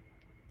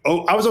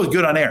 I was always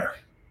good on air,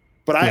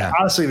 but I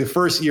honestly, the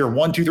first year,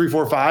 1, 2, 3,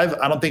 4, 5,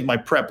 I don't think my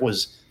prep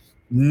was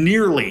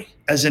nearly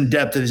as in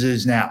depth as it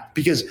is now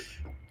because,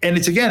 and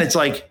it's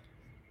like,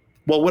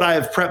 well, would I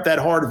have prepped that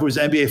hard if it was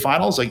NBA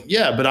finals? Like,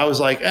 yeah, but I was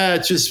like,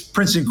 it's just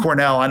Princeton,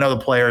 Cornell. I know the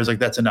players, like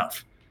that's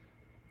enough.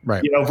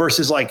 Right.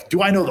 Versus like,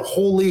 do I know the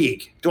whole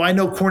league? Do I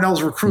know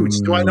Cornell's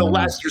recruits? Do I know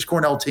last year's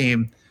Cornell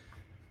team?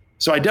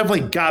 So I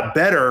definitely got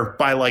better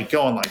by like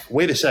going like,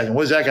 wait a second,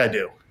 what does that guy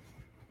do?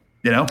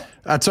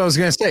 That's what I was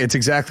going to say. It's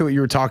exactly what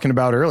you were talking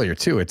about earlier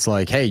too. It's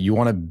like, hey, you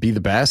want to be the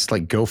best?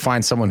 Like go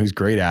find someone who's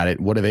great at it.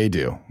 What do they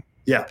do?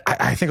 Yeah.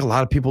 I think a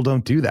lot of people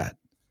don't do that.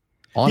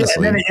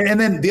 Honestly. Yeah, and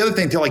then the other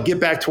thing to like get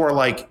back to our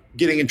like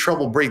getting in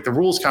trouble, break the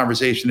rules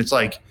conversation. It's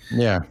like,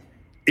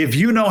 if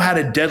you know how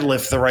to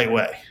deadlift the right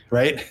way,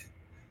 right?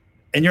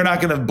 And you're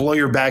not going to blow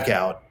your back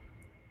out,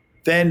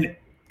 then,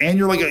 and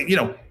you're like,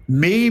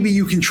 maybe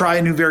you can try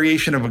a new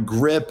variation of a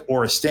grip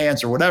or a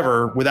stance or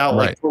whatever without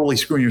like totally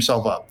screwing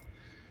yourself up.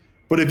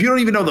 But if you don't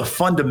even know the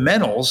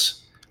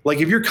fundamentals, like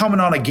if you're coming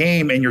on a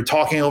game and you're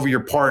talking over your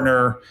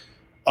partner,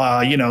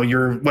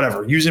 you're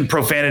whatever, using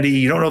profanity,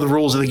 you don't know the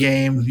rules of the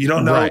game, you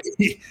don't know,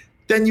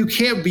 then you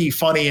can't be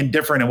funny and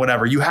different and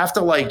whatever. You have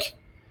to like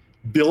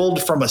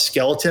build from a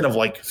skeleton of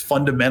like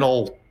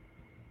fundamental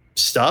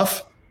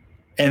stuff.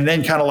 and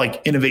then kind of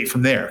like innovate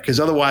from there. Because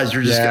otherwise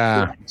you're just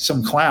gonna be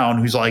some clown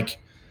who's like,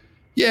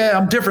 yeah,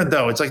 I'm different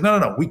though. It's like,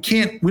 no. We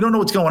don't know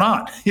what's going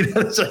on.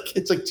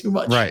 It's like too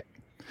much. Right.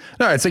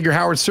 No, it's like your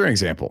Howard Stern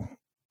example.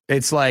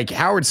 It's like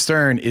Howard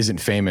Stern isn't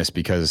famous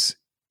because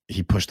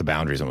he pushed the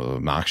boundaries and was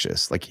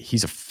obnoxious. Like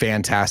he's a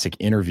fantastic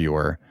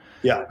interviewer.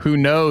 Yeah. Who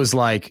knows?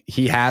 Like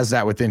he has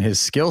that within his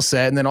skill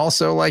set. And then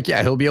also like,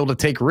 yeah, he'll be able to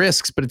take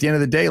risks. But at the end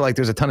of the day, like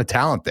there's a ton of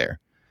talent there.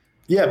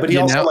 Yeah. But he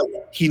also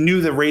he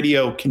knew the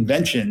radio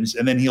conventions,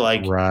 and then he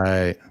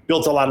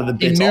built a lot of the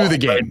bits. He knew the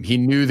game. Right? He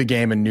knew the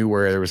game and knew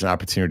where there was an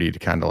opportunity to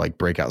kind of like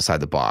break outside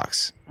the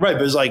box. Right.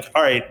 But it's like,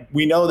 all right,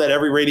 we know that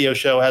every radio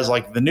show has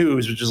like the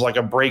news, which is like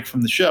a break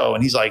from the show.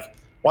 And he's like,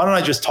 why don't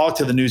I just talk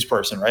to the news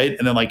person? Right.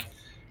 And then like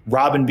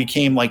Robin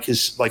became like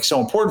his, like so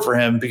important for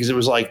him because it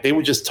was like, they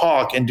would just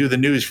talk and do the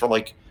news for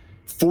like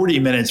 40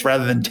 minutes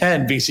rather than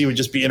 10 because he would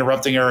just be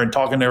interrupting her and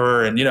talking to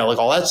her and, like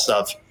all that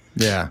stuff.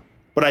 Yeah.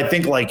 But I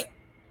think like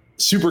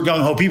super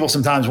gung-ho people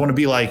sometimes want to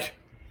be like,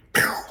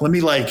 let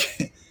me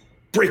like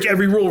break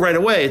every rule right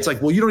away. It's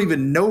like, well, you don't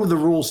even know the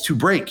rules to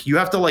break. You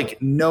have to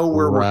like know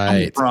where we're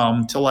coming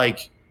from to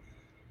like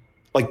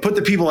put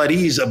the people at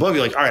ease above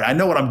you. Like, all right, I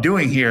know what I'm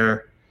doing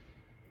here.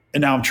 And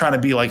now I'm trying to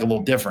be like a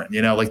little different,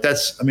 like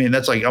that's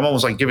like, I'm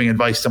almost like giving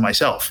advice to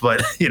myself,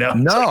 but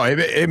No, like,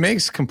 it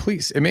makes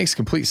complete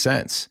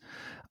sense.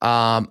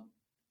 All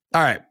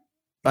right.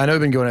 I know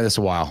we've been going at this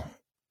a while.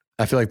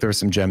 I feel like there were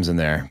some gems in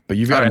there, but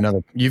you've got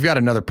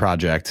another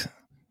project.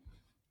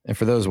 And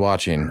for those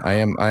watching, I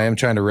am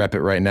trying to rep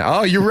it right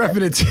now. Oh, you're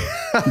repping it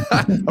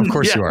too. Of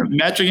course you are.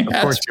 Matching hats,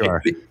 of course you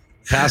are.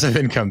 Passive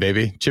income,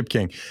 baby. Chip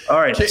King. All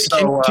right. Can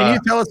you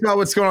tell us about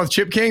what's going on with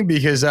Chip King?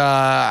 Because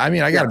I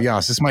got to be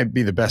honest, this might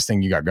be the best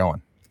thing you got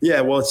going.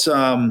 Yeah, well, it's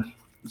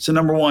the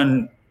number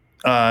one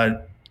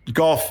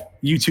golf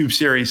YouTube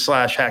series /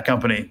 hat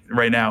company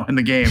right now in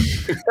the game.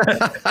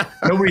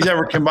 Nobody's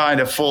ever combined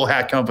a full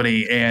hat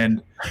company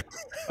and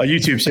a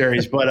YouTube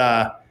series, but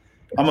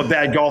I'm a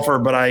bad golfer,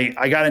 but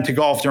I got into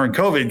golf during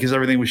COVID because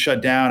everything was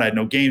shut down. I had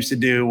no games to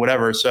do,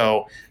 whatever.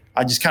 So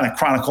I just kind of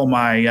chronicle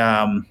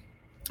my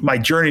my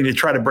journey to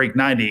try to break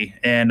 90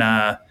 and,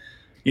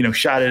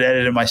 shot it,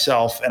 edited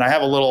myself. And I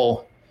have a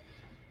little,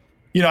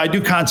 I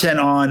do content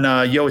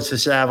on Yo, It's the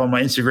Sav on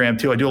my Instagram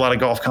too. I do a lot of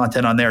golf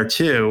content on there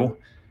too.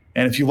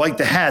 And if you like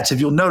the hats,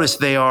 if you'll notice,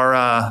 they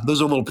are,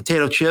 those are little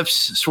potato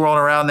chips swirling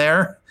around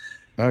there.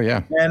 Oh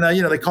yeah. And,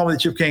 they call me the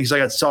Chip King because I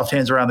got soft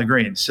hands around the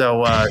green.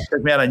 So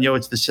check me out on Yo,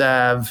 It's the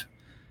Sav.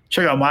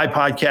 Check out my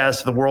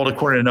podcast, The World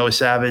According to Noah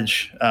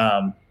Savage.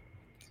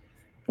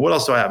 What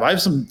else do I have? I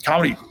have some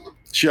comedy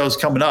shows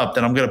coming up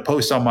that I'm going to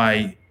post on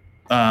my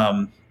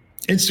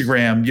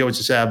Instagram, Yo, It's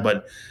the Sav,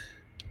 but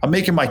I'm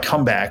making my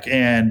comeback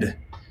and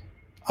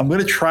I'm going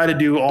to try to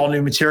do all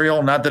new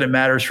material. Not that it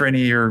matters for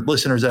any of your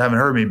listeners that haven't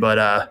heard me, but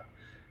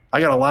I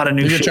got a lot of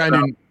new shit. You're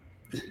going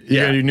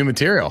to do new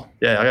material.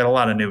 Yeah, I got a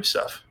lot of new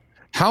stuff.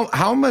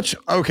 How much?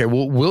 Okay,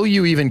 well, will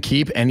you even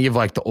keep any of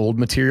like the old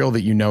material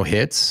that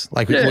hits?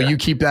 Like, will you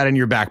keep that in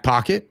your back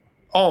pocket?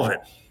 All of it,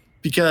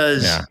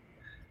 because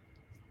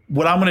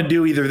what I'm going to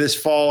do either this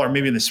fall or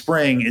maybe in the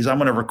spring is I'm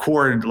going to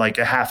record like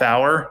a half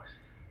hour,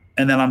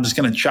 and then I'm just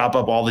going to chop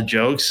up all the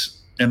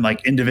jokes and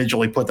like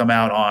individually put them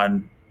out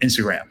on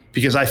Instagram,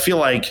 because I feel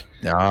like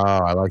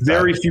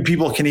very few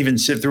people can even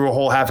sit through a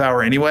whole half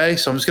hour anyway.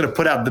 So I'm just going to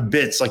put out the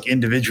bits like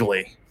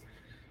individually.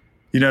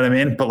 You know what I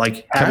mean? But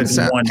like have it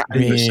in one.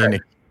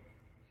 It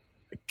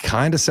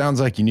kind of sounds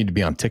like you need to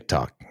be on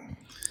TikTok.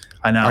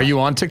 I know. Are you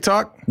on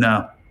TikTok?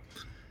 No.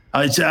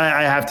 I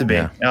have to be.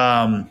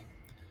 Yeah.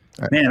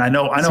 Man, I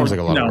know. Seems like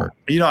a lot of work.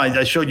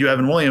 I showed you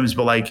Evan Williams,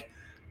 but like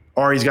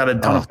Ari's got a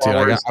ton of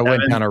followers. Dude,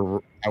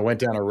 I went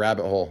down a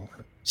rabbit hole.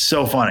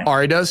 So funny.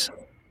 Ari does?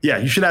 Yeah,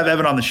 you should have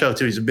Evan on the show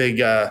too. He's a big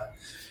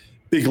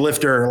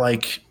lifter,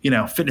 like,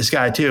 fitness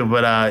guy too,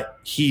 but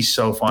he's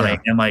so funny.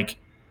 And like,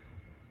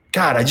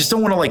 God, I just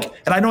don't want to like,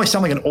 and I know I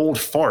sound like an old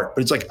fart,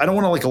 but it's like, I don't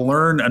want to like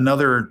learn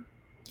another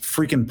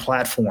freaking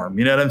platform.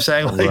 You know what I'm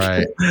saying? Like,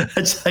 right.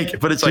 It's like,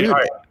 but it's like, all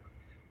right,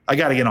 I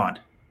got to get on.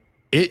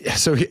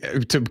 So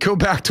to go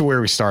back to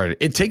where we started,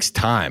 it takes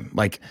time.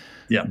 Like,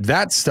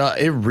 that stuff,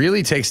 it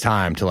really takes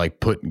time to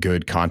like put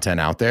good content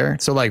out there.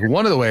 So like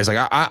one of the ways,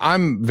 like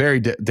I'm very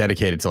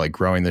dedicated to like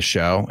growing the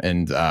show.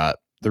 And the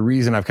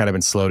reason I've kind of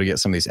been slow to get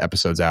some of these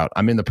episodes out,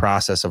 I'm in the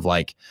process of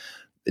like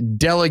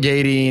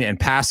delegating and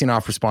passing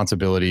off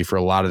responsibility for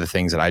a lot of the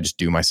things that I just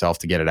do myself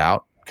to get it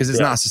out, because it's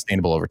not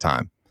sustainable over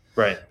time.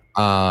 Right.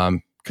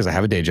 Because I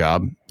have a day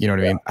job, you know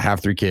what I mean? I have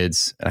 3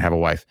 kids and I have a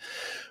wife.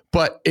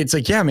 But it's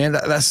like, yeah, man,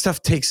 that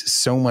stuff takes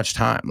so much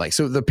time. Like,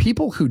 so the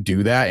people who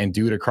do that and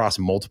do it across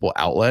multiple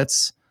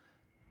outlets,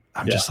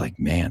 I'm just like,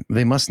 man,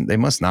 they must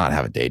not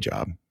have a day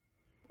job,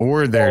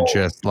 or they're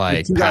just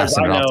like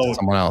passing it off to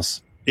someone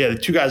else. Yeah, the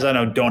 2 guys I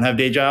know don't have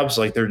day jobs.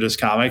 Like, they're just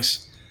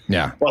comics.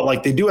 Yeah. But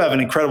like, they do have an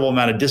incredible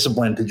amount of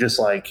discipline to just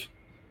like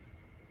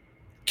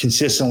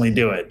consistently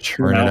do it.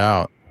 Churn it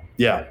out.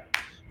 Yeah.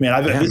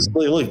 Man,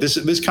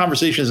 this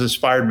conversation has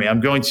inspired me. I'm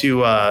going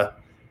to,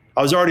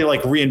 I was already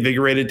like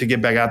reinvigorated to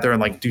get back out there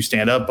and like do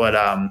stand up, but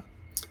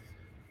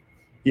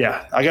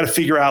yeah, I got to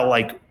figure out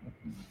like,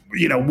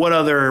 what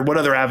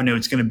other avenue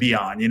it's going to be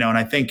on, and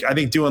I think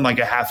doing like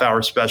a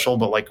half-hour special,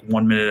 but like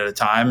 1 minute at a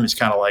time is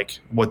kind of like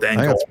what the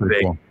end goal would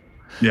be. Cool.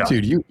 Yeah.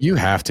 Dude, you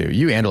have to.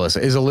 You and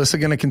Alyssa. Is Alyssa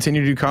going to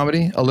continue to do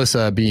comedy?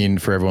 Alyssa being,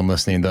 for everyone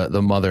listening,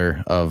 the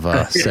mother of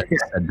said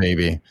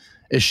baby.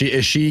 Is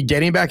she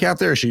getting back out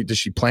there? Does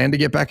she plan to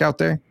get back out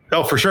there?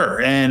 Oh, for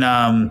sure.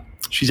 And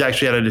she's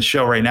actually at a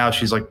show right now.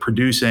 She's like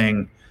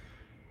producing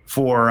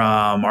for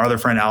our other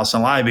friend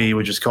Allison Libby,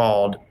 which is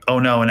called "Oh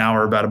No, an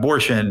Hour About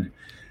Abortion."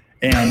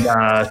 And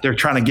they're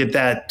trying to get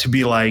that to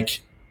be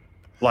like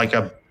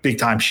a big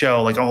time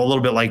show, like a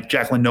little bit like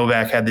Jacqueline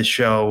Novak had this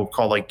show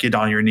called like Get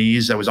On Your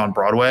Knees that was on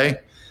Broadway.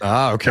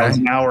 Oh, okay. That was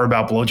an hour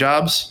about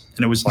blowjobs,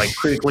 and it was like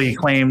critically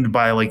acclaimed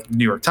by like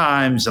New York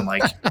Times, and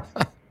like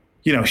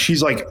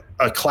she's like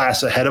a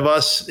class ahead of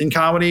us in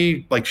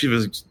comedy. Like she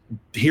was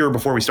here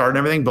before we started and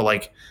everything, but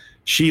like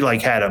she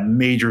like had a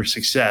major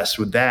success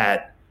with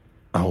that.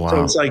 Oh wow!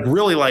 So it's like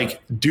really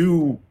like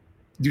do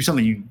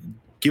something you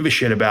give a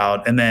shit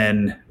about, and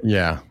then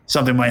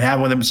something might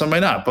happen with him, some might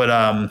not. But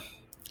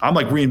I'm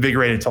like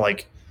reinvigorated to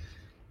like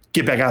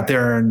get back out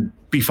there and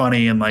be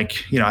funny, and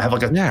like I have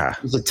like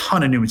there's a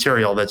ton of new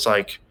material that's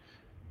like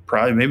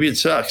probably maybe it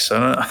sucks. I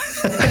don't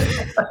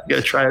know.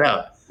 Gotta try it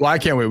out. Well, I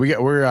can't wait. We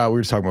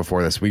were talking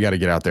before this. We got to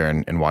get out there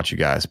and watch you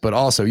guys. But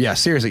also,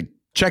 seriously,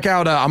 check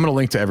out. I'm gonna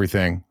link to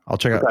everything. I'll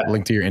check out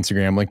link to your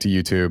Instagram, link to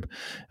YouTube.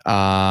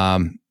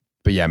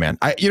 But yeah, man,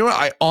 you know what?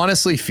 I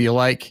honestly feel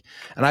like,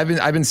 and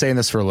I've been saying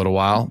this for a little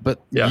while,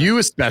 but you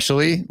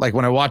especially, like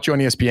when I watch you on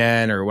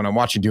ESPN or when I'm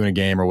watching doing a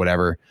game or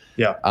whatever.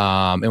 Yeah.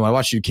 And when I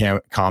watch you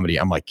comedy,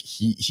 I'm like,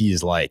 he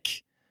is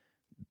like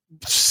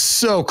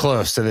so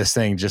close to this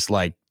thing, just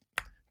like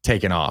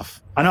taking off.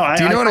 I know.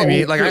 Do you know what I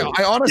mean? Like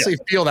I honestly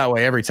feel that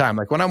way every time.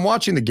 Like when I'm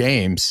watching the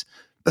games,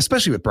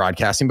 especially with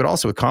broadcasting, but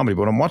also with comedy,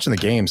 but when I'm watching the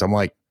games, I'm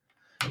like,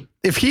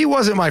 if he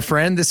wasn't my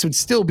friend, this would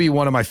still be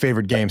one of my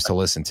favorite games to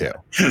listen to.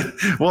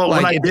 Well,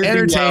 like, when I did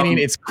entertaining,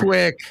 it's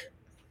quick.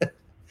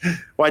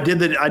 Well, I did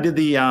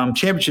the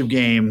championship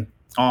game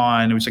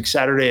on. It was like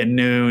Saturday at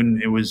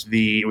noon. It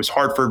was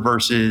Hartford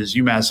versus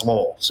UMass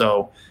Lowell.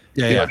 So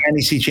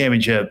NEC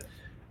championship.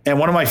 And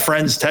one of my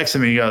friends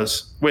texted me. He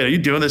goes, "Wait, are you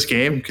doing this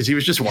game?" Because he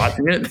was just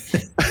watching it.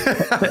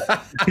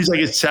 He's like,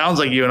 "It sounds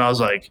like you," and I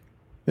was like,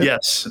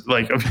 yes,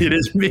 like it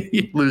is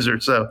me, loser.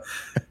 So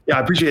yeah, I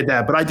appreciate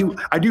that. But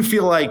I do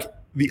feel like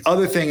the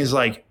other thing is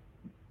like,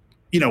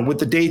 with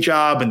the day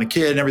job and the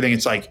kid and everything,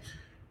 it's like,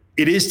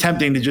 it is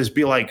tempting to just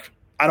be like,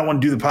 I don't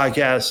want to do the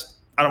podcast.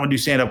 I don't want to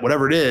do stand up,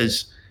 whatever it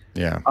is.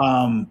 Yeah.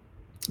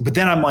 But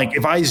then I'm like,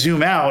 if I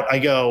zoom out, I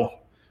go,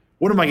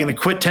 what am I going to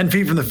quit 10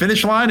 feet from the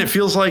finish line? It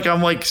feels like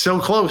I'm like so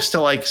close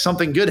to like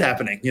something good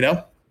happening,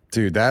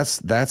 Dude, that's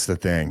the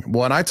thing.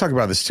 Well, and I talk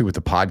about this too with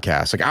the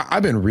podcast. Like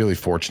I've been really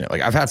fortunate.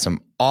 Like I've had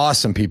some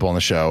awesome people on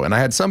the show, and I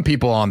had some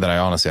people on that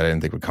I didn't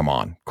think would come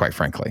on, quite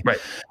frankly. Right.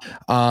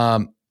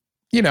 And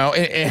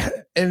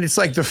it's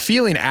like the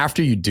feeling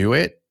after you do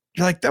it,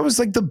 you're like, that was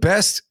like the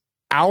best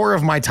hour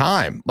of my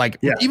time. Like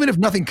even if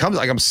nothing comes,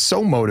 like I'm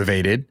so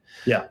motivated.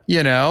 Yeah.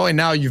 And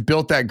now you've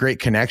built that great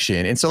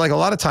connection. And so like a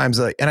lot of times,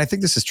 like, and I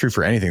think this is true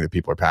for anything that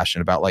people are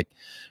passionate about. Like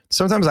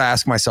sometimes I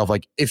ask myself,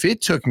 like, if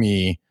it took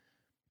me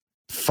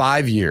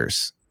 5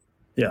 years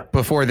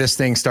before this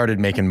thing started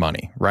making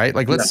money, right?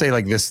 Like, let's say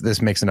like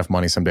this makes enough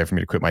money someday for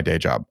me to quit my day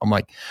job. I'm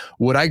like,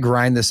 would I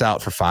grind this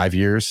out for 5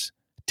 years,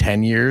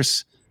 10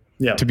 years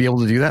to be able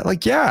to do that?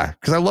 Like,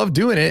 because I love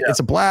doing it. It's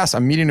a blast.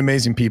 I'm meeting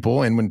amazing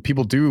people. And when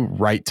people do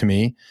write to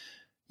me,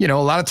 a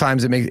lot of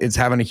times it's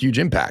having a huge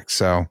impact.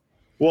 So,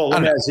 well,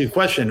 let me ask you a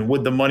question.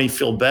 Would the money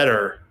feel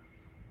better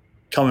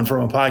coming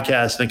from a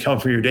podcast than coming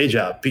from your day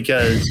job?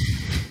 Because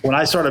when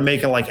I started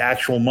making like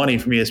actual money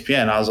from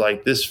ESPN, I was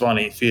like, this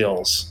funny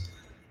feels.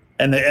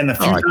 And the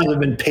few times I've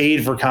been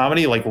paid for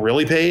comedy, like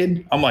really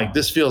paid, I'm like,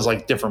 this feels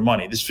like different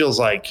money. This feels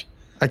like,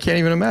 I can't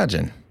even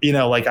imagine.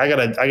 Like I got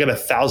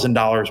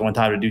 $1,000 one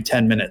time to do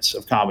 10 minutes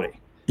of comedy.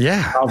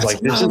 Yeah. I was like,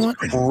 this is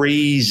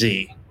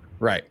crazy.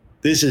 Right.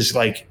 This is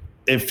like,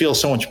 it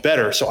feels so much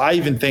better. So I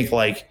even think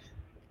like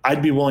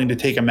I'd be willing to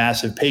take a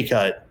massive pay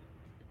cut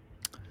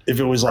if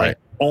it was like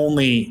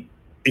only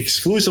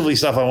exclusively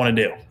stuff I want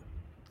to do.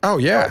 Oh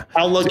yeah.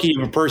 How lucky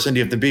of a person do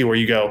you have to be where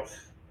you go,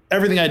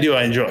 everything I do,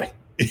 I enjoy.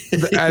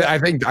 I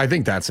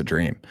think that's a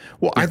dream.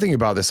 Well, I think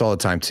about this all the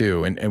time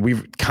too. And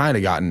we've kind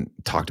of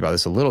talked about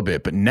this a little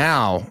bit, but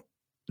now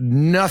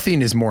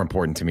nothing is more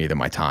important to me than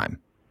my time.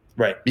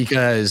 Right.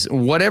 Because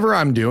whatever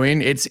I'm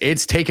doing,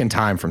 it's taking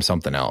time from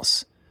something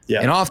else.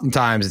 Yeah. And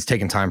oftentimes it's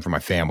taking time from my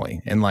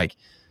family. And like,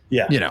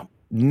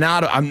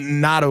 I'm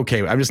not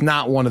okay. I'm just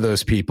not one of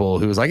those people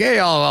who's like, hey,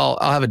 I'll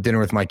have a dinner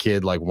with my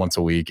kid like once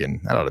a week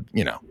and I don't,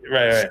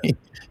 right.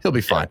 He'll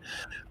be fine.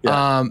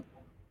 Yeah.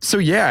 So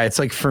it's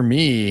like for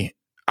me,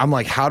 I'm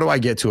like, how do I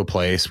get to a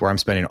place where I'm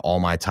spending all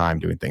my time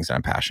doing things that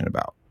I'm passionate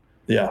about?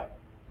 Yeah.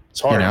 It's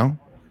hard.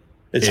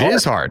 It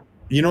is hard.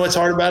 You know what's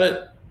hard about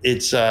it?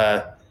 It's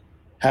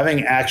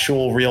having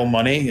actual real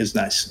money is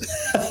nice.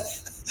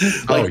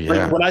 Like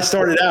when I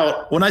started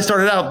out,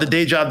 the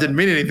day job didn't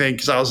mean anything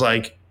because I was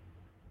like,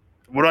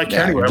 what do I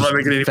care anywhere? I'm not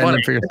making any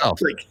money for yourself.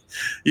 Like,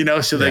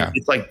 so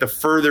it's like the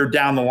further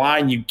down the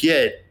line you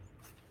get,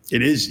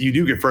 you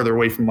do get further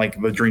away from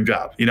like the dream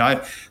job.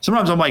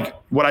 Sometimes I'm like,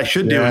 what I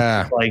should do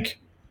is like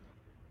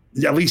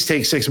at least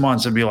take 6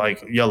 months and be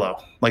like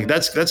YOLO. Like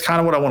that's kind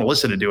of what I want to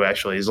listen to do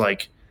actually, is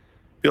like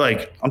be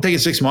like, I'm taking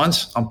 6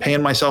 months, I'm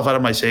paying myself out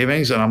of my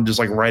savings, and I'm just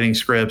like writing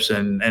scripts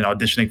and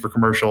auditioning for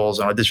commercials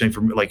and auditioning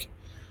for like,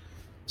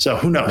 so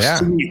who knows?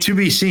 Yeah. To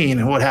be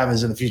seen what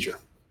happens in the future.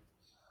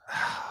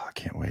 I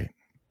can't wait.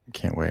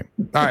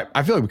 All right.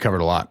 I feel like we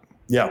covered a lot.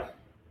 Yeah.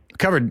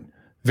 Covered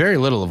very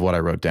little of what I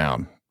wrote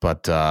down,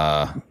 but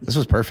this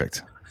was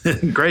perfect.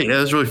 Great. Yeah,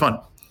 it was really fun.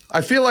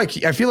 I feel like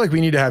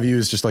we need to have you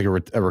as just like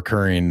a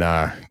recurring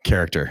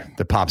character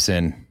that pops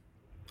in.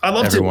 I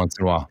love every once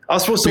in a while. I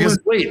was supposed to lose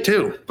weight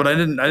too, but I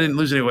didn't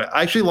lose any weight.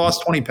 I actually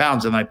lost 20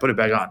 pounds and I put it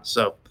back on.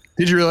 So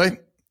did you really?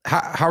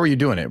 How are you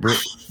doing it?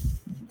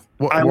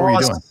 What were you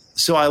doing?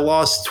 So I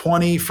lost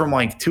 20 from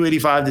like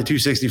 285 to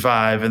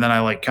 265, and then I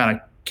like kind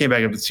of came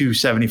back up to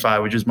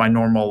 275, which is my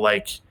normal.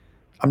 Like,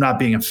 I'm not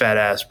being a fat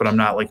ass, but I'm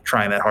not like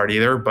trying that hard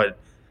either. But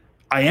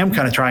I am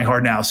kind of trying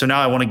hard now. So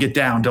now I want to get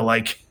down to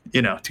like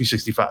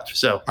 265.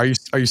 So are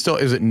you still?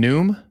 Is it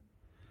Noom?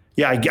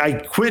 Yeah, I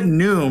quit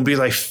Noom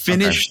because I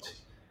finished. Okay.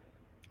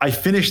 I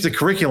finished the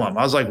curriculum.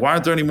 I was like, why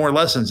aren't there any more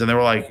lessons? And they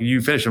were like,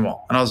 you finished them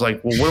all. And I was like,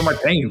 well, what am I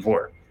paying you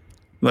for?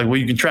 Like, well,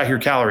 you can track your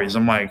calories.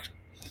 I'm like,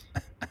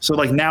 so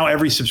like now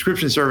every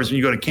subscription service, when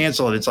you go to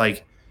cancel it, it's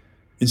like,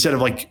 instead of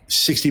like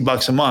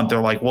 $60 a month, they're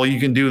like, well, you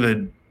can do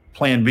the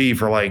plan B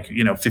for like,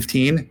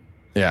 15.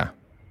 Yeah.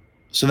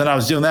 So then I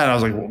was doing that. And I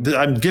was like, well,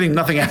 I'm getting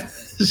nothing out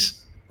of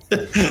this.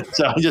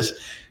 So I just,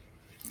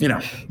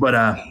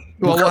 but,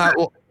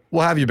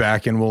 we'll have you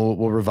back and we'll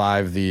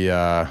revive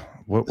the,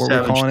 what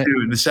we're calling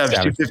it? The Savage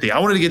 250. I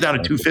wanted to get down to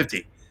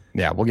 250.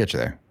 Yeah, we'll get you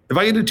there. If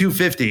I get to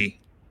 250,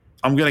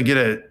 I'm going to get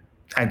a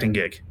acting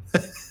gig.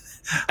 Absolutely.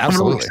 I'm going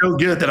to look so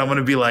good that I'm going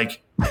to be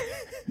like,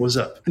 what's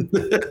up?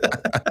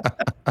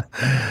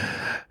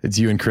 It's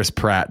you and Chris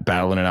Pratt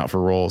battling it out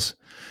for roles.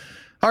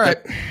 All right.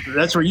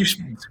 That's where you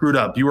screwed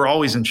up. You were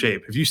always in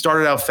shape. If you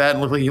started out fat and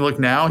looked like you look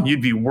now,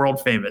 you'd be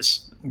world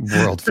famous.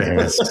 World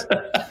famous.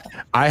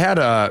 I had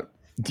a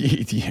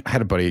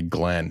buddy,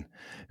 Glenn,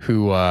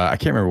 who I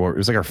can't remember what, it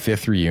was like our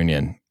 5th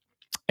reunion,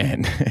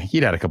 and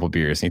he'd had a couple of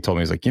beers and he told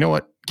me, he's like, you know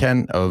what,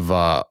 Ken, of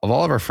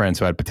all of our friends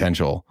who had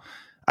potential,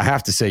 I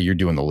have to say you're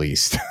doing the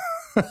least.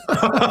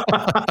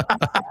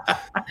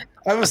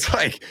 I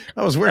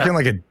was working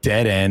like a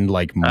dead end,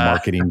 like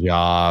marketing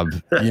job.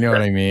 You know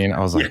what I mean? I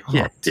was like,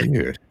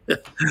 dude,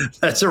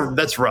 that's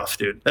rough,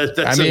 dude.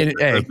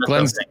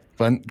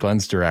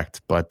 Glenn's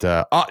direct, but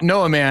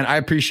Noah, man, I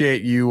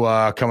appreciate you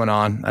coming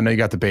on. I know you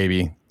got the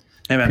baby.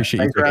 Hey, man,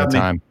 appreciate you taking the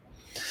time.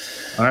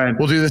 All right.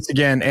 We'll do this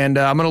again. And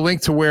I'm going to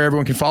link to where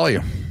everyone can follow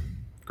you.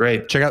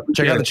 Great. Check out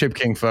the Chip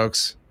King,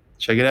 folks.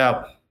 Check it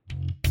out.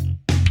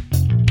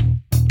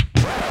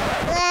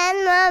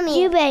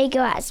 Mommy, you better go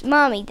ask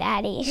Mommy,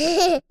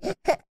 Daddy.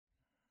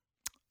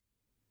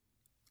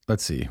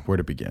 Let's see. Where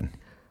to begin?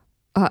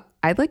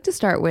 I'd like to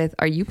start with,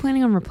 are you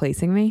planning on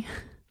replacing me?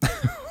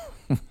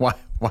 Why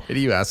do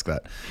you ask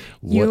that?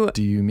 What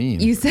do you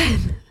mean? You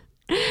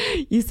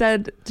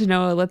said to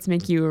Noah, let's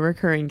make you a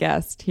recurring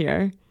guest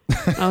here.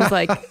 I was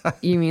like,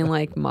 you mean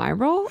like my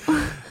role?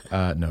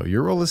 No,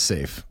 your role is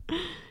safe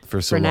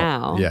for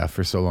now. Yeah,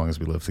 for so long as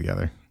we live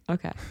together.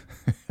 Okay.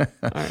 All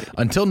right.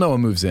 Until Noah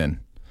moves in.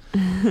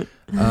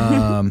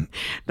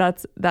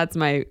 That's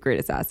my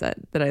greatest asset,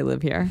 that I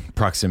live here.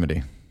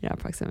 Proximity. Yeah,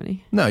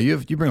 proximity. No, you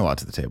bring a lot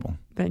to the table.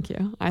 Thank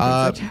you.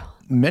 I think so too.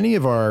 Many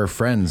of our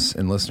friends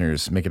and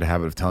listeners make it a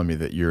habit of telling me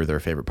that you're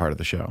their favorite part of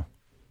the show.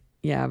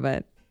 Yeah,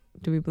 but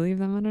do we believe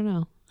them? I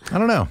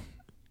don't know.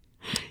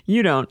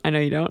 You don't. I know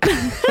you don't.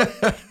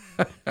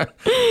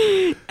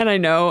 And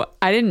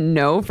I didn't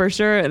know for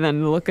sure. And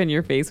then the look on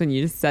your face when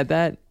you just said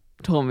that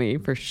told me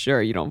for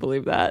sure you don't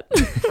believe that.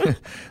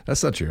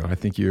 That's not true. I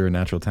think you're a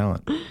natural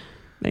talent.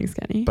 Thanks,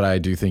 Kenny. But I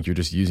do think you're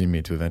just using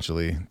me to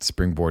eventually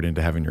springboard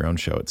into having your own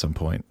show at some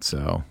point.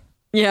 So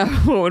yeah,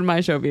 what would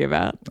my show be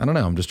about? I don't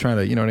know. I'm just trying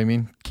to, you know what I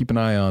mean? Keep an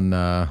eye on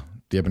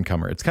the up and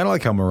comer. It's kind of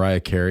like how Mariah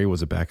Carey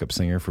was a backup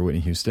singer for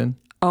Whitney Houston.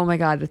 Oh my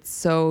God. It's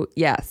so,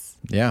 yes.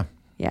 Yeah.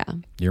 Yeah.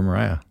 You're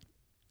Mariah.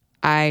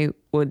 I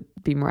would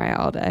be Mariah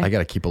all day. I got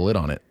to keep a lid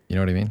on it. You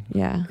know what I mean?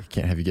 Yeah. I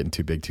can't have you getting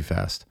too big too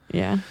fast.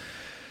 Yeah.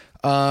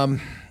 I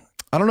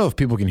don't know if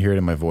people can hear it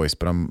in my voice,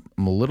 but I'm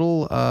a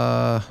little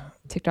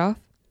ticked off.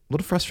 A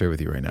little frustrated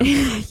with you right now.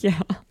 Yeah.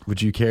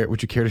 Would you care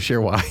to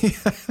share why?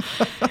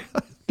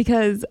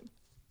 Because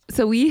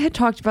so we had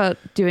talked about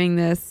doing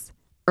this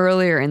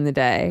earlier in the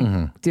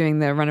day, doing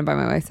the Run It By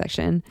My Wife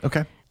section.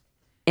 Okay.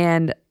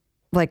 And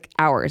like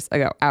hours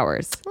ago.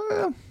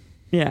 Well,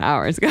 yeah,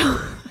 hours ago.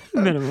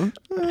 Minimum.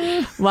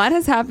 A lot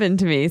has happened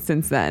to me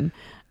since then.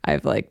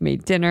 I've like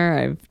made dinner.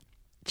 I've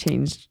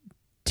changed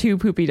 2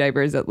 poopy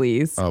diapers at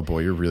least. Oh boy,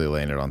 you're really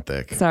laying it on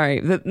thick. Sorry.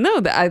 I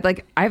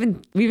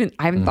haven't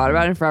thought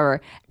about it in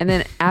forever. And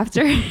then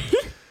after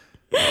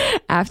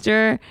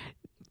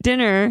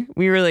dinner,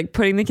 we were like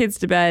putting the kids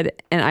to bed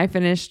and I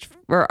finished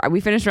we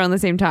finished around the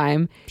same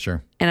time.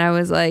 Sure. And I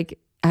was like,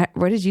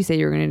 what did you say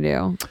you were going to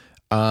do?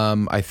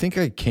 I think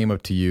I came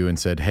up to you and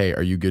said, "Hey,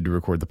 are you good to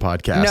record the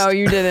podcast?" No,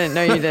 you didn't.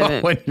 No, you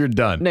didn't. When you're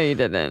done. No, you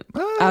didn't.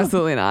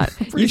 Absolutely not.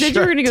 You said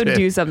sure you were going to I go did.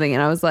 do something.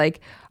 And I was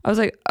like,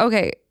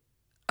 okay.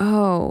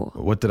 Oh,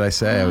 What did I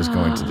say I was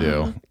going to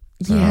do?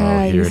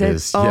 yeah. Here You it said,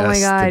 is. oh my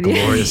Yes, God. the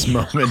glorious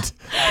moment.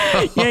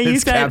 Yeah, you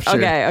It's said,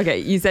 captured. okay.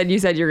 You said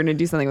you're going to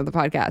do something with the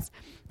podcast.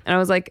 And I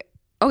was like,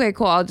 okay,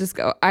 cool. I'll just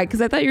go. Because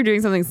I thought you were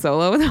doing something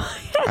solo with the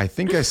podcast. I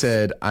think I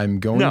said I'm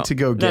going to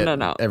go get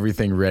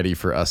everything ready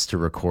for us to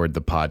record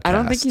the podcast. I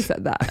don't think you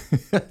said that.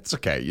 It's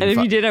okay. And if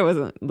you did, I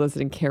wasn't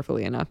listening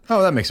carefully enough.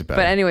 Oh, that makes it better.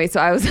 But anyway, so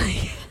I was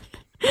like,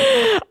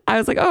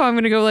 oh, I'm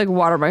going to go like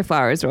water my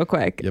flowers real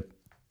quick. Yep.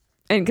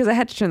 And because I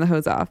had to turn the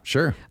hose off.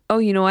 Sure. Oh,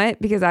 you know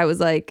what? Because I was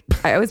like,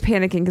 I was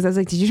panicking because I was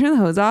like, did you turn the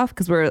hose off?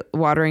 Because we're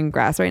watering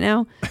grass right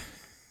now.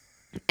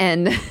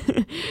 And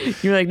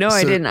you were like, no,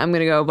 I didn't. I'm going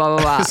to go blah,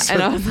 blah, blah.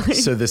 And I was like,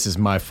 So this is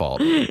my fault.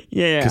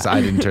 yeah. Because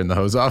I didn't turn the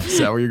hose off. Is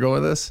that where you're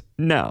going with this?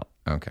 No.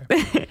 Okay.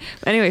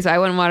 Anyway, so I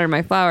went and watered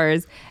my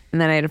flowers. And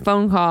then I had a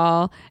phone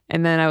call.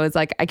 And then I was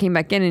like, I came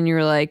back in and you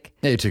were like,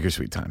 Yeah, you took your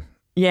sweet time.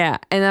 yeah.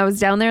 And I was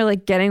down there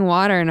like getting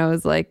water. And I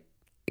was like,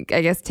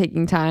 I guess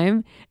taking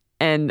time.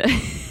 And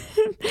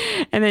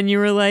and then you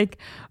were like,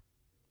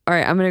 all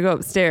right, I'm going to go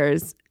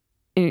upstairs.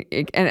 And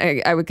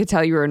I could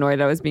tell you were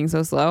annoyed I was being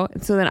so slow.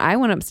 So then I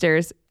went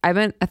upstairs. I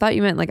thought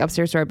you meant like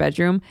upstairs to our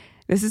bedroom.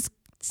 This is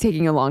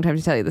taking a long time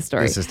to tell you the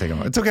story. This is taking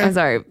long. It's okay. I'm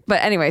sorry.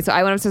 But anyway, so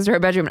I went upstairs to our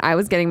bedroom and I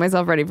was getting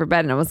myself ready for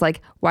bed. And I was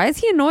like, why is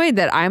he annoyed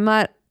that I'm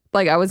not,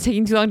 like, I was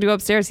taking too long to go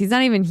upstairs? He's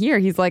not even here.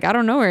 He's like, I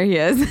don't know where he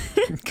is.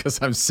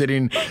 Because I'm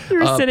sitting. You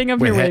were sitting up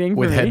here waiting for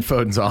with me.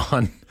 headphones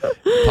on,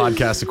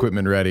 podcast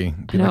equipment ready.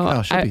 Be No, like,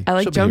 oh, she'll be- I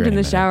like she'll be jumped here in any the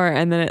minute. shower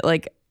and then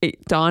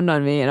it dawned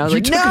on me and I was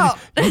like, took no.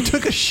 You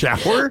took a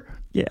shower?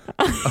 Yeah.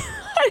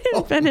 I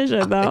didn't finish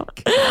it though.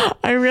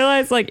 I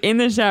realized like in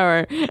the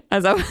shower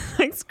as I was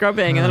like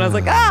scrubbing and then I was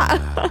like,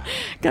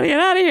 gotta get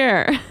out of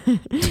here.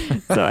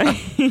 So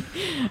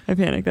I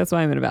panicked. That's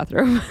why I'm in a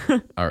bathroom.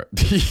 All right.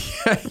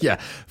 Yeah.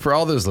 For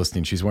all those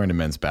listening, she's wearing a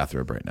men's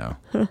bathrobe right now.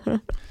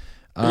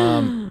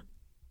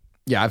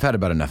 Yeah, I've had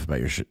about enough about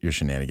your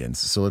shenanigans.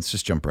 So let's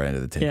just jump right into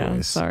the takeaways.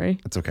 Yeah, sorry.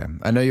 It's okay.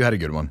 I know you had a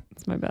good one.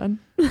 It's my bad.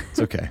 It's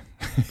okay.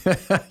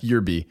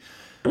 You're B.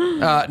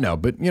 No,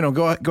 but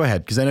go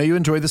ahead because I know you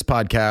enjoy this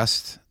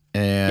podcast.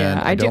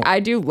 And yeah, I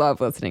do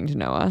love listening to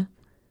Noah.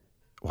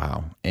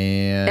 Wow.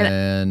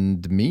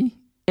 And me?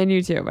 And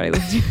you too, but I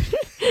listen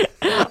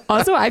to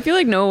Also, I feel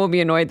like Noah will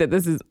be annoyed that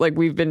this is like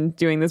we've been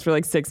doing this for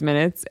like 6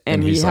 minutes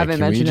and we he's haven't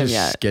like, mentioned Can him we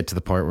yet. just get to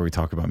the part where we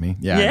talk about me?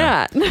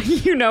 Yeah. Yeah.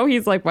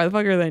 He's like, why the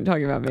fuck are they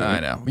talking about me? I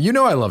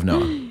know. I love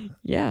Noah.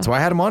 Yeah. That's why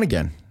I had him on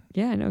again.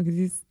 Yeah, I know, because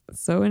he's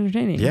so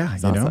entertaining. Yeah,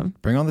 He's awesome.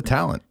 bring on the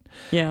talent.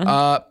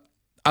 Yeah.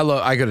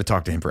 I got to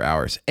talk to him for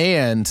hours.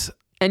 And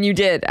you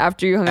did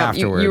after you hung up.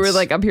 You were Afterwards.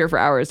 like up here for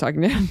hours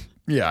talking to him.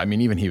 yeah, I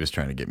mean, even he was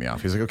trying to get me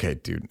off. He's like, okay,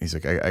 dude. He's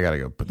like, I got to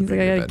go put the He's like,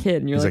 baby I to got a bed. kid.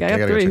 And you're He's like, I got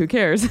gotta go 3. check- Who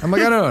cares? I'm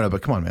like, I don't know,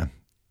 but come on, man.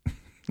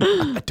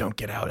 I don't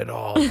get out at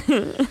all.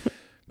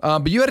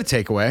 But you had a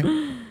takeaway.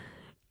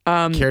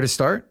 Care to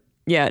start?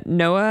 Yeah.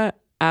 Noah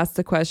asked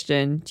the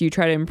question, do you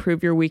try to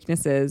improve your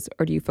weaknesses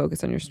or do you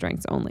focus on your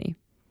strengths only?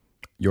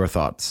 Your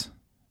thoughts.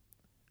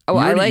 Oh,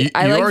 you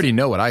already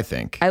know what I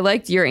think. I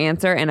liked your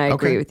answer and I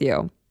agree Okay. with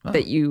you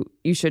that you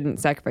shouldn't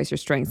sacrifice your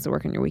strengths to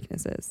work on your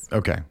weaknesses.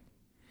 Okay.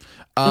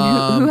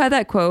 And who had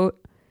that quote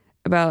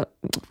about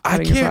I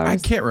cutting your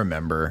can't flowers?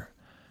 remember.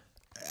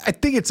 I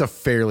think it's a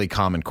fairly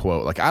common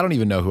quote. Like, I don't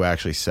even know who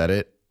actually said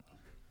it.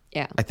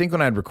 Yeah. I think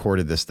when I had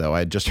recorded this, though, I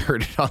had just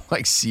heard it on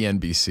like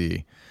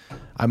CNBC.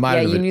 I might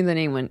Yeah, have you knew the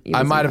name when you I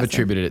listened might to have last time.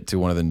 attributed it to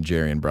one of the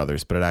Nigerian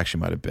brothers, but it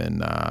actually might have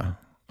been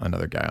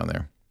another guy on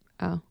there.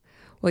 Oh,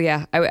 well,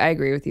 yeah, I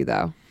agree with you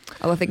though.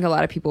 I think a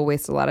lot of people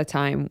waste a lot of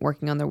time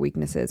working on their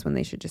weaknesses when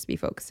they should just be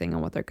focusing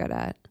on what they're good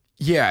at.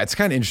 Yeah, it's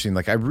kind of interesting.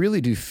 Like, I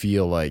really do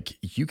feel like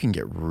you can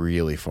get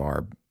really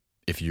far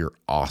if you're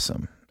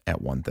awesome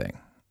at one thing,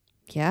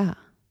 Yeah.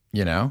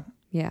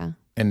 Yeah.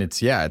 And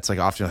it's like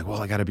often like,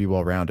 well, I got to be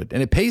well-rounded,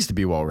 and it pays to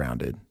be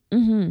well-rounded.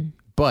 Mm-hmm.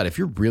 But if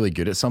you're really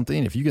good at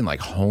something, if you can like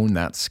hone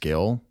that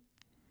skill,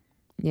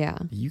 Yeah.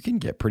 you can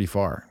get pretty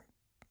far.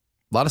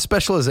 A lot of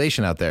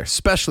specialization out there,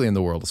 especially in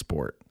the world of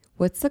sport.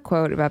 What's the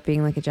quote about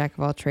being like a jack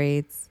of all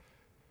trades?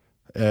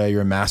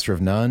 You're a master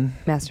of none.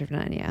 Master of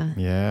none. Yeah.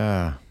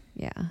 Yeah.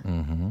 Yeah.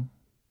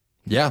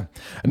 Yeah.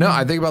 No,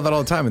 I think about that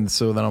all the time. And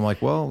so then I'm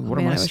like, well, what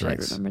are my I wish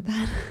strengths? I remembered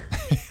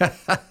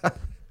that.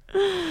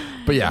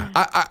 But yeah,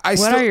 I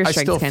What are your I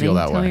strengths, still Kenny? feel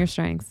that Tell way. me your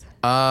strengths.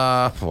 Boy,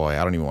 I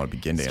don't even want to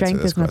begin to answer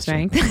Strength this is my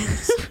question. strength.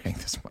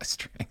 Strength is my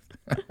strength.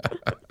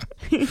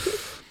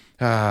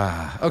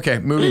 Okay,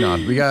 moving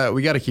on. We got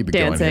to keep it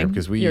going here Dancing.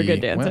 because You're a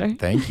good dancer. Well,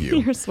 thank you.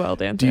 You're a swell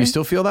dancer. Do you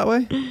still feel that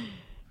way?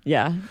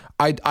 Yeah.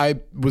 I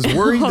was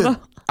worried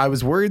I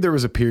was worried there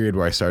was a period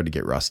where I started to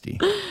get rusty.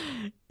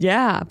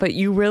 Yeah, but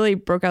you really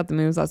broke out the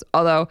moves last.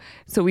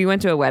 So we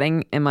went to a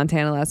wedding in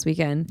Montana last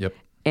weekend. Yep.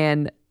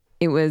 And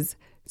it was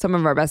some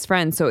of our best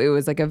friends. So it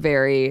was like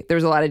there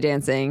was a lot of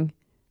dancing.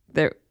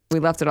 There we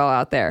left it all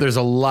out there. There's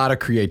a lot of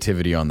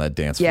creativity on that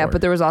dance floor. Yeah,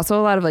 but there was also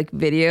a lot of like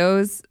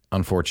videos.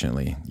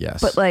 Unfortunately,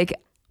 yes. But like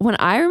when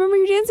I remember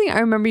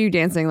you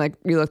dancing like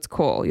you looked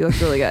cool. You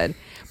looked really good.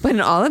 But in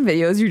all the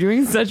videos, you're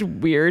doing such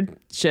weird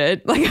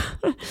shit. Like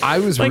I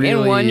was like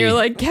really, in one, you're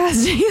like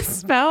casting a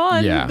spell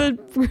on Yeah. the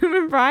room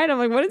and bride. I'm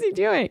like, what is he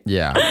doing?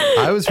 Yeah,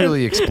 I was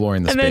really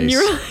exploring the And space. then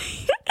you were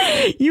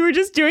like, you were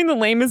just doing the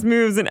lamest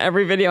moves in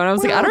every video. And I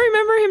was like, I don't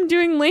remember him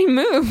doing lame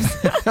moves.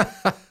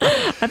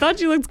 I thought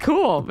you looked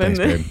cool. But Thanks,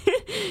 babe.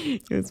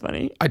 It was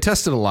funny. I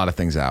tested a lot of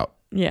things out,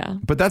 Yeah.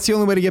 but that's the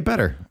only way to get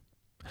better.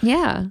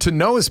 Yeah. To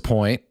Noah's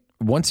point,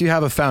 once you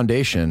have a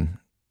foundation,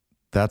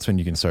 that's when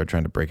you can start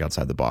trying to break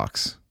outside the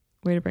box.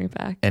 Way to bring it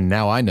back. And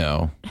now I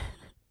know,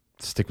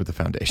 stick with the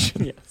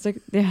foundation. Yeah. It's like,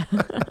 yeah.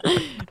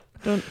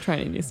 Don't try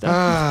any new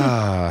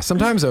stuff.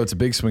 Sometimes though, it's a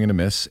big swing and a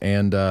miss,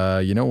 and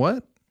you know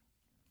what?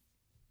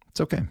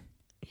 It's okay.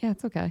 Yeah,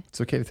 it's okay.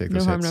 It's okay to take No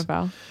those harm, hits. no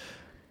foul.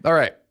 All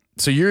right.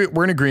 So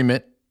we're in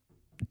agreement.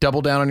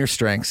 Double down on your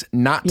strengths.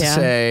 Not to Yeah.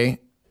 say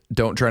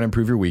don't try to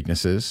improve your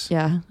weaknesses.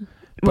 Yeah.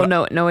 Well,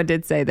 Noah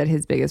did say that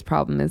his biggest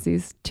problem is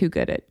he's too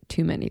good at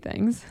too many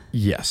things.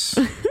 Yes.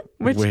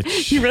 Which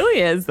he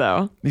really is,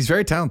 though. He's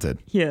very talented.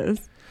 He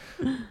is.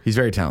 He's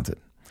very talented.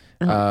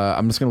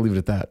 I'm just going to leave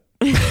it at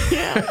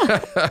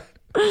that.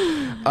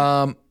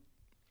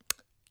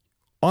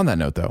 On that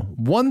note, though,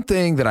 one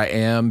thing that I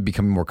am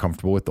becoming more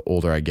comfortable with the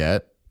older I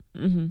get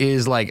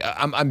is like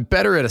I'm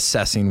better at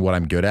assessing what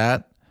I'm good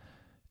at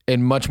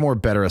and much more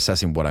better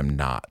assessing what I'm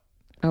not.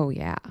 Oh,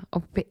 yeah.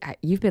 Oh,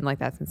 you've been like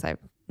that since I've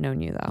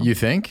known you, though. You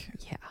think?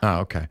 Yeah. Oh,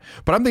 okay.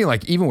 But I'm thinking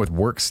like even with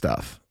work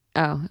stuff.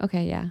 Oh,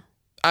 okay. Yeah.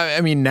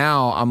 I mean,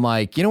 now I'm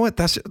like, you know what?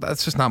 That's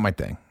just not my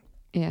thing.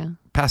 Yeah.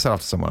 Pass it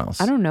off to someone else.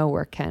 I don't know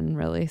where Ken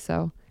really,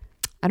 so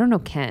I don't know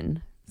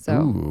Ken. So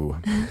Ooh.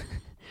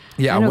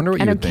 Yeah, I know, wonder what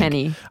you know would think.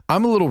 Kenny.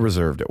 I'm a little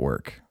reserved at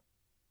work.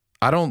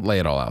 I don't lay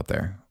it all out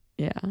there.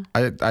 Yeah.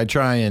 I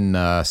try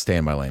and stay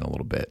in my lane a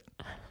little bit.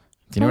 Do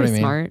you know what I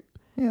mean? Smart.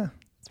 Yeah.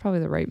 It's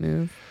probably the right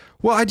move.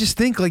 Well, I just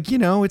think like,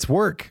 it's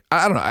work.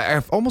 I don't know. I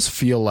almost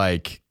feel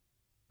like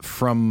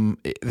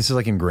this is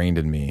like ingrained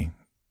in me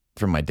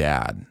from my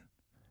dad.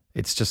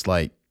 It's just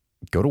like,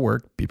 go to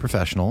work, be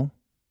professional,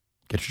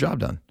 get your job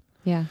done.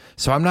 Yeah.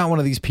 So I'm not one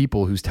of these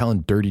people who's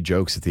telling dirty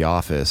jokes at the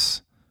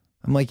office.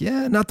 I'm like,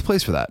 yeah, not the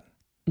place for that.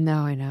 No,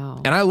 I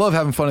know. And I love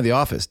having fun at the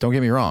office. Don't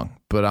get me wrong.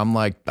 But I'm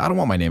like, I don't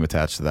want my name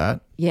attached to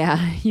that.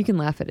 Yeah. You can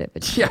laugh at it,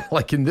 but Yeah,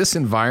 like in this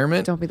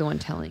environment. don't be the one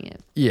telling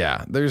it.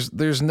 Yeah,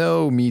 there's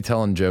no me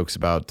telling jokes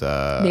about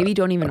Maybe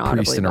don't even a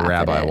priest audibly and a laugh at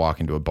rabbi it.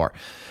 walking to a bar.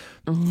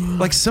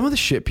 Like some of the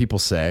shit people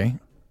say,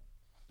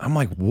 I'm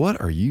like, what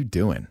are you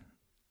doing?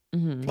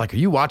 Like, are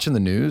you watching the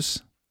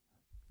news?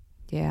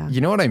 Yeah.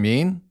 You know what I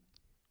mean?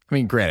 I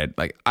mean, granted,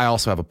 like I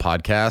also have a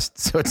podcast,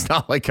 so it's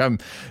not like I'm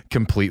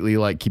completely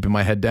like keeping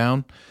my head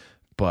down.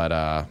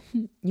 But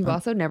You've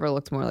also never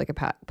looked more like a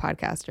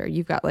podcaster.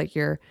 You've got like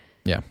your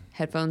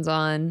headphones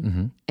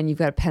on and you've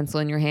got a pencil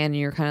in your hand and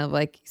you're kind of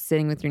like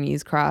sitting with your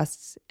knees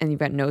crossed and you've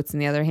got notes in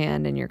the other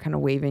hand and you're kind of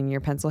waving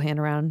your pencil hand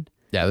around.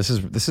 yeah, this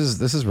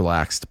is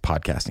relaxed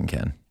podcasting,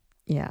 Ken.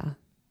 Yeah.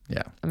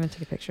 Yeah. I'm going to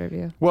take a picture of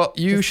you. Well,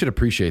 you should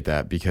appreciate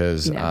that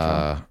because, Be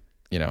natural.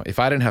 if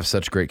I didn't have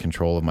such great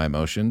control of my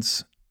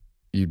emotions,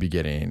 you'd be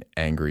getting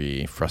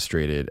angry,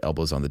 frustrated,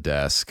 elbows on the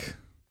desk.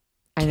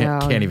 I know.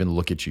 Can't even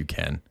look at you,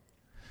 Ken.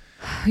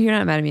 You're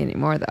not mad at me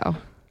anymore, though.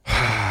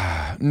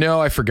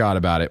 No, I forgot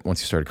about it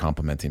once you started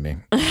complimenting me.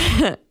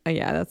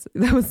 Yeah,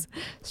 that was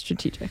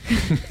strategic.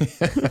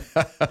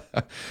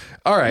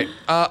 All right.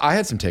 I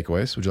had some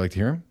takeaways. Would you like to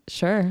hear them?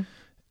 Sure.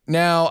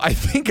 Now, I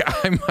think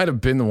I might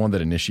have been the one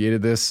that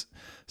initiated this.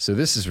 So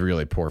this is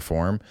really poor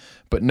form.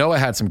 But Noah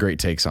had some great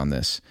takes on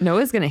this.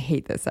 Noah's going to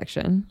hate this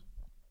section.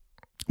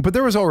 But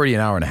there was already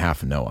an hour and a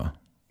half of Noah.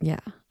 Yeah,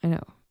 I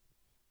know.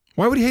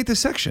 Why would he hate this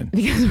section?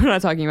 Because we're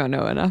not talking about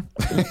Noah enough.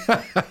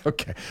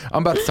 Okay.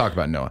 I'm about to talk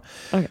about Noah.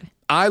 Okay.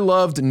 I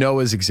loved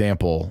Noah's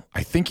example.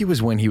 I think it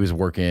was when he was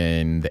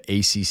working the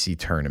ACC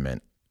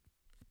tournament.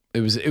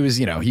 It was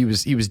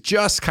he was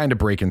just kind of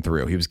breaking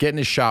through. He was getting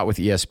his shot with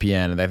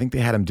ESPN, and I think they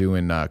had him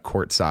doing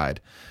courtside.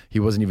 He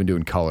wasn't even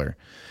doing color.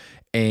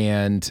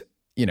 And,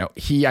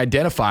 he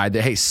identified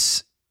that, hey,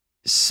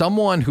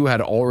 someone who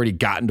had already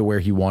gotten to where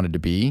he wanted to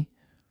be,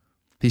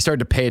 he started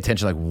to pay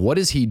attention, like, what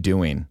is he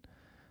doing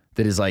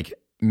that is like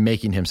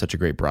making him such a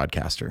great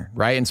broadcaster,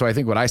 right? And so I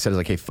think what I said is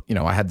like, hey,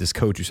 I had this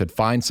coach who said,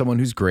 find someone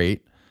who's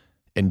great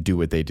and do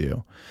what they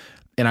do.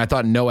 And I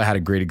thought Noah had a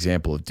great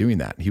example of doing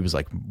that. He was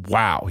like,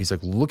 wow. He's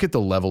like, look at the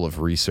level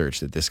of research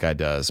that this guy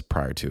does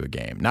prior to a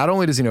game. Not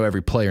only does he know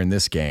every player in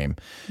this game,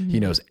 he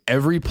knows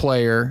every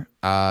player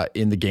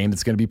in the game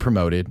that's going to be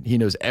promoted. He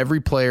knows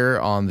every player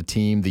on the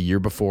team the year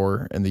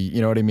before and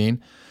you know what I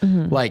mean?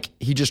 Like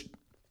he just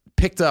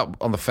picked up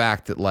on the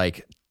fact that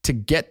like to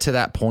get to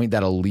that point,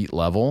 that elite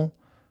level,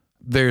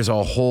 there's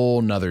a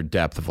whole nother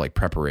depth of like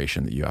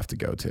preparation that you have to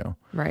go to.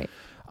 Right.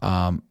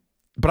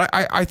 But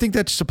I think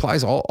that just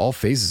applies all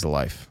phases of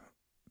life.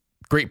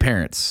 Great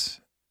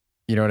parents,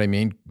 you know what I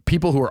mean?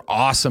 People who are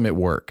awesome at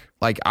work.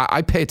 Like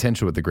I pay attention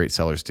to what the great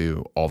sellers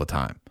do all the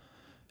time.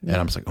 And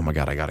I'm just like, oh my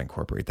God, I got to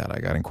incorporate that.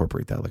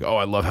 Like, oh,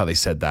 I love how they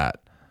said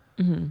that.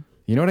 You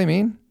know what I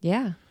mean?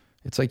 Yeah.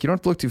 It's like, you don't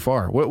have to look too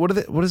far. What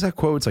is that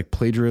quote? It's like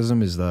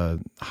plagiarism is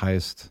the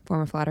highest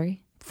Form of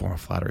flattery.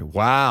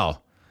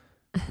 Wow.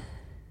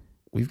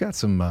 We've got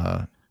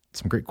some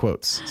great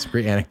quotes, some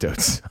great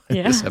anecdotes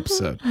in this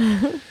episode.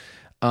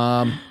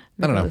 I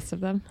don't know. List of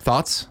them.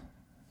 Thoughts?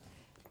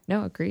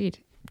 No, agreed.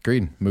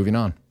 Moving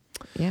on.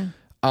 Yeah.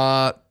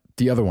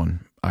 The other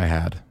one I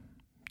had.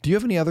 Do you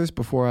have any others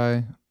before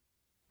I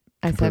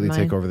completely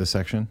take over this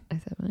section? I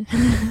said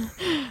mine.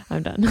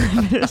 I'm done.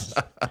 I'm finished.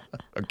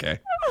 Okay.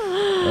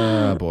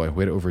 Oh boy,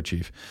 way to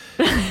overachieve.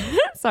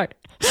 Sorry.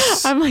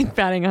 I'm like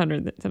batting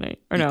 100 tonight.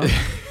 Or no.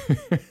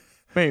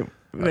 Wait,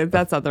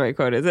 that's not the right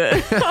quote, is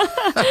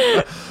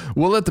it?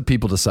 We'll let the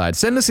people decide.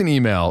 Send us an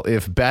email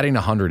if batting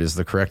 100 is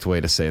the correct way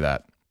to say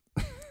that.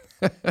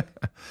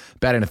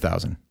 Batting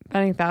 1,000.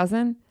 Batting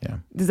 1,000? Yeah.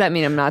 Does that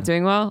mean I'm not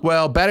doing well?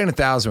 Well, batting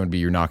 1,000 would be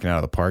you're knocking it out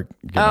of the park.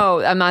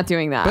 I'm not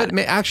doing that. But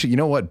actually, you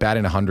know what?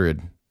 Batting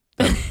 100,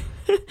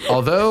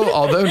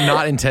 although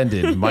not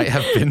intended, might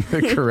have been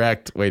the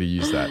correct way to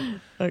use that.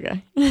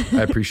 Okay.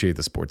 I appreciate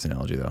the sports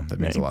analogy, though. That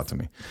means a lot to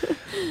me.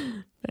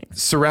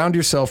 Thanks. Surround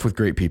yourself with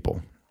great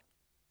people.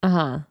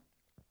 Uh-huh.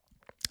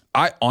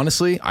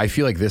 I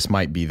feel like this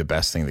might be the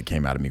best thing that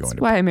came out of me going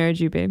to why I married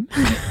you, babe.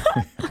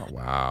 Oh,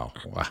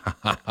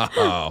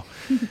 wow.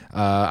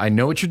 I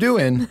know what you're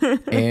doing,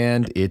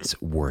 and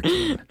it's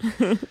working.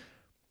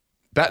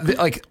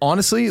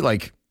 Honestly,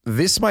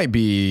 this might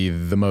be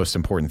the most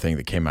important thing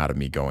that came out of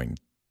me going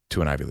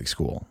to an Ivy League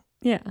school.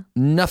 Yeah.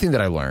 Nothing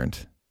that I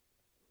learned.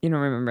 You don't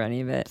remember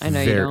any of it. I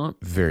know you don't.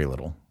 Very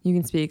little. You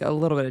can speak a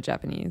little bit of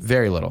Japanese.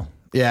 Very little.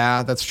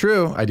 Yeah, that's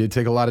true. I did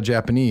take a lot of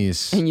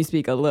Japanese. And you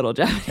speak a little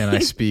Japanese. And I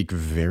speak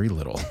very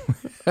little.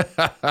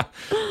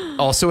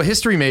 Also a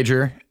history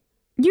major.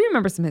 You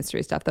remember some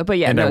history stuff though. But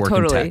yeah, and I work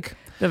in totally. tech.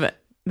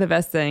 The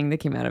best thing that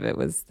came out of it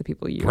was the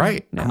people you know.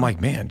 I'm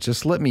like, man,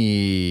 just let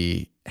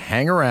me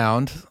hang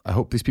around. I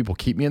hope these people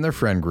keep me in their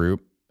friend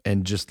group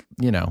and just,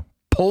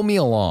 pull me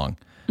along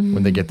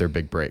when they get their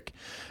big break.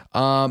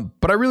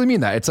 But I really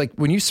mean that. It's like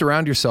when you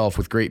surround yourself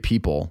with great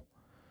people,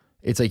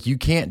 it's like you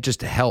can't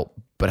just help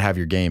but have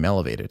your game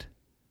elevated.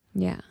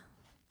 Yeah.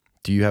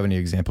 Do you have any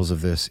examples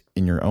of this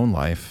in your own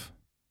life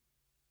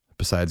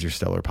besides your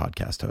stellar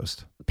podcast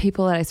host?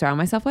 People that I surround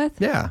myself with?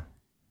 Yeah.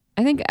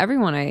 I think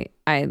everyone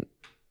I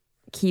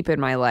keep in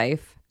my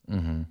life,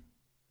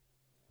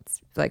 it's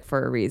like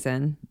for a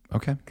reason.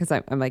 Okay. Because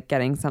I'm like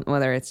getting something,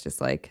 whether it's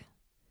just like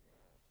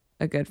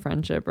a good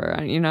friendship or,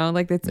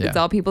 it's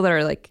all people that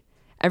are like,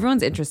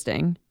 everyone's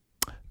interesting.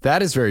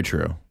 That is very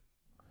true.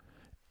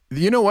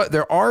 You know what?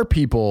 There are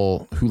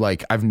people who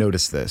I've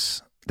noticed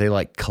this. They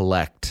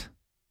collect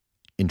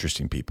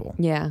interesting people.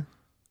 Yeah.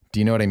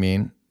 Do you know what I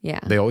mean? Yeah.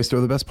 They always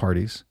throw the best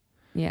parties.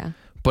 Yeah.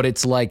 But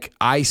it's like,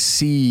 I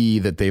see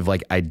that they've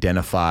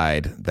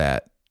identified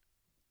that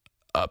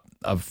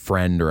a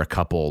friend or a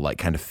couple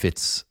kind of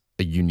fits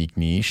a unique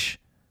niche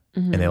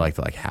and they like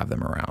to have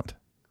them around.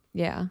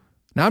 Yeah.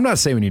 Now, I'm not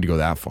saying we need to go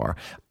that far.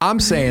 I'm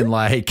saying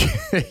I think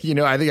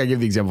I give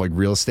the example of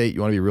real estate.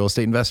 You want to be a real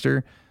estate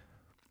investor?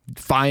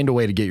 Find a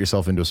way to get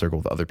yourself into a circle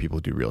with other people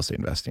who do real estate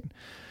investing.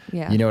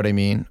 Yeah. You know what I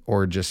mean?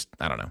 Or just,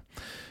 I don't know.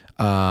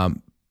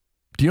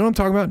 Do you know what I'm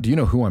talking about? Do you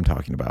know who I'm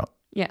talking about?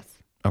 Yes.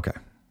 Okay.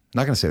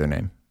 Not going to say their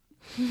name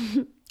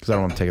because I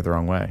don't want to take it the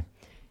wrong way.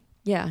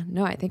 Yeah.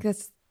 No, I think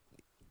that's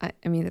a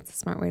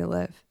smart way to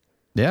live.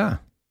 Yeah.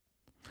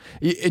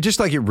 It just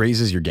it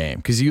raises your game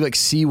because you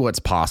see what's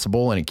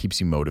possible and it keeps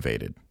you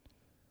motivated.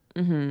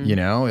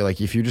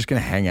 If you're just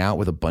going to hang out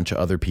with a bunch of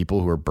other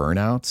people who are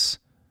burnouts,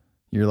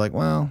 you're like,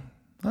 well,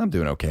 I'm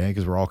doing okay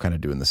because we're all kind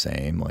of doing the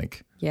same.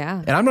 Yeah.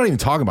 And I'm not even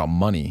talking about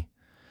money.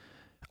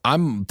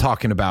 I'm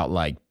talking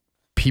about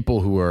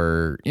people who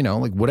are,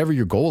 whatever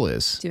your goal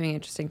is. Doing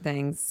interesting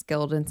things,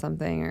 skilled in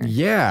something or.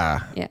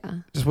 Yeah. Yeah.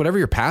 Just whatever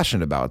you're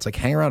passionate about. It's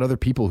hang around other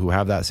people who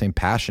have that same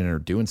passion or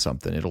doing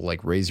something. It'll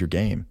raise your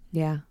game.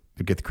 Yeah.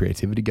 It'll get the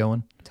creativity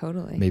going.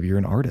 Totally. Maybe you're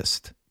an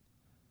artist.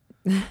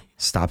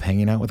 Stop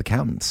hanging out with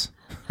accountants.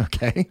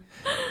 Okay.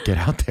 Get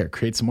out there,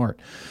 create some art.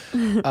 I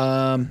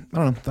don't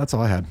know. That's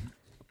all I had.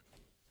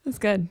 That's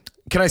good.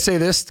 Can I say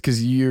this?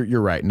 Because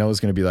you're right. Noah's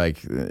going to be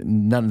like,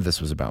 none of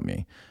this was about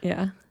me.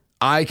 Yeah.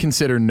 I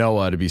consider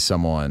Noah to be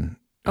someone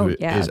who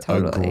is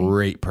totally. a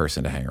great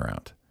person to hang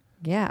around.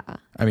 Yeah.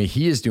 I mean,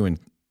 he is doing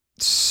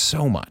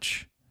so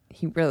much.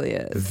 He really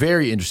is.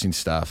 Very interesting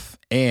stuff.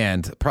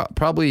 And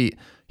probably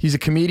he's a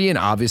comedian,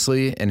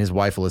 obviously, and his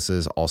wife, Alyssa,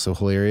 is also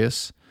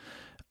hilarious.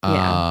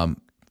 Yeah.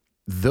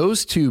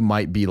 Those two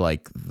might be the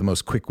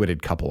most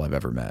quick-witted couple I've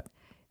ever met.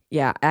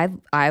 Yeah.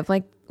 I've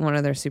one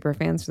of their super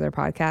fans for their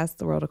podcast,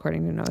 The World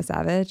According to Noah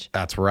Savage.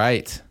 That's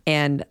right.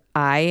 And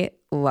I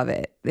love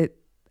it.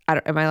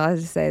 Am I allowed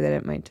to say that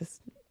it might just...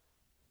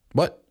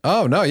 What?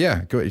 Oh, no,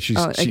 yeah. Go ahead.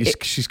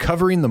 She's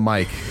covering the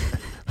mic.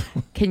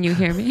 Can you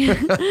hear me?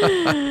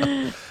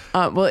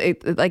 Well,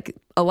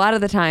 a lot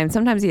of the time,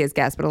 sometimes he has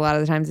guests, but a lot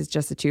of the times it's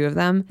just the two of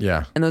them.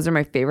 Yeah. And those are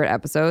my favorite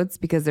episodes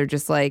because they're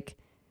just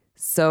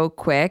so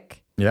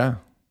quick. Yeah.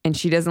 and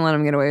she doesn't let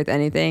him get away with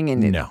anything.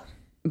 And No.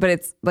 but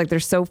it's like they're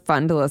so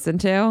fun to listen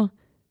to.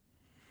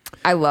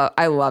 I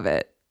love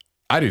it.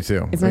 I do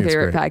too. It's my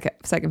favorite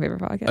podcast, second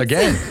favorite podcast.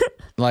 Again,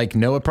 like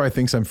Noah probably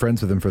thinks I'm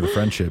friends with him for the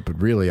friendship, but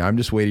really I'm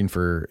just waiting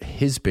for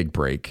his big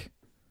break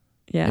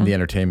in the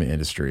entertainment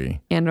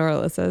industry. And or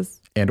Alyssa's.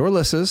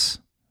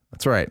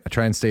 That's right. I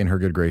try and stay in her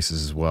good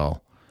graces as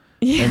well.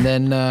 Yeah. And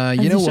then,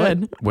 you know what?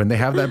 should. When they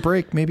have that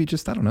break, maybe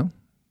just, I don't know,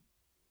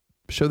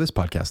 show this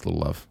podcast a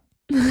little love.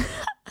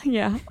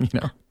 Yeah. You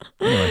know?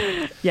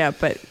 Anyway. Yeah,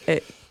 but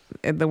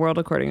The World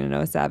According to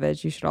Noah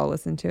Savage, you should all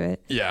listen to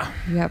it. Yeah.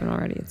 If you haven't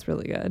already, it's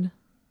really good.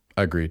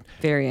 Agreed.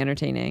 Very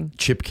entertaining.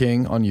 Chip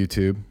King on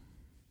YouTube.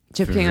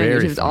 Chip King on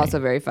YouTube is also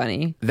very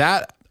funny.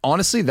 That,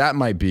 honestly, that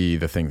might be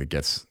the thing that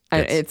gets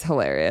it's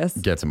hilarious.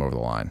 Gets him over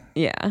the line.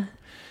 Yeah.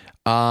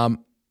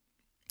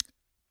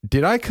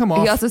 Did I come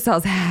off? He also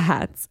sells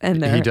hats,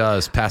 and he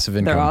does passive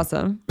income. They're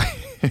awesome.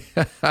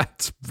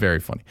 That's very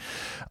funny.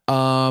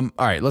 All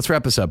right, let's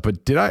wrap this up.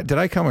 But did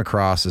I come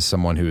across as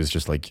someone who is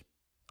just like,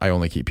 I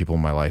only keep people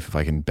in my life if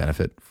I can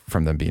benefit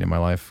from them being in my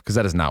life? Because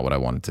that is not what I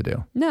wanted to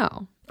do.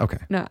 No. Okay.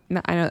 No,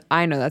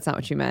 I know that's not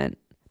what you meant.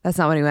 That's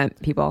not what he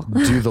meant, people.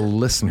 Do the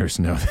listeners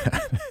know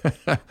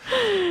that?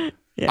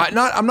 Yeah.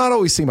 I'm not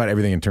always thinking about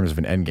everything in terms of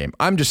an end game.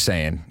 I'm just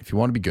saying, if you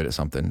want to be good at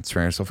something,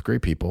 surround yourself with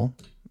great people,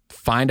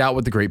 find out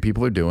what the great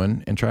people are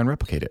doing, and try and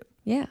replicate it.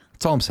 Yeah.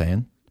 That's all I'm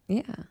saying.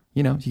 Yeah.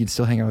 You know, you can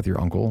still hang out with your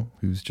uncle,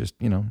 who's just,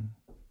 you know,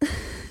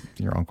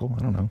 your uncle.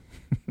 I don't know.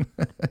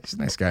 He's a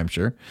nice guy, I'm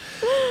sure.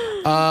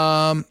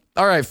 All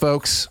right,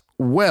 folks.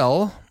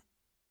 Well,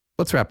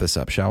 let's wrap this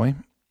up, shall we?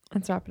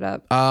 Let's wrap it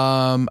up.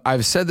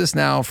 I've said this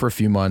now for a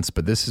few months,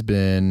 but this has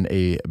been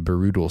a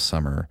brutal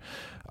summer.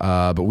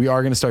 But we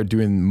are going to start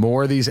doing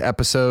more of these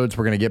episodes.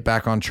 We're going to get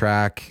back on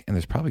track, and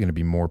there's probably going to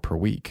be more per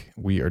week.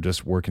 We are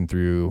just working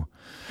through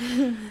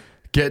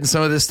getting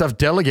some of this stuff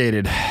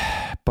delegated.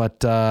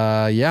 But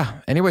yeah,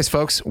 anyways,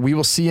 folks, we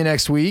will see you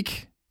next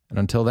week. And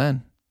until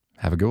then,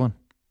 have a good one.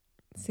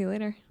 See you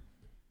later.